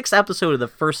 6th episode of the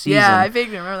first season. Yeah, I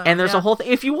vaguely remember that. And there's a whole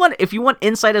thing. If you want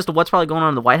insight as to what's probably going on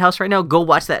in the White House right now, go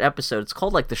watch that episode. It's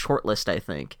called like The Short List, I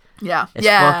think. Yeah, it's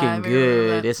fucking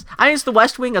good. It's The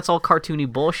West Wing. That's all cartoony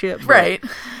bullshit, right?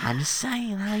 I'm just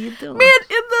saying, how you doing, man?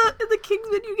 In the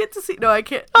Kingsman, you get to see. No, I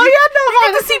can't. Oh you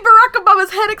get to see Barack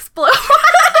Obama's head explode.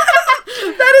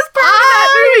 That is part of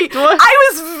that movie.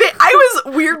 I was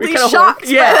weirdly shocked.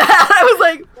 Yeah, by that. I was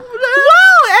like,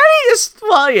 well,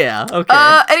 Well, yeah.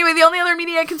 Okay. Anyway, the only other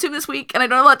media I consumed this week, and I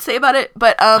don't have a lot to say about it,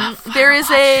 but there is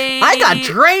I got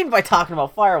drained by talking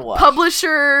about Firewatch.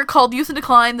 Publisher called Youth in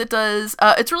Decline that does.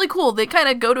 It's really cool. They kind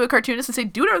of go to a cartoonist and say,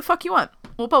 "Do whatever the fuck you want.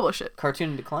 We'll publish it."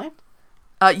 Cartoon in Decline?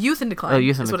 Youth in Decline. Oh,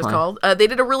 Youth in is Decline. what it's called. They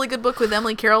did a really good book with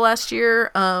Emily Carroll last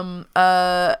year.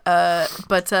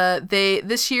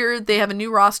 This year they have a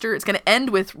new roster. It's going to end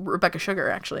with Rebecca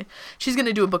Sugar. Actually, she's going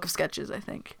to do a book of sketches, I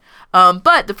think.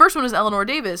 But the first one was Eleanor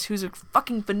Davis, who's a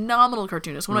fucking phenomenal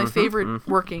cartoonist. One of my favorite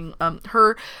working.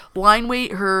 Her line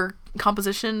weight, her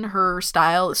composition, her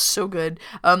style is so good.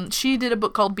 She did a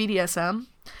book called BDSM.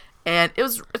 And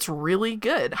it's really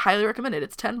good. Highly recommended.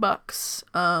 It's $10.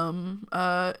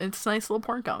 It's a nice little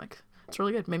porn comic. It's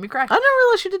really good. Made me cry. I didn't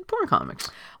realize she did porn comics.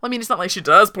 Well, I mean, it's not like she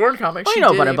does porn comics. Well, she you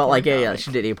know, did but like, yeah, comic.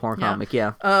 she did a porn comic,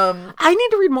 yeah. I need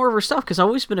to read more of her stuff because I've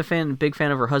always been big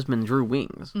fan of her husband, Drew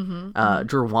Wings.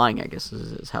 Drew Wing, I guess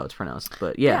is how it's pronounced.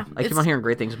 But yeah, I keep on hearing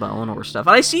great things about Eleanor's stuff.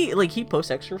 And I see, like, he posts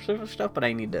extra stuff, but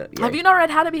I need to. Yeah. Have you not read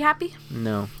How to Be Happy?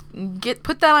 No.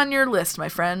 Put that on your list, my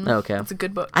friend. Okay. It's a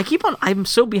good book. I'm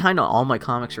so behind on all my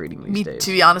comics reading these days.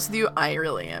 To be honest with you, I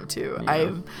really am too.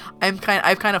 Yeah. I've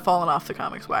kind of fallen off the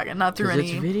comics wagon. Not through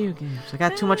any. It's video games. I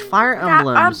got too much Fire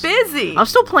Emblems. I'm busy. I'm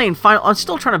still playing I'm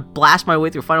still trying to blast my way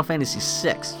through Final Fantasy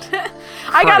VI.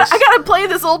 I gotta play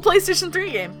this old PlayStation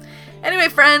 3 game. Anyway,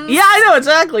 friends. Yeah, I know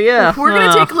exactly. Yeah. We're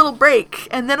gonna take a little break,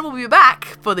 and then we'll be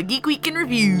back for the Geek Week in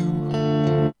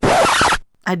Review.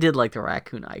 I did like the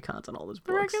raccoon icons on all those books.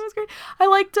 The raccoon was great. I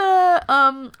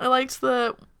liked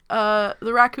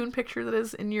the raccoon picture that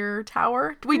is in your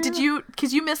tower. Wait, did you?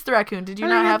 Because you missed the raccoon. Did you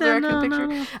not have the raccoon picture?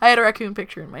 No. I had a raccoon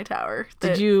picture in my tower.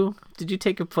 Did you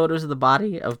take photos of the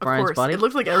body of Brian's body? It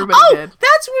looked like everybody did.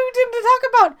 That's what we didn't talk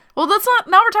about. Well, that's not.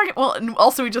 Now we're talking. Well, and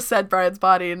also we just said Brian's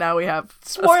body, and now we have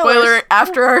Spoilers. a spoiler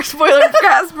after our spoiler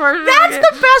cast version. That's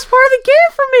the best part of the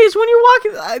game for me is when you're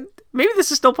walking. Maybe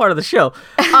this is still part of the show.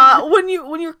 When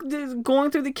you're going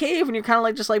through the cave and you're kind of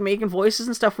like just like making voices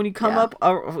and stuff. When you come up,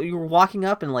 you're walking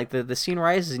up and like the scene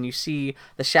rises and you see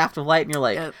the shaft of light and you're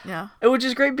like, which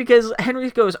is great because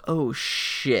Henry goes, "Oh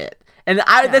shit." And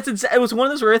it was one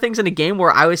of those rare things in a game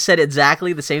where I always said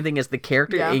exactly the same thing as the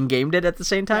character in game did at the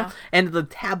same time. Yeah. And the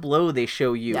tableau they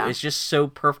show you is just so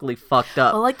perfectly fucked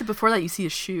up. Well, like before that, you see a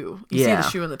shoe. You see the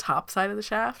shoe on the top side of the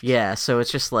shaft. Yeah, so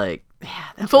it's just like.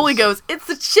 Yeah, Foley goes, "It's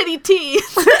the shitty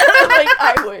teeth." Like,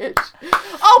 I wish.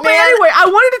 Oh, but anyway, I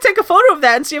wanted to take a photo of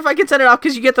that and see if I could send it off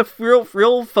because you get the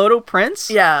real photo prints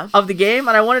of the game,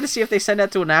 and I wanted to see if they send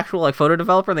that to an actual like photo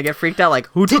developer and they get freaked out like,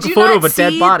 who took a photo of a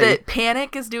dead body? That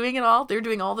Panic is doing it all? They're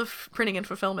doing all the printing and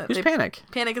fulfillment. Who's Panic?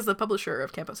 Panic is the publisher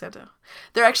of Campo Santo.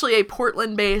 They're actually a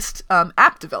Portland-based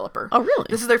app developer. Oh, really?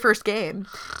 This is their first game,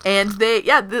 and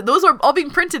those are all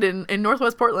being printed in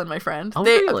Northwest Portland, my friend. Oh,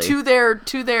 really? To their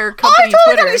company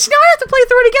Twitter. Now I have to play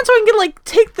through it again so I can get like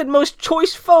take the most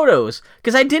choice photos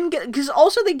because I didn't get because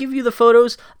also they give you the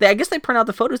photos. I guess they print out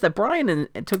the photos that Brian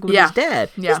took with his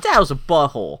dad. Yeah. His dad was a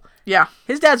butthole. Yeah,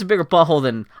 his dad's a bigger butthole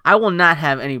than I will not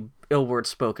have any ill words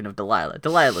spoken of Delilah.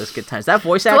 Delilah's good times. That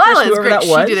voice actress, whoever that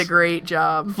was, she did a great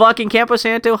job. Fucking Campo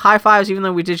Santo, high fives. Even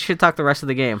though we did shit talk the rest of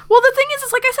the game. Well, the thing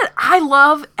is like I said, I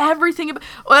love everything about.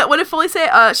 What did Foley say?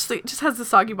 Just has the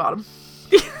soggy bottom.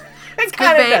 It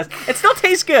kind of does. It still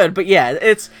tastes good, but yeah,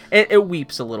 it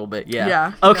weeps a little bit. Yeah.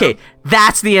 Yeah. Okay,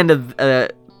 that's the end of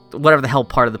whatever the hell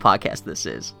part of the podcast this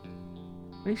is.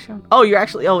 What are you showing?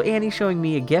 Oh, Annie's showing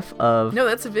me a GIF of. No,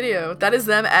 that's a video. That is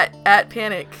them at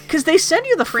Panic. Because they send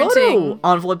you the photo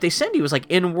envelope. They send you is like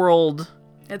in-world.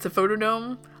 It's a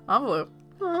Photodome envelope.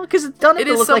 Because it's done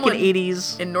to look like an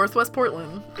 80s. In Northwest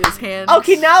Portland is hand.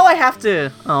 Okay, now I have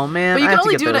to. Oh man, but you can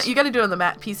only do it. You got to do it on the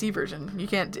Mac PC version. You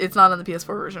can't. It's not on the PS4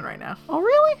 version right now. Oh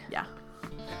really? Yeah.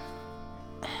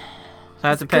 So I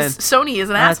have to pay. Sony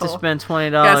is an asshole. I have to spend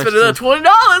 $20. Gotta spend another $20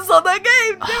 on that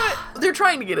game. Do it. They're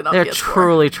trying to get it on PS4. They're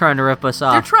truly trying to rip us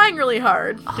off. They're trying really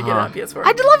hard to get it on PS4. I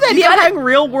love that idea of having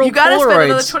real world. You gotta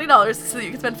Polaroids. spend another $20 so that you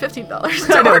can spend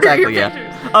 $15. I know exactly.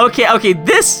 Yeah. Okay.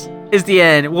 This is the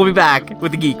end. We'll be back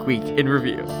with the Geek Week in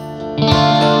Review.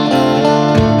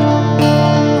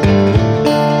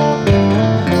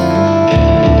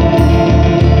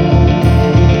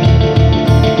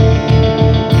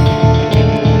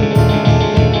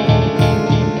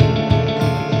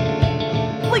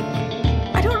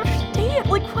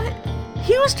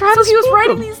 He was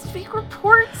writing these fake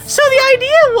reports. So the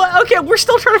idea okay, we're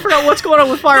still trying to figure out what's going on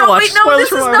with Firewatch.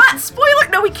 This is not spoiler.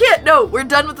 No, we can't. No, we're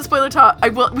done with the spoiler talk.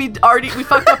 We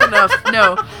fucked up enough.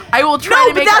 No, I will try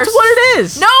to make. No, but that's what it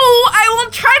is. No, I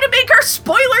will try to make our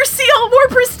spoiler seal more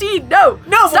pristine. No,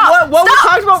 stop, what we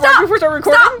talked about right before we started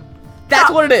recording.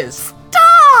 That's what it is.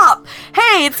 Stop. Stop!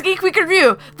 Hey, it's Geek Week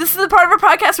Review. This is the part of our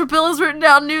podcast where Bill has written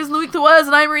down news in the week that was,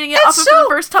 and I'm reading it off for the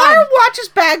first time. Firewatch's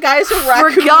bad guys and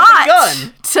raccoon with a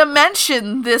gun. To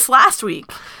mention this last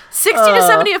week. 60 to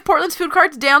 70 of Portland's food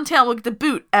carts downtown will get the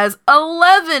boot as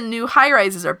 11 new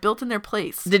high-rises are built in their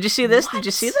place. Did you see this? What? Did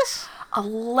you see this?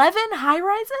 11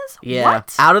 high-rises? Yeah.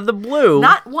 What? Out of the blue.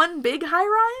 Not one big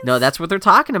high-rise? No, that's what they're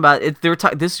talking about.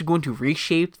 This is going to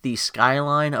reshape the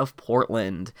skyline of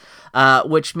Portland,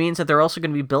 which means that they're also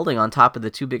going to be building on top of the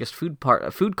two biggest food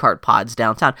cart pods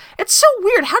downtown. It's so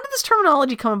weird. How did this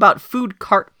terminology come about, food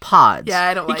cart pods? Yeah,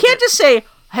 I don't like it. You can't just say,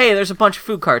 hey, there's a bunch of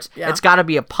food carts. Yeah. It's got to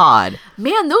be a pod.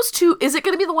 Man, those two, is it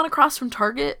going to be the one across from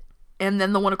Target and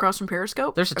then the one across from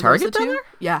Periscope? There's a Target down there?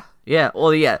 Yeah. Yeah,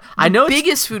 well, yeah. I know the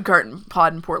biggest food cart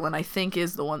pod in Portland, I think,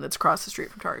 is the one that's across the street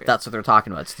from Target. That's what they're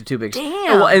talking about. It's the two biggest.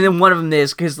 Damn. And then one of them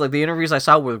is, because like the interviews I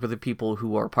saw were with the people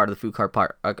who are part of the food cart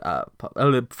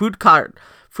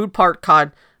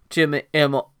Jim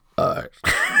M. I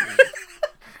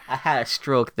had a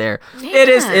stroke there. Man. It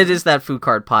is that food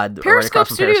cart pod. Periscope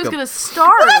right Studio is gonna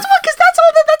start. Well, that's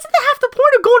half the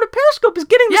point of going to Periscope is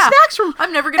getting the snacks from.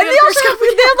 I'm never gonna. And they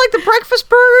have like the breakfast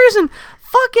burgers and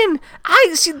fucking.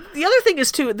 I see. The other thing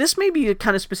is too. This may be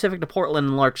kind of specific to Portland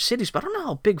and large cities, but I don't know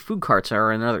how big food carts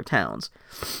are in other towns.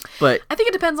 But I think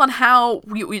it depends on how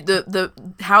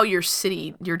how your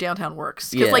downtown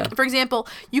works. Because like for example,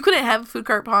 you couldn't have a food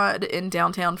cart pod in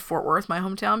downtown Fort Worth, my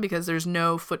hometown, because there's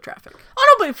no foot traffic.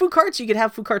 Oh no, but food carts, you could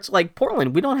have food carts like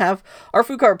Portland. We don't have our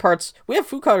food cart parts. We have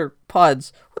food cart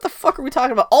pods. What the fuck are we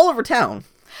talking about? All over town.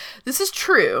 This is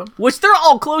true. Which they're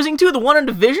all closing too. The one in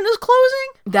Division is closing.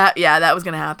 That was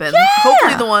gonna happen. Yeah.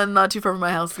 Hopefully, the one not too far from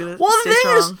my house is gonna stay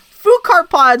strong. Is, food cart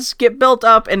pods get built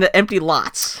up into empty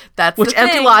lots. That's which the thing.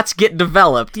 Empty lots get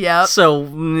developed. Yep. So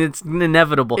it's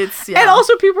inevitable. And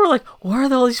also, people are like, "Where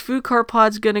are all these food cart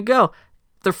pods gonna go?"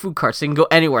 They're food carts. They can go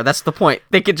anywhere. That's the point.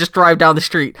 They could just drive down the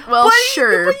street. Well,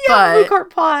 but food cart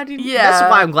pod. Yeah.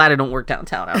 That's why I'm glad I don't work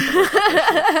downtown.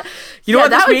 You know what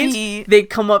this means? They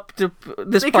come up to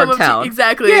this part of town.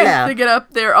 Exactly. Yeah. They get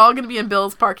up. They're all going to be in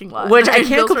Bill's parking lot. Which I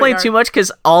can't complain too much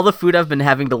because all the food I've been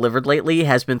having delivered lately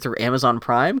has been through Amazon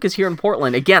Prime. Because here in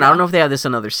Portland, again, I don't know if they have this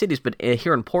in other cities, but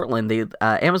here in Portland,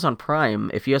 Amazon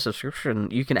Prime, if you have a subscription,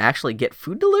 you can actually get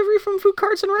food delivery from food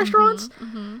carts and restaurants.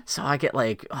 Mm-hmm. So I get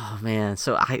like, oh man,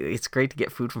 it's great to get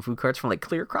food from food carts from like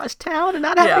clear across town and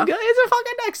not have to go. It's a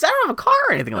fucking nice. I don't have a car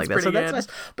or anything like that, so that's nice.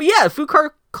 But yeah, food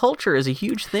cart culture is a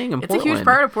huge thing in Portland. It's a huge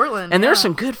part of Portland. And there's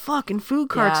some good fucking food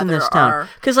carts in this town.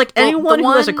 Because like anyone who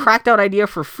has a cracked out idea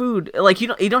for food, like you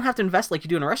don't have to invest like you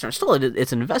do in a restaurant. Still,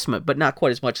 it's an investment, but not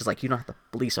quite as much as like you don't have to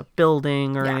lease a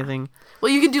building or anything. Well,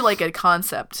 you can do like a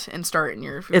concept and start in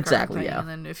your food cart thing, and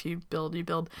then if you build, you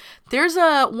build. There's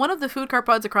one of the food cart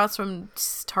pods across from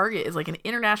Target is like an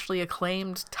internationally acclaimed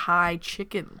Thai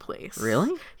chicken place.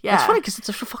 Really? Yeah. It's funny because it's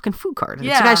a fucking food cart.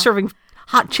 Yeah. It's a guy serving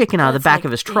hot chicken out of the back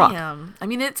of his truck. Damn. I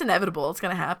mean, it's inevitable. It's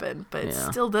going to happen. But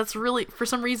still, that's really, for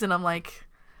some reason, I'm like,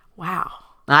 wow.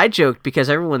 I joked because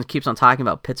everyone keeps on talking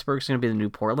about Pittsburgh's going to be the new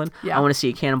Portland. Yeah. I want to see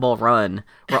a Cannonball Run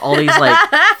where all these like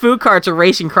food carts are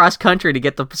racing cross country to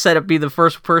get be the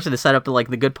first person to set up like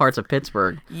the good parts of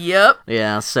Pittsburgh. Yep.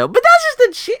 Yeah. So, but that's just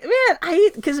the shit, man. I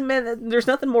hate because there's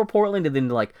nothing more Portland than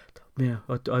like, man,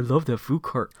 I love that food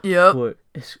cart. Yep. But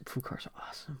food carts are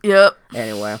awesome. Yep.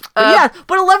 Anyway. But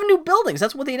 11 new buildings.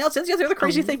 That's what they announced. That's the other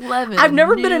crazy thing. I've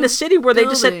never been in a city where they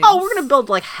just said, oh, we're going to build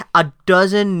like a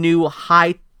dozen new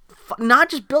not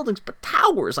just buildings, but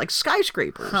towers, like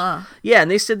skyscrapers. Huh. Yeah, and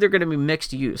they said they're going to be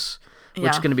mixed use, which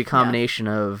is going to be a combination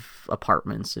of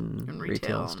apartments and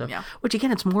retail and stuff. Yeah. Which,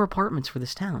 again, it's more apartments for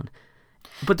this town.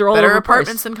 But they're all better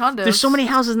apartments than condos. There's so many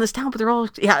houses in this town, but they're all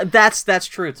that's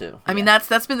true too. I mean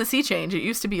that's been the sea change. It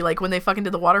used to be like when they fucking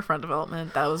did the waterfront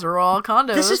development, those were all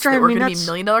condos. This is driving me nuts. Be $1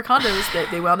 million condos that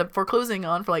they wound up foreclosing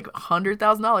on for like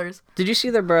 $100,000. Did you see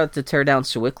they're about to tear down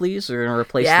Sewickley's? They're gonna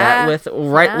replace that with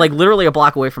like literally a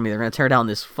block away from me. They're gonna tear down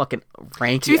this fucking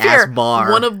ranky ass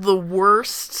bar. One of the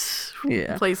worst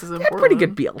places in Portland. Pretty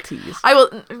good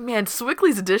BLTs.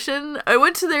 Sewickley's Edition. I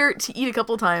went to there to eat a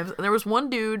couple of times, and there was one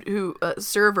dude who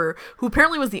server who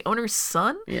apparently was the owner's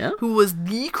son. Yeah. Who was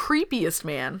the creepiest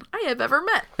man I have ever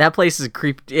met. That place is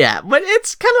creepy. Yeah, but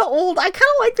it's kind of old. I kind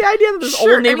of like the idea that there's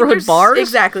old neighborhood bars.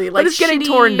 Exactly. Like but it's getting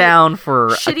torn down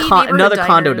for another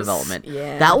condo development.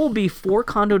 Yeah. That will be 4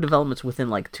 condo developments within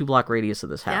like 2-block radius of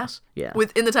this house. Yeah.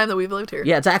 Within the time that we've lived here.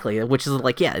 Yeah, exactly. Which is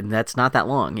like, that's not that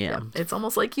long. Yeah. It's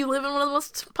almost like you live in one of the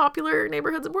most popular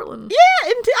neighborhoods in Portland. Yeah,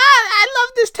 and I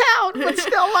love this town. down, but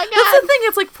still, my God. That's the thing.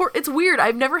 It's like it's weird.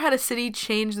 I've never had a city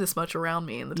change this much around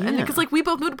me, and because like we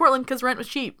both moved to Portland because rent was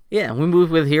cheap. Yeah, we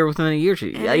moved here within a year.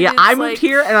 Yeah, I moved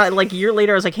here, and like a year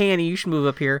later, I was like, "Hey, Annie, you should move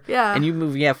up here." Yeah, and you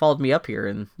moved. Yeah, followed me up here,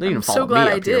 and then I'm so glad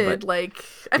I did. Here, like,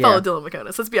 I followed Dylan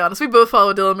McConis. Let's be honest. We both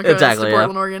followed Dylan McConis to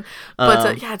Portland, Oregon.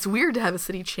 But yeah, it's weird to have a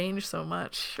city change so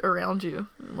much around you.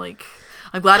 Like,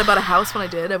 I'm glad I bought a house when I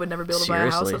did. I would never be able to buy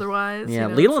a house otherwise. Yeah,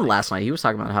 Leland last night, he was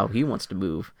talking about how he wants to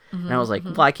move. And I was like,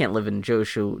 well, I can't live in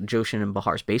Joshin and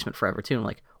Bahar's basement forever, too. And I'm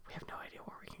like, we have no idea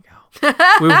where we can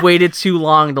go. We've waited too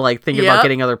long to like think about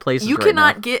getting other places. You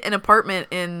cannot get an apartment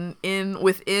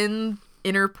within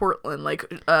inner Portland. Like,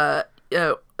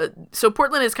 so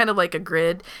Portland is kind of like a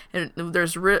grid, and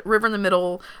there's river in the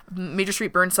middle, Major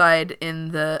Street Burnside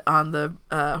on the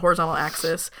horizontal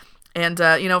axis. And,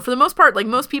 for the most part, like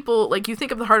most people, like you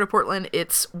think of the heart of Portland,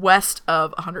 it's west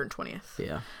of 120th.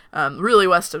 Yeah. Really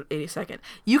west of 82nd.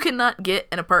 You cannot get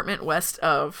an apartment west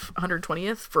of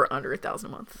 120th for under $1,000 a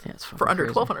month. Yeah, it's for under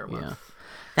crazy. $1,200 a month. Yeah.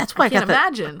 That's why I can't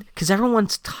imagine. Because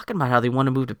everyone's talking about how they want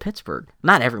to move to Pittsburgh.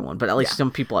 Not everyone, but at least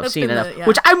some people I've seen enough.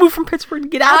 Which I moved from Pittsburgh to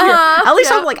get out here. At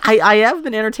least I'm like, I have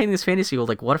been entertaining this fantasy of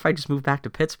like, what if I just move back to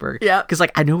Pittsburgh? Yeah. Because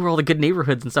like I know where all the good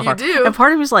neighborhoods and stuff are. Do. And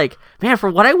part of me was like, man, for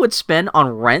what I would spend on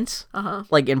rent,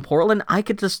 like in Portland, I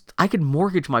could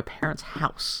mortgage my parents'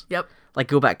 house. Yep. Like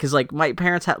go back because like my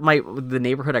parents the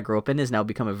neighborhood I grew up in has now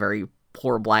become a very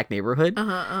poor black neighborhood,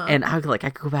 and I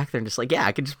could go back there and just like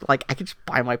I could just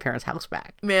buy my parents' house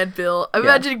back. Man, Bill, I'm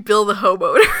imagining Bill the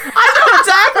homeowner. I know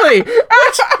exactly.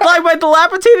 It's like my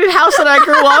dilapidated house that I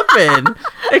grew up in.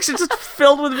 It's just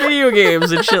filled with video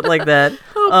games and shit like that.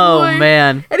 Oh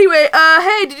man. Anyway,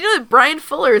 hey, did you know that Brian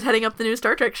Fuller is heading up the new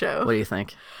Star Trek show? What do you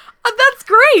think? That's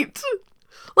great.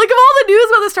 Like, of all the news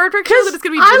about the Star Trek show, that it's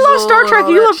going to be I love Star Trek.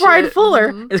 You love Brian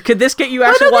Fuller. Could this get you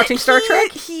actually watching Star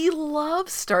Trek? He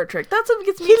loves Star Trek. That's what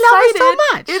gets me excited. He loves it so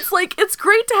much. It's like, it's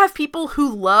great to have people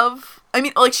who love... I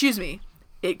mean, excuse me.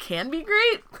 It can be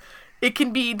great. It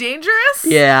can be dangerous.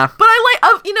 Yeah. But I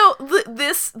like,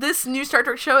 this new Star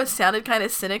Trek show has sounded kind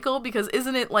of cynical because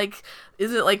isn't it like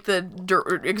the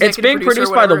executive It's being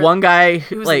produced by the one guy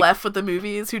who's left with the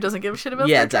movies, who doesn't give a shit about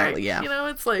Star Trek. Exactly, yeah.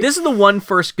 It's like... This is the one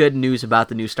first good news about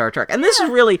the new Star Trek. And this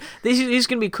is really... He's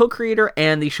going to be co-creator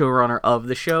and the showrunner of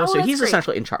the show. So he's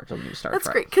essentially in charge of the new Star Trek.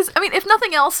 That's great. Because, I mean, if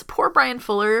nothing else, poor Brian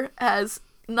Fuller has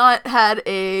not had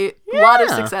a lot of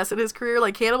success in his career.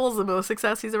 Like, Hannibal is the most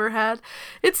success he's ever had.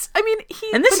 And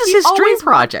this is his dream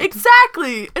project.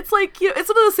 Exactly. It's like, it's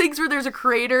one of those things where there's a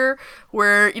creator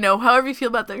where, however you feel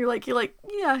about that, you're like,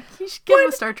 yeah, you should give him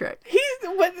a Star Trek.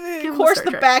 Of course,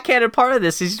 the backhanded part of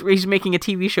this is he's making a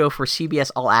TV show for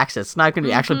CBS All Access. It's not going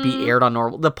to actually be aired on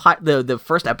normal. The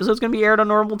first episode's going to be aired on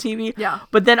normal TV. Yeah.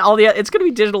 But then it's going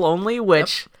to be digital only,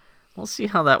 which we'll see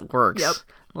how that works. Yep.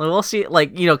 We'll see,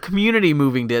 Community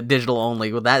moving to digital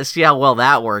only. With that, see how well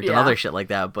that worked and other shit like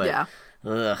that. But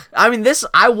I mean,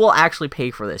 I will actually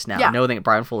pay for this now, knowing that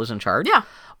Brian Fuller's in charge. Yeah.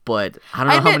 But I don't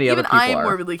know how many other people are. I'm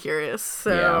morbidly curious,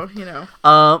 so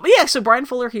So Brian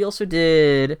Fuller, he also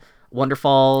did Wonder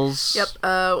Falls. Yep.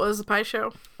 What was the Pie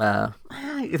Show? The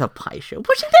Pie Show.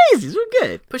 Pushing Daisies. We're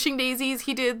good. Pushing Daisies.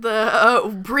 He did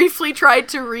briefly tried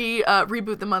to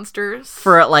reboot the Munsters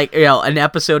for an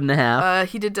episode and a half.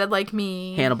 He did Dead Like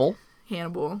Me. Hannibal.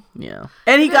 Yeah.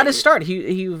 And he got his start.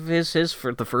 His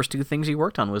for the first two things he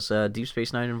worked on was Deep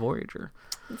Space Nine and Voyager.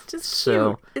 It's just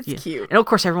cute. It's cute. And of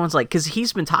course, everyone's like, because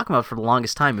he's been talking about it for the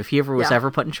longest time. If he ever was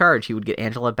ever put in charge, he would get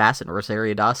Angela Bassett and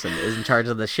Rosario Dawson is in charge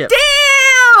of the ship.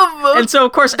 Damn! And so,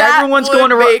 of course, everyone's going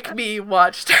to make me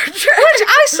watch Star Trek. Which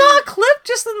I saw a clip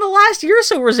just in the last year or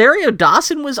so. Rosario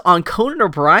Dawson was on Conan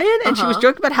O'Brien, and she was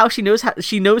joking about how she knows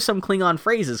some Klingon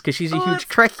phrases because she's a huge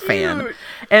Trek fan,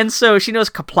 and so she knows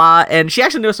Kapla, and she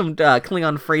actually knows some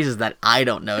Klingon phrases that I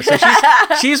don't know. So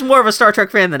she's more of a Star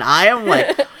Trek fan than I am.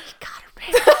 Like,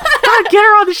 gotta get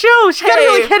her on the show. She gotta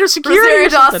be like head of security. Rosario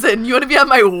Dawson, you want to be on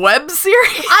my web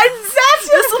series?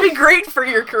 This will be great for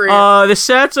your career. The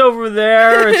set's over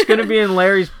there. It's gonna be in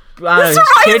Larry's this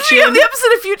reminds me of the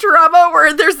episode of Futurama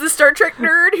where there's the Star Trek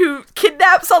nerd who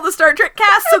kidnaps all the Star Trek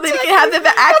cast so they can have them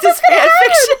act as fan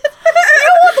fiction. You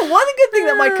know what? The one good thing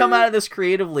that might come out of this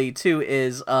creatively too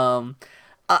is, I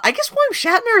guess William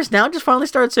Shatner has now just finally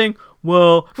started saying,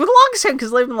 well, for the longest time,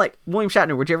 because they've been like, William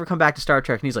Shatner, would you ever come back to Star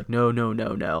Trek? And he's like, no.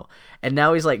 And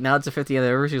now he's like, now it's the 50th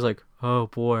anniversary. He's like, oh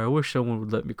boy, I wish someone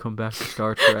would let me come back to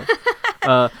Star Trek.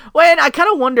 And I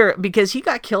kind of wonder, because he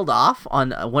got killed off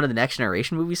on one of the Next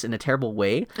Generation movies in a terrible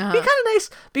way. It'd be kind of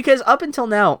nice, because up until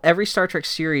now, every Star Trek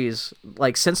series,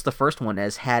 like since the first one,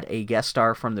 has had a guest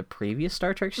star from the previous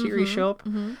Star Trek series show up,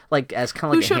 like as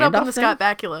kind of like a handoff thing. Who showed up in the Scott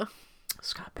Bakula?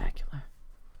 Scott Bakula.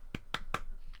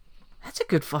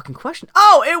 good fucking question.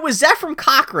 Oh, it was Ephraim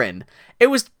Cochrane. It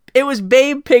was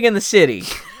Babe Pig in the City.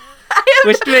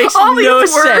 Which makes all no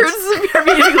these sense. words are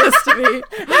meaningless to me.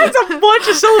 That's a bunch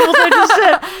of syllables I just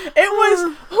said. It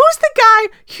was, who's the guy?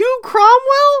 Hugh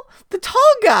Cromwell? The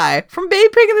tall guy from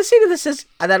Babe Pig in the City that says,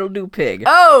 that'll do pig.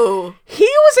 Oh. He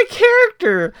was a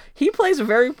character. He plays a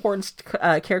very important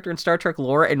character in Star Trek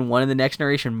lore in one of the Next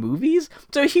Generation movies.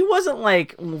 So he wasn't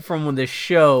like from the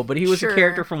show, but he was a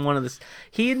character from one of the...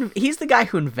 He's the guy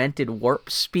who invented warp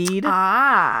speed.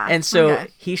 And so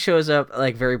he shows up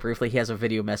like very briefly. He has a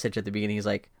video message at the beginning. He's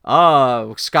like,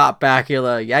 "Oh, Scott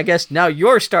Bakula, I guess now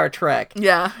you're Star Trek."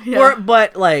 Yeah.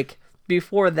 But like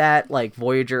before that, like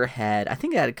Voyager had, I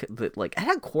think it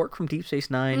had Quark from Deep Space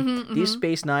Nine. Deep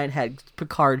Space Nine had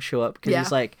Picard show up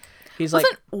because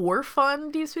Wasn't Worf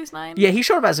on Deep Space Nine? Yeah, he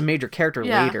showed up as a major character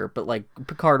later, but like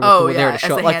Picard was there to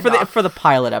show up, like for the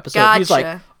pilot episode. He's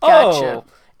like,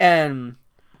 and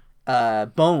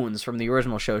Bones from the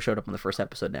original show showed up in the first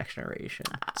episode of Next Generation.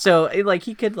 So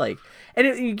he could what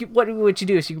you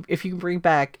do is if you can bring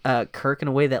back Kirk in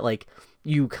a way that like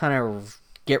you kind of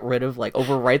get rid of, like,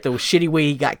 overwrite the shitty way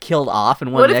he got killed off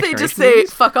in one of the Next Generation movies. What if they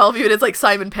just say, fuck all of you, and it's like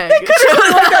Simon Pegg? They could have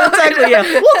like that, exactly, yeah.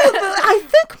 Well,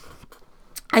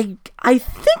 I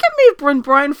think it may have been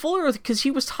Brian Fuller, because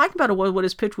he was talking about what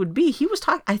his pitch would be.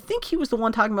 I think he was the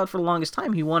one talking about it for the longest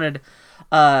time. He wanted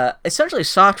essentially a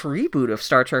soft reboot of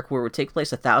Star Trek where it would take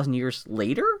place 1,000 years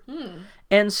later.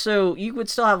 And so you would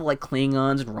still have like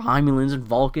Klingons and Romulans and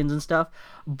Vulcans and stuff,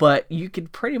 but you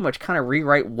could pretty much kind of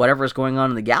rewrite whatever's going on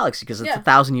in the galaxy because it's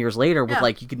 1,000 years later with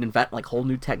like you can invent like whole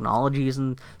new technologies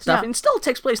and stuff. And it still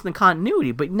takes place in the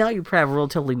continuity, but now you have a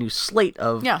relatively new slate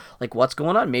of like what's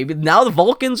going on. Maybe now the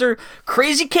Vulcans are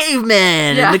crazy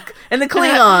cavemen and the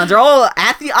Klingons are all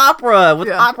at the opera with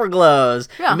opera glows.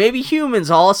 And maybe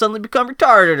humans all suddenly become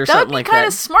retarded or something like that. That would be kind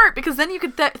of smart because then you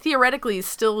could theoretically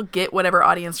still get whatever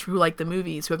audience who like the movies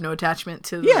who have no attachment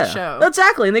to the show.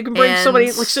 Exactly. And they can bring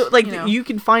somebody like you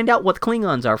can find out what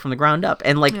Klingons are from the ground up.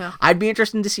 And like I'd be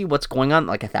interested to see what's going on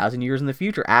like 1,000 years in the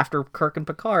future after Kirk and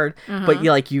Picard. But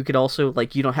you could also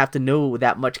like you don't have to know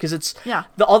that much because it's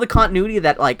all the continuity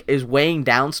that like is weighing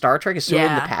down Star Trek is so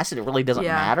in the past that it really doesn't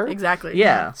matter. Exactly.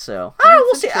 Yeah. So I don't know,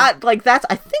 we'll see. I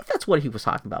think that's what he was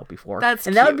talking about before. That's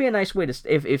and cute. that would be a nice way to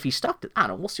if he stuck to. I don't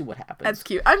know. We'll see what happens. That's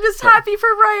cute. I'm just happy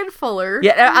for Brian Fuller.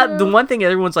 Yeah. The one thing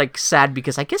everyone's like sad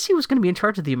because I guess he was going to be in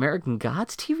charge of the American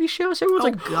Gods TV show. So everyone's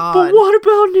like, but what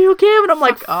about Neil Gaiman? I'm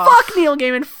like, fuck Neil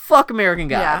Gaiman, fuck American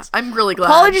Gods. Yeah, I'm really glad.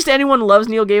 Apologies to anyone who loves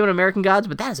Neil Gaiman and American Gods,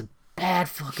 but that is a bad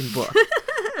fucking book.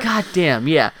 God damn,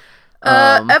 yeah.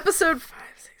 Episode 5,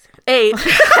 6, 7, 8.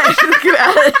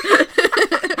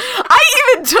 I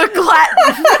even took Latin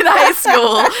in high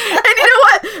school, and you know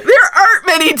what? There aren't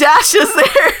many dashes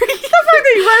there. The fact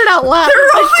that you read it out loud. There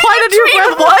are only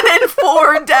between 1 and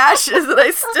 4 dashes that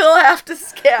I still have to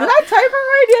scan. Did I type it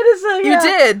right? You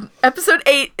did. Episode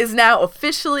 8 is now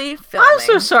officially filming. I'm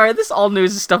so sorry. This all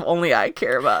news is stuff only I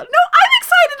care about. No, I'm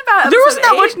excited about episode There wasn't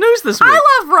that 8. much news this week.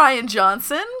 I love Ryan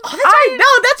Johnson. Oh, that's right. No,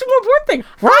 that's the more important thing.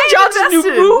 Ryan Johnson's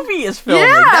new movie is filming.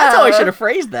 Yeah. That's how I should have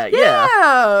phrased that.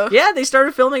 Yeah. Yeah, they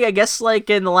started filming, I guess, like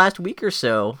in the last week or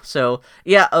so. So,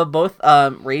 yeah, both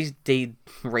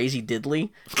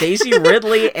Daisy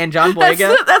Ridley and John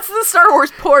Boyega. That's the Star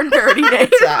Wars porn parody name.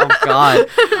 Oh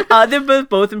God! They've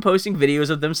both been posting videos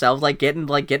of themselves, like getting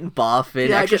buff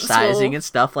and exercising and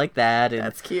stuff like that. And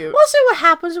that's cute. We'll see what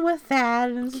happens with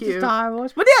that. And cute. Star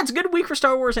Wars, but yeah, it's a good week for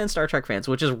Star Wars and Star Trek fans,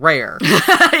 which is rare.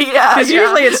 Because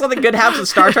usually it's something good happens with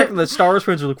Star Trek, and the Star Wars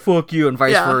fans are like "fuck you" and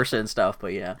vice versa and stuff.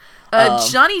 But yeah,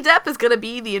 Johnny Depp is gonna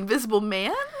be the Invisible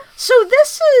Man. So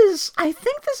I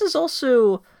think this is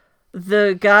also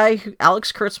the guy who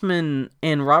Alex Kurtzman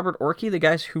and Robert Orci, the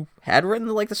guys who had written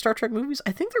the Star Trek movies.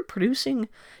 I think they're producing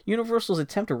Universal's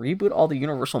attempt to reboot all the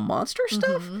Universal monster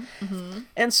stuff.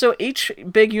 And so each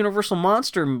big Universal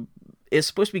monster is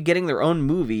supposed to be getting their own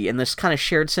movie in this kind of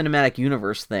shared cinematic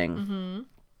universe thing.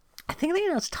 I think they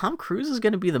announced Tom Cruise is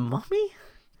going to be the Mummy.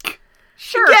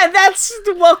 Sure. Yeah, that's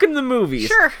welcome to the movies.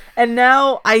 Sure. And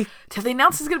now have they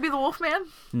announced he's going to be the Wolfman?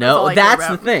 No, that's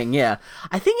the thing, yeah.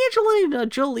 I think Angelina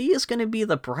Jolie is going to be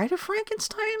the Bride of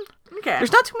Frankenstein. Okay.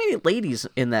 There's not too many ladies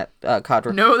in that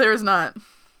cadre. No, there's not.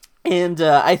 And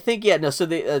I think, so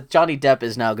Johnny Depp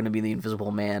is now going to be the Invisible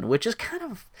Man, which is kind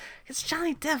of... It's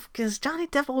Johnny Depp, because Johnny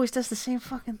Depp always does the same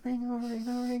fucking thing over and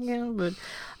over again. But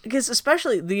because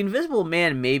especially the Invisible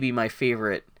Man may be my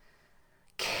favorite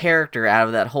character out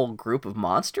of that whole group of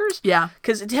monsters. Yeah.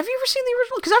 Because have you ever seen the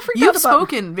original? Because I forgot You've about...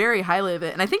 spoken very highly of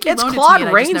it, and I think you It's loaned Claude it to me,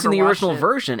 and I just Rains never in the watched original it.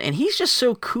 version, and he's just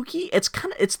so kooky.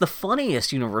 It's the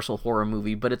funniest Universal horror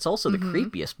movie, but it's also the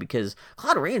creepiest because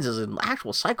Claude Rains is an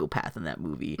actual psychopath in that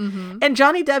movie. And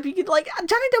Johnny Depp, Johnny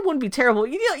Depp wouldn't be terrible.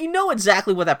 You know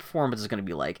exactly what that performance is going to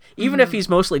be like, even if he's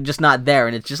mostly just not there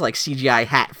and it's just like CGI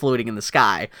hat floating in the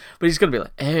sky. But he's going to be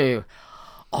like, hey,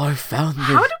 I found this.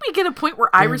 How did we get a point where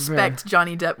I respect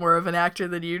Johnny Depp more of an actor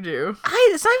than you do?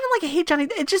 It's not even like I hate Johnny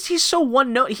Depp. It's just he's so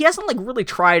one note. He hasn't like really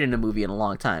tried in a movie in a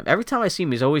long time. Every time I see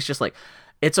him, he's always just like,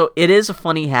 it is a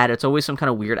funny hat. It's always some kind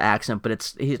of weird accent,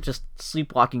 but he's just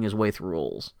sleepwalking his way through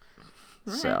roles.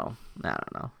 Right. So I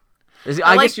don't know.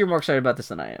 I guess you're more excited about this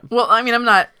than I am. Well, I mean, I'm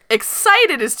not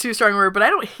excited is too strong a word, but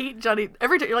I don't hate Johnny.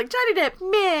 Every time you're like Johnny Depp,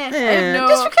 meh. I have no...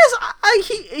 Just because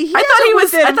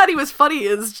I thought he was funny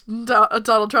as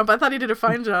Donald Trump. I thought he did a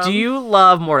fine job. Do you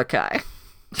love Mordecai?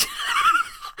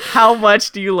 How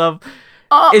much do you love?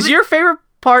 Is your favorite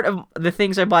part of the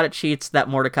things I bought at Cheats that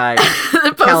Mordecai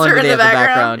the poster in the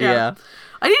background? Yeah.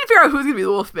 I need to figure out who's gonna be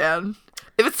the Wolfman.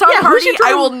 If it's Tom Hardy,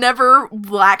 I will never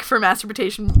lack for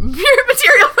masturbation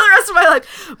material for the rest of my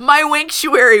life. My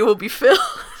wanktuary will be filled.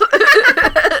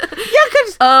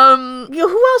 Because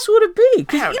who else would it be?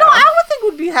 Because I would think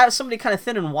it would have somebody kind of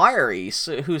thin and wiry,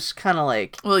 who's kind of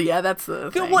like. Well, yeah, that's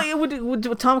the thing. Well,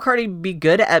 would Tom Hardy be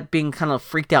good at being kind of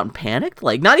freaked out and panicked?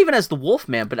 Like not even as the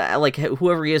Wolfman, but like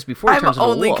whoever he is before he turns into a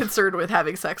wolf. I'm only concerned with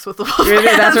having sex with the Wolfman.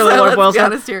 Yeah, that's really what it boils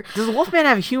down. Honest here. Does the Wolfman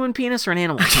have a human penis or an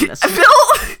animal penis?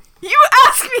 Bill. You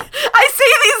ask me, I say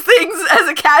these things as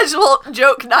a casual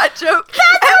joke, not joke.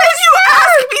 And then you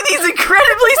ask me these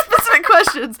incredibly specific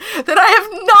questions that I have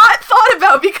not thought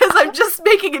about because I'm just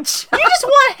making a joke. You just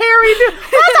want Harry to...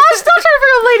 I'm still trying to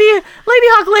figure out Lady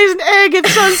Hawk lays an egg at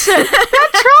sunset. That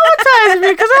traumatized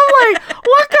me because I'm like,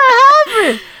 what could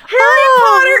happen? Harry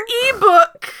Potter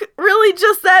ebook. Really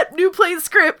just that new play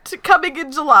script coming in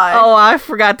July. Oh, I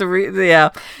forgot to read.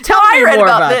 Yeah. Tell me more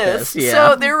about this. Yeah.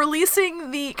 So they're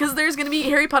releasing because there's going to be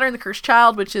Harry Potter and the Cursed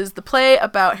Child, which is the play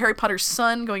about Harry Potter's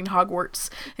son going to Hogwarts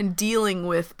and dealing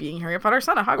with being Harry Potter's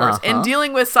son at Hogwarts and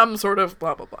dealing with some sort of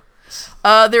blah, blah, blah.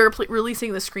 They're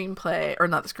releasing the screenplay, or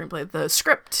not the screenplay, the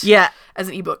script. Yeah, as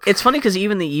an ebook. It's funny because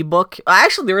even the ebook,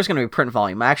 actually, there is going to be a print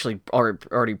volume. I actually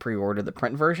already pre-ordered the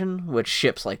print version, which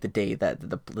ships like the day that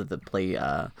the play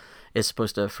is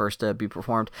supposed to first be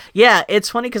performed. Yeah, it's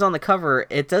funny because on the cover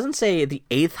it doesn't say the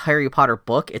 8th Harry Potter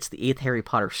book; it's the 8th Harry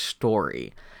Potter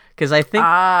story. Because I think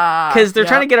they're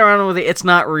trying to get around with it. It's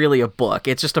not really a book.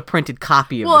 It's just a printed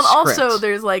copy of the script. Well, and also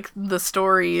there's like the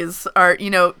stories are,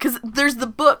 because there's the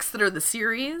books that are the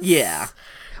series. Yeah.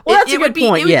 Well, that's a good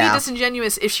point. It would be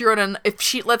disingenuous if she wrote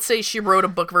let's say she wrote a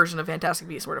book version of Fantastic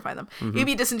Beasts, Where to Find Them. It would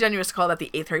be disingenuous to call that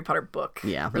the 8th Harry Potter book.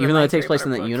 Yeah, even though it takes place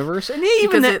in that universe, and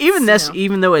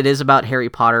even though it is about Harry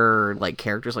Potter like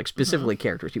characters, like specifically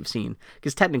characters you've seen,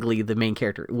 because technically the main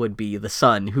character would be the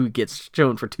son who gets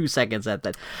shown for 2 seconds at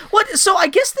that. What? So I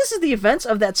guess this is the events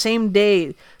of that same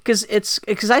day, because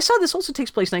I saw this also takes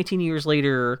place 19 years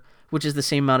later, which is the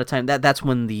same amount of time that's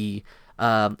when the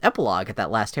epilogue at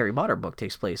that last Harry Potter book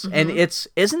takes place. And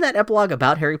isn't that epilogue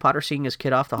about Harry Potter seeing his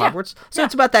kid off to Hogwarts? So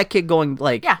it's about that kid going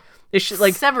like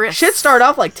Severus. Shit start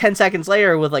off like 10 seconds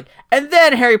later with like, and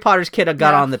then Harry Potter's kid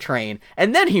got on the train,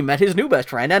 and then he met his new best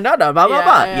friend, and blah blah blah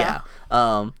blah. Yeah.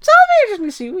 So it'll be interesting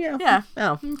to see. Yeah.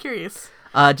 I'm curious.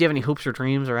 Do you have any hopes or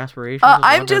dreams or aspirations?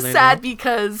 I'm just sad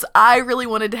because I really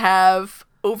wanted to have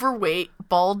overweight,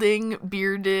 balding,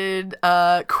 bearded,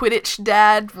 Quidditch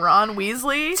dad Ron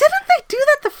Weasley. Didn't they do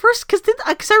that the first? Because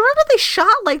I remember they shot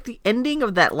like the ending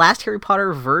of that last Harry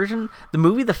Potter version, the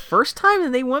movie, the first time,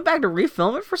 and they went back to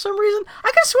refilm it for some reason. I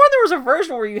could have sworn there was a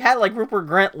version where you had like Rupert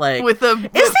Grint like with the.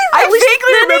 I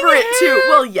vaguely remember it too.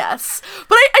 Well, yes,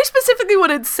 but I specifically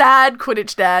wanted sad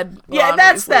Quidditch dad. Ron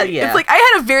that's Weasley. that. Yeah, it's like I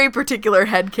had a very particular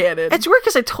headcanon. It's weird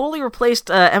because I totally replaced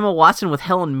Emma Watson with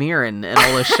Helen Mirren in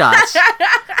all those shots.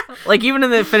 Like even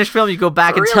in the finished film, you go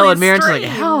back and Helen Mirren's like,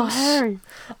 "Oh, Harry."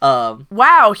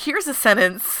 Wow, here's a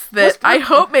sentence that I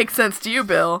hope makes sense to you,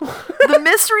 Bill. The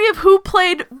mystery of who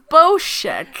played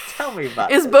Boshek. Tell me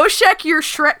about Is Boshek your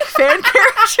Shrek fan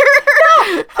character?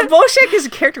 No, Boshek is a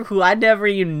character who I never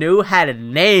even knew had a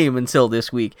name until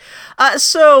this week.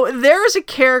 So there is a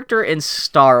character in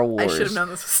Star Wars. I should have known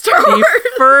this was Star Wars.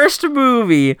 The first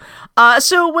movie.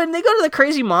 So when they go to the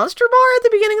Crazy Monster Bar at the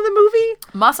beginning of the movie,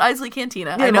 Mos Eisley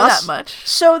Cantina. I know that much.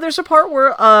 So there's a part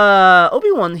where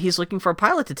Obi-Wan, he's looking for a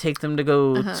pilot to take them to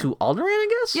go to Alderaan, I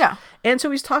guess. Yeah. And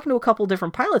so he's talking to a couple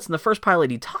different pilots, and the first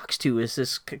pilot he talks to is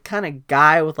this kind of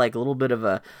guy with like a little bit of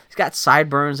he's got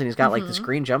sideburns and he's got like this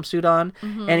green jumpsuit on,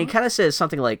 and he kind of says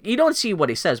something like, you don't see what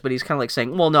he says, but he's kind of like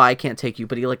saying, well, no, I can't take you,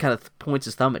 but he like kind of points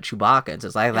his thumb at Chewbacca and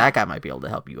says, that guy might be able to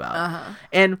help you out.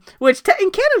 And which in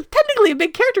Canada, technically a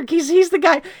big character, he's the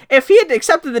guy, if he had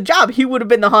accepted the job, he would have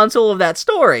been the Han Solo of that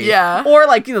story. Yeah. Or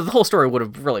like, the whole story would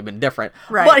have really been different.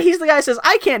 Right. But he's the guy who says,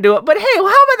 I can't do it, but hey, well,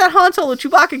 how about that Han Solo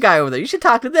Chewbacca guy over there? You should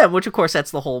talk to them, which of course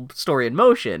sets the whole story in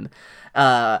motion.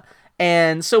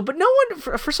 And so, but no one,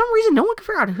 for some reason, no one can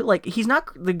figure out who, like, he's not,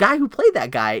 the guy who played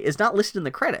that guy is not listed in the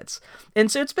credits.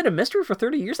 And so it's been a mystery for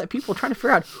 30 years that people are trying to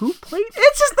figure out who played,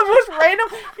 it's just the most random,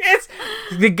 it's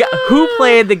the guy, who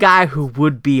played the guy who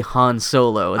would be Han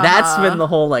Solo. That's been the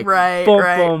whole, like,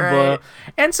 Right.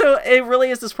 And so it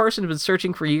really is this person who's been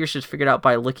searching for years, just figured out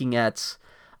by looking at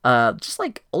just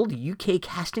like old UK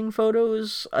casting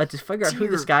photos to figure out who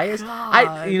this guy is.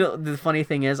 God. The funny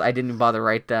thing is, I didn't bother to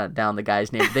write down the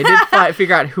guy's name. They did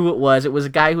figure out who it was. It was a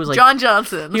guy who was like John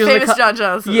Johnson, famous John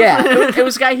Johnson. Yeah, it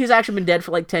was a guy who's actually been dead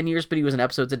for like 10 years, but he was in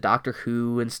episodes of Doctor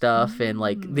Who and stuff. And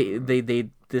like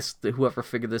whoever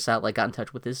figured this out like got in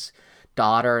touch with his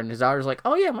daughter, and his daughter's like,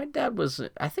 oh yeah, my dad was,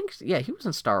 I think, yeah, he was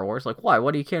in Star Wars. Like, why?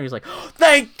 What do you care? And he's like, oh,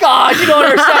 thank God, you don't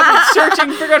understand. I've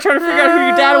been trying to figure out who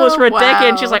your dad was for a decade.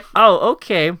 And she's like, oh,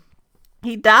 okay,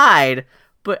 he died,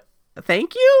 but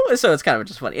thank you. So it's kind of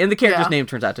just funny. And the character's name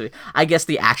turns out to be, I guess,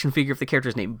 the action figure of the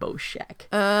character's named Boshek.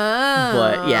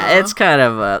 But yeah, it's kind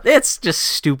of it's just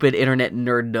stupid internet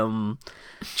nerddom,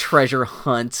 treasure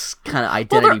hunts kind of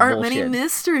identity bullshit. Well, there aren't many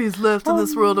mysteries left in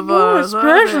this world of ours.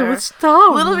 Especially with Star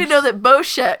Wars. Little we know that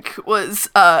Boshek was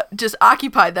just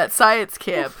occupied that science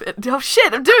camp. Oh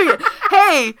shit, I'm doing it.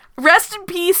 Hey, rest in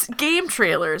peace, game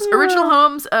trailers. Original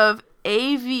homes of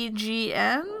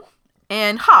AVGN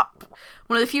and Hop.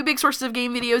 One of the few big sources of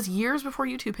game videos years before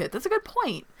YouTube hit. That's a good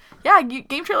point. Yeah,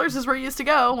 game trailers is where you used to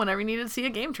go whenever you needed to see a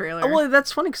game trailer. Well,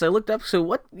 that's funny because I looked up. So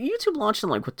what YouTube launched in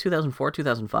like 2004,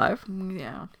 2005.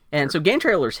 Yeah. And so game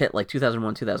trailers hit like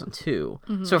 2001, 2002.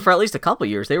 So for at least a couple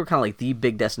years, they were kind of like the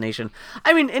big destination.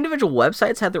 I mean, individual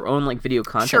websites had their own like video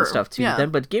content stuff too. Yeah.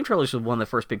 Then, but game trailers was one of the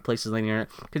first big places on the internet.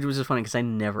 Because it was just funny because I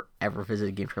never ever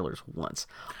visited game trailers once,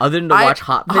 other than to watch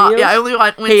Hop videos. Yeah, I only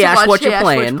went to watch what you're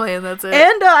playing. That's it.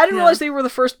 And I didn't realize they were the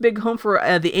first big home for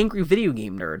the Angry Video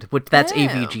Game Nerd, which that's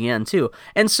AVGN too.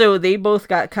 And so they both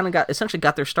essentially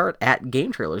got their start at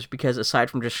game trailers because aside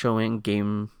from just showing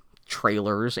game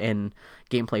trailers and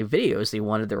gameplay videos, they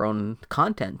wanted their own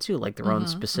content too, like their own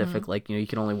specific, like, you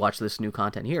can only watch this new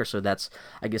content here. So that's,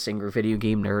 I guess, Angry Video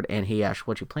Game Nerd and Hey Ash,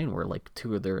 What You Playing were like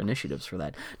two of their initiatives for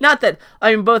that. Not that,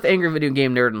 I mean, both Angry Video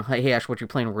Game Nerd and Hey Ash, What You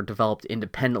Playing were developed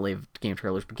independently of game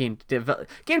trailers, but game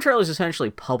trailers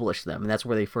essentially published them, and that's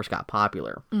where they first got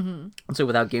popular. And so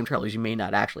without game trailers, you may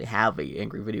not actually have a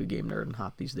Angry Video Game Nerd and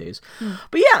Hop these days.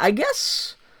 But yeah, I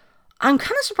guess I'm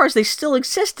kind of surprised they still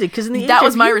existed, because in the that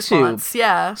was my YouTube, response.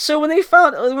 Yeah. So when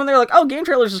they're like, oh, game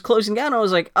trailers is closing down, I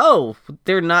was like, oh,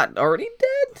 they're not already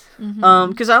dead?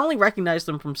 Because I only recognized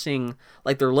them from seeing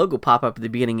like their logo pop up at the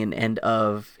beginning and end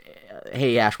of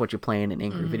Hey Ash, What You Playing, and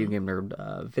Angry Video Game Nerd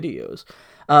videos.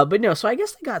 But no, so I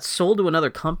guess they got sold to another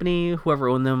company. Whoever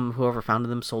owned them, whoever founded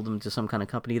them, sold them to some kind of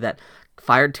company that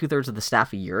fired 2/3 of the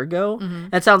staff a year ago.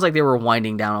 That sounds like they were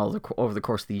winding down over the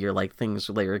course of the year, like things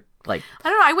later. Like, I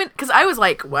don't know. I went because I was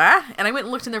like, what? And I went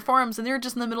and looked in their forums, and they were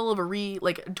just in the middle of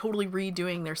totally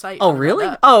redoing their site. Oh, really?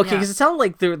 Oh, okay. Because it sounded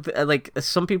like they're like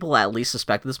some people at least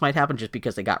suspected this might happen just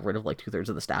because they got rid of like 2/3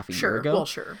 of the staff a year ago. Well,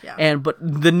 sure. Yeah. But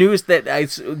the news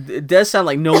it does sound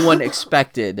like no one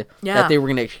expected that they were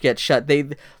going to get shut. They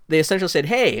essentially said,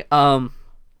 hey,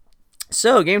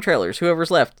 so game trailers, whoever's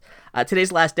left. Today's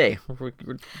the last day.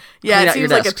 It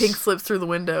seems like a pink slips through the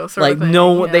window. Sort of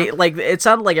thing. It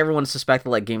sounded like everyone suspected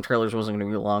like game trailers wasn't going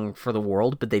to be long for the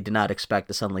world, but they did not expect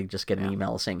to suddenly just get an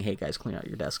email saying, "Hey guys, clean out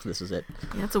your desk. This is it."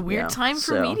 Yeah, it's a weird time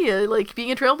for media. Like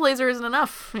being a trailblazer isn't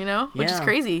enough, which is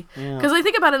crazy. Because I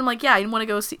think about it, I'm like, yeah, I didn't want to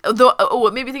go see.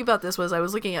 What made me think about this was I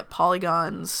was looking at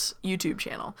Polygon's YouTube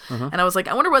channel, and I was like,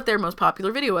 I wonder what their most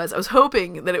popular video was. I was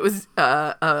hoping that it was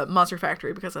Monster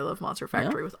Factory because I love Monster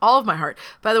Factory with all of my heart.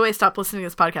 By the way, stop listening to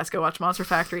this podcast, go watch Monster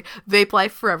Factory. Vape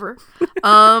Life Forever.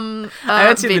 I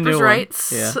haven't seen the new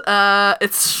Rights. One. Yeah.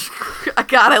 It's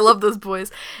God, I love those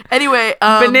boys. Anyway,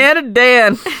 Banana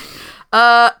Dan.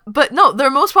 But no, their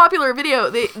most popular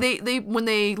video, they when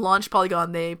they launched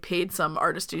Polygon, they paid some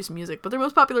artists to do some music, but their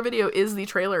most popular video is the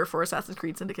trailer for Assassin's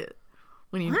Creed Syndicate.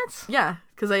 What? Yeah,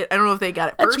 because I don't know if they got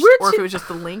it first or if it was just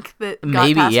the link that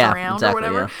got passed around or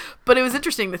whatever. Yeah. But it was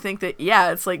interesting to think that,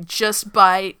 it's like just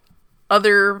by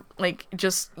other, like,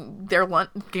 just their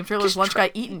game trailers lunch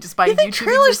got eaten just by YouTube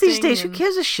trailers these days. Who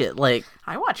gives a shit? Like,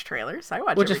 I watch trailers.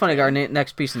 Which is funny. Our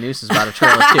next piece of news is about a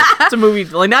trailer too. It's a movie,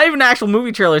 like not even an actual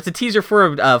movie trailer. It's a teaser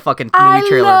for a fucking movie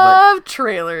trailer. I love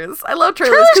trailers because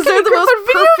they're the most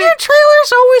video perfect. game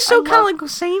trailers always so kind of like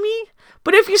samey.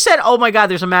 But if you said, "Oh my God,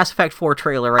 there's a Mass Effect 4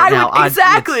 trailer right now,"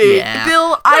 exactly,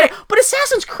 Bill. But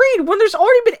Assassin's Creed, when there's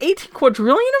already been 18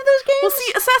 quadrillion of those games. Well,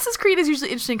 see, Assassin's Creed is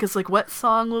usually interesting because, like, what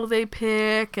song will they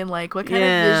pick, and like what kind of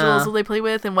visuals will they play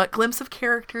with, and what glimpse of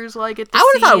characters will I get to see? I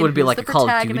would have thought it would be like a Call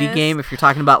of Duty game if you're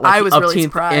talking about like the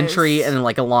upteenth entry and then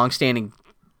like a long-standing.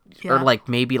 Yeah. Or like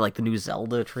maybe like the new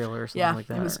Zelda trailer or something like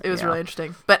that. It was really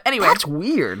interesting. But anyway, that's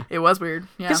weird. It was weird.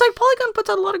 Yeah, because like Polygon puts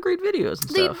out a lot of great videos.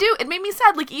 And they stuff. do. It made me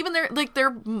sad. Like even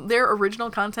their original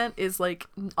content is like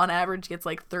on average gets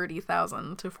like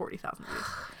 30,000 to 40,000 views.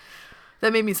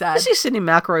 That made me sad. Did you see Sidney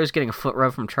McElroy was getting a foot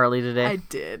rub from Charlie today? I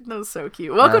did. That was so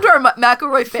cute. Welcome to our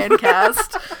McElroy fan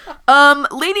cast.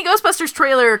 Lady Ghostbusters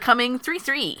trailer coming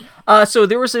 3/3. So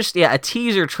there was this, a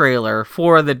teaser trailer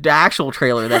for the actual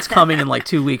trailer that's coming in like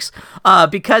 2 weeks.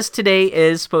 Because today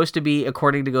is supposed to be,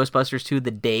 according to Ghostbusters 2, the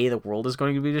day the world is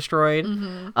going to be destroyed.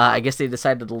 Mm-hmm. I guess they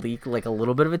decided to leak like a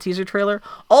little bit of a teaser trailer.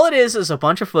 All it is a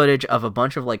bunch of footage of a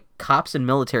bunch of like cops and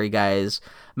military guys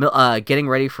getting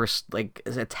ready for like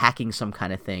attacking some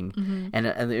kind of thing. Mm-hmm.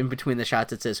 And in between the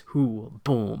shots it says who,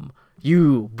 boom,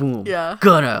 you, boom,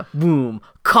 gonna, boom,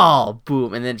 call,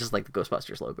 boom, and then just like the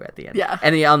Ghostbusters logo at the end. Yeah.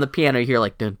 And on the piano you hear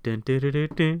like dun dun dun dun dun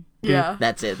dun. Yeah.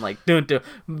 That's it. Like dun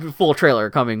dun. Full trailer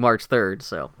coming March 3rd.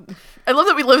 So I love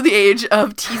that we live the age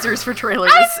of teasers for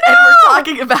trailers and we're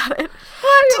talking about it.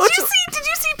 Did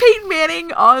you see Peyton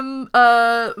Manning on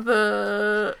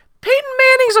the Peyton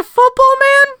Manning's a football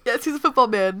man? Yes, he's a football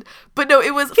man. But no,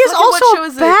 it was he's also a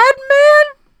bad man?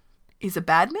 He's a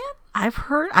bad man? I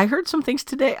heard some things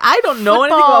today. I don't know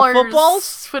anything about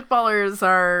footballs. Footballers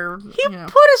are... He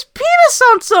put his penis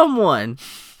on someone.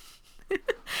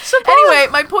 Anyway,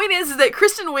 my point is that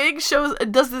Kristen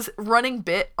Wiig does this running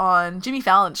bit on Jimmy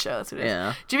Fallon's show. That's what it is.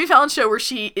 Yeah. Jimmy Fallon's show where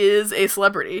she is a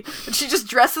celebrity and she just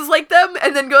dresses like them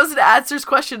and then goes and answers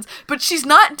questions, but she's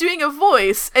not doing a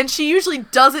voice and she usually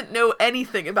doesn't know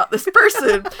anything about this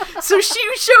person. So she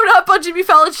showed up on Jimmy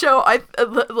Fallon's show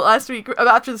last week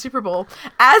after the Super Bowl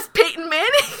as Peyton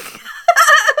Manning.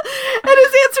 And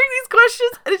is answering these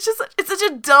questions, and it's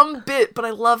such a dumb bit, but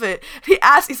I love it.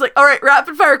 He's like, all right,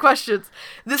 rapid fire questions.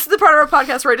 This is the part of our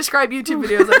podcast where I describe YouTube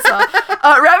videos I saw.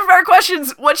 Rapid fire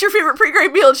questions. What's your favorite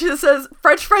pre-grade meal? And she just says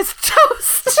French fries and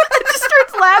toast. And just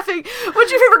starts laughing.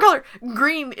 What's your favorite color?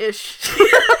 Greenish.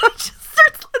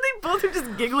 They both are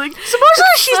just giggling. Supposedly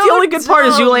she's the only good part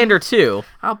of Zoolander 2.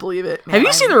 I'll believe it. Man, have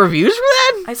you seen the reviews for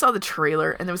that? I saw the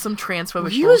trailer, and there was some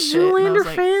transphobic bullshit. Are you a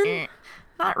Zoolander fan?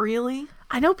 Not really.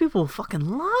 I know people fucking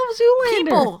love Zoolander.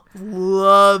 People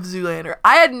love Zoolander.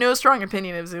 I had no strong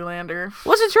opinion of Zoolander.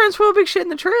 What's the transphobic shit in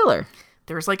the trailer?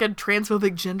 There was like a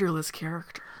transphobic genderless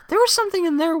character. There was something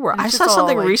in there where I saw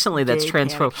something like recently that's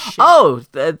transphobic. Oh,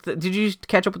 did you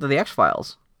catch up with the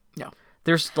X-Files? No.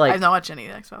 There's like I've not watched any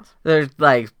of the X-Files. There's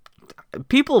like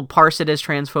people parse it as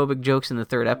transphobic jokes in the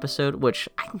 3rd episode, which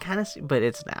I can kind of see, but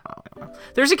it's now.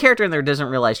 There's a character in there who doesn't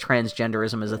realize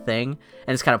transgenderism is a thing,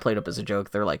 and it's kind of played up as a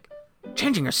joke. They're like,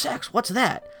 changing your sex, what's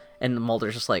that? And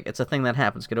Mulder's just like, it's a thing that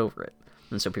happens, get over it.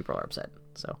 And so people are upset.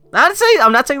 So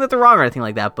I'm not saying that they're wrong or anything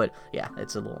like that, but yeah,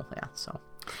 it's a little, so.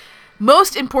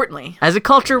 Most importantly, as a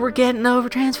culture, we're getting over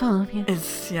transphobia.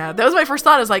 That was my first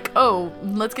thought. I was like, oh,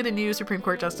 let's get a new Supreme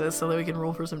Court justice so that we can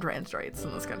rule for some trans rights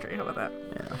in this country. How about that?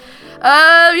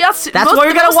 Yeah. Yes. That's why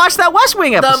you're going to watch that West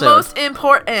Wing episode. The most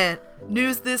important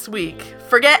news this week.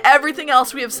 Forget everything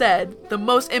else we have said. The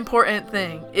most important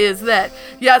thing is that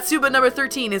Yotsuba number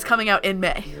 13 is coming out in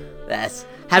May.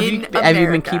 Have you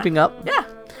been keeping up? Yeah.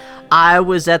 I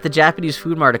was at the Japanese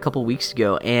food mart a couple weeks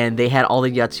ago, and they had all the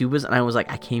Yatsubas, and I was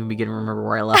like, I can't even begin to remember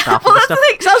where I left off with this stuff.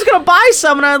 Because I was going to buy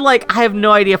some, and I'm like, I have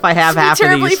no idea if I have half of these.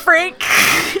 Terribly frank,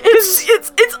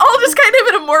 it's all just kind of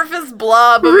an amorphous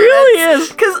blob. It really is.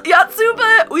 Because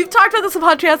Yotsuba, we've talked about this on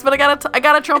podcast, but I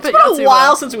gotta trumpet Yotsuba. Yotsuba. It's been a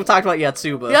while since we've talked about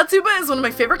Yotsuba. Yotsuba is one of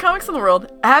my favorite comics in the world.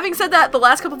 Having said that, the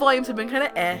last couple volumes have been kind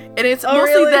of and it's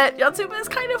mostly that Yotsuba is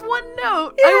kind of one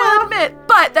note, I will admit,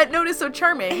 but that note is so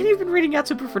charming. And you've been reading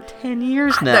Yotsuba for 10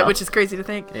 years now. Which is crazy to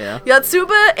think. Yeah.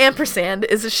 Yotsuba Ampersand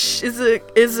is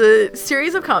a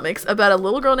series of comics about a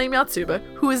little girl named Yotsuba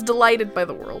who is delighted by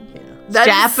the world. Yeah.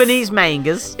 Japanese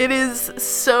mangas. It is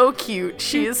so cute.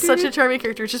 She is such a charming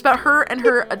character. It's just about her and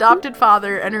her adopted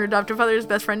father and her adopted father's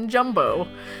best friend Jumbo.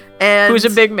 And, who's a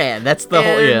big man. That's the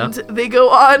whole, And they go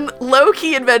on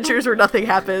low-key adventures where nothing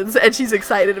happens, and she's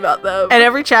excited about them. And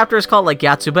every chapter is called, like,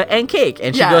 Yatsuba and Cake,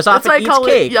 and she goes off and eats cake. That's why I call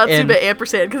it Yatsuba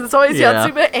ampersand, because it's always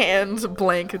Yatsuba and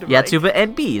blank. Yatsuba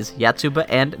and bees. Yatsuba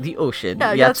and the ocean.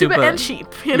 Yeah, Yatsuba and sheep.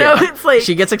 You know, it's like...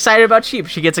 She gets excited about sheep.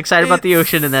 She gets excited about the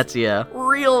ocean, and that's,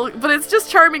 real, but it's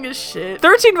just charming as shit.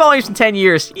 13 volumes in 10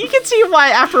 years. You can see why,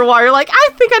 after a while, you're like, I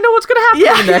think I know what's going to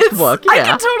happen in the next book. I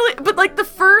can totally... But, like, the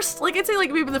first... Like, I'd say,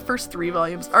 like, maybe the first 3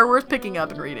 volumes are worth picking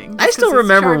up and reading. I still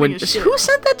remember when... Who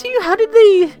sent that to you? How did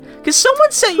they... Because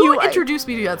someone sent you... Who introduced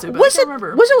me to Yatsuba? Was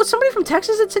it somebody from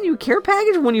Texas that sent you a care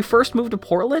package when you first moved to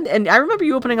Portland? And I remember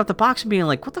you opening up the box and being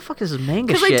like, what the fuck is this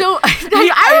manga shit? Because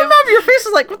I remember your face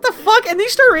was like, what the fuck? And then you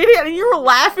started reading it and you were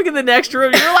laughing in the next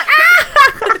room. You were like,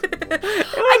 ah!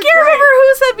 I can't remember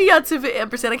who sent me Yatsuba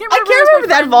ampersand. I can't remember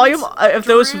that volume, if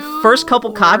those first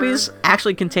couple copies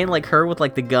actually contained, like, her with,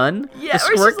 like, the gun. Yeah, the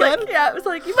squirt gun. Like, it was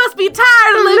like, you must be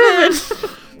tired of living.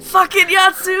 Fucking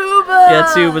Yatsuba.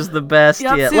 Yatsuba's the best.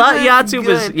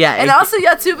 Yatsuba's good. And also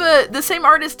Yatsuba, the same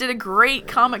artist did a great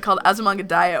comic called Azumanga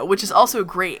Daioh, which is also a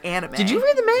great anime. Did you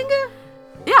read the manga?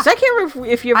 Yeah. I can't remember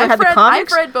if you ever had the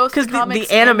comics. I've read both the comics because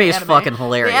the anime is fucking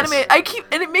hilarious. The anime,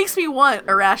 and it makes me want,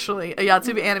 irrationally, a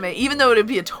Yatsuba anime, even though it would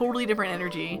be a totally different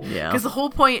energy. Yeah. Because the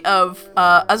whole point of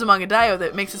Azumanga Daioh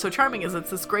that makes it so charming is it's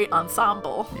this great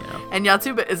ensemble. Yeah. And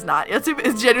Yatsuba is not. Yatsuba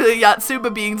is genuinely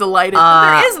Yatsuba being delighted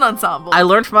that there is an ensemble. I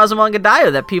learned from Azumanga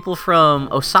Daioh that people from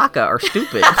Osaka are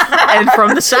stupid and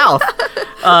from the South.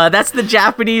 That's the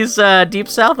Japanese Deep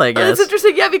South, I guess. That's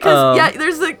interesting, because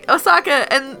there's like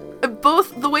Osaka, and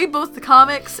the way both the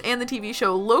comics and the TV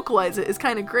show localize it is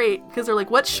kind of great, because they're like,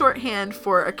 what's shorthand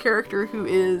for a character who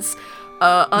is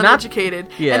uneducated?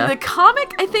 And the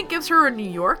comic, I think, gives her a New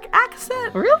York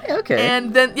accent. Really? Okay.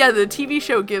 And then, the TV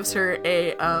show gives her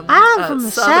a I'm from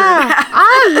the South.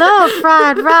 I love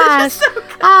fried rice. So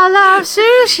I love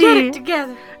sushi. Get it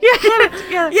together.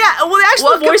 Yeah, well,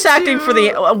 actually, the voice acting for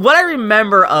what I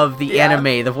remember of the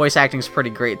anime, the voice acting is pretty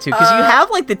great too, because you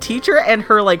have like the teacher and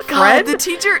her like friend. The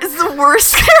teacher is the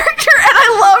worst character, and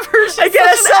I love her. She's Again,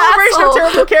 a celebration of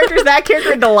terrible characters. That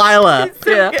character and Delilah. It's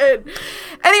so good.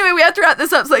 Anyway, we have to wrap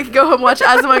this up so I can go home and watch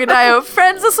Azumanga Daioh.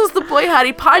 Friends, this was the Boy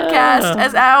Howdy Podcast.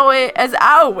 As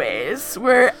always,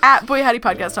 we're at Boy Howdy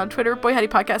Podcast on Twitter,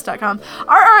 boyhowdypodcast.com.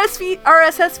 Our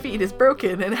RSS feed is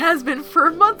broken and has been for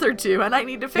a month or two, and I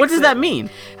need to fix it. What does that mean?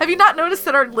 Have you not noticed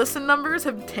that our listen numbers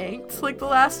have tanked like the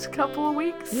last couple of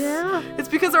weeks? Yeah. It's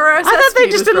because our RSS feed I thought they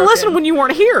just didn't broken. listen when you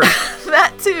weren't here.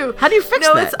 That too. How do you fix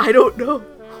that? I don't know.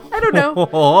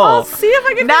 I'll see if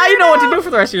I can. Now you know what to do for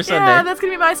the rest of your Sunday. Yeah, that's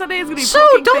gonna be my Sunday. It's gonna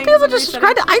be don't people just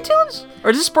subscribe to iTunes,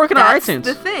 or is this broken on iTunes?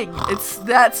 That's the thing.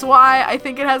 That's why I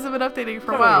think it hasn't been updating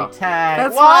for a while.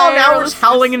 That's why now we're just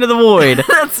howling into the void.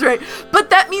 That's right. But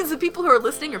that means the people who are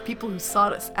listening are people who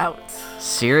sought us out.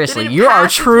 Seriously, you are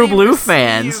true blue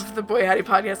fans. The Boy Howdy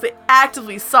Podcast. They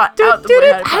actively sought out the Boy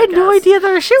Howdy Podcast. I had no idea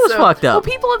that our shit was fucked up.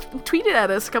 Well, people have tweeted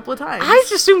at us a couple of times. I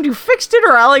just assumed you fixed it,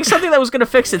 or like something that was gonna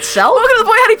fix itself. Welcome to the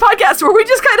Boy Howdy Podcast, where we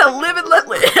just kind of live and let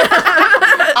live.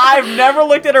 I've never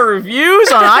looked at our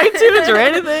reviews on iTunes or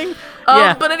anything.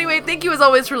 But anyway, thank you as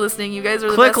always for listening. You guys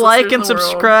are the best listeners in the world. Click like and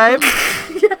subscribe.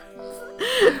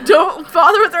 Don't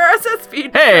bother with our RSS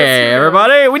feed. Hey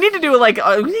everybody, we need to do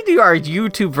our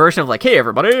YouTube version of like, hey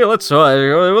everybody, let's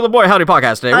the Boy Howdy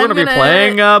Podcast today. We're gonna be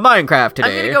playing Minecraft today.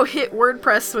 I'm gonna go hit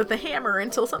WordPress with a hammer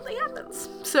until something happens.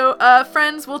 So,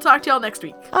 friends, we'll talk to y'all next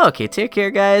week. Okay, take care,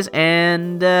 guys,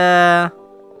 and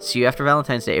see you after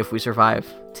Valentine's Day if we survive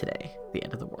today, the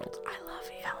end of the world. I love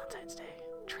you. Valentine's Day,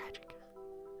 tragic.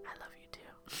 I love you too.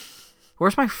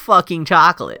 Where's my fucking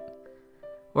chocolate?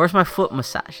 Where's my foot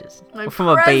massages? From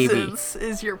a baby.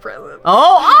 Is your present.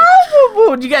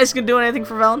 Oh! You guys gonna do anything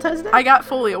for Valentine's Day? I got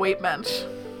Foley a weight bench.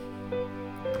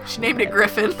 She named it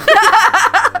Griffin.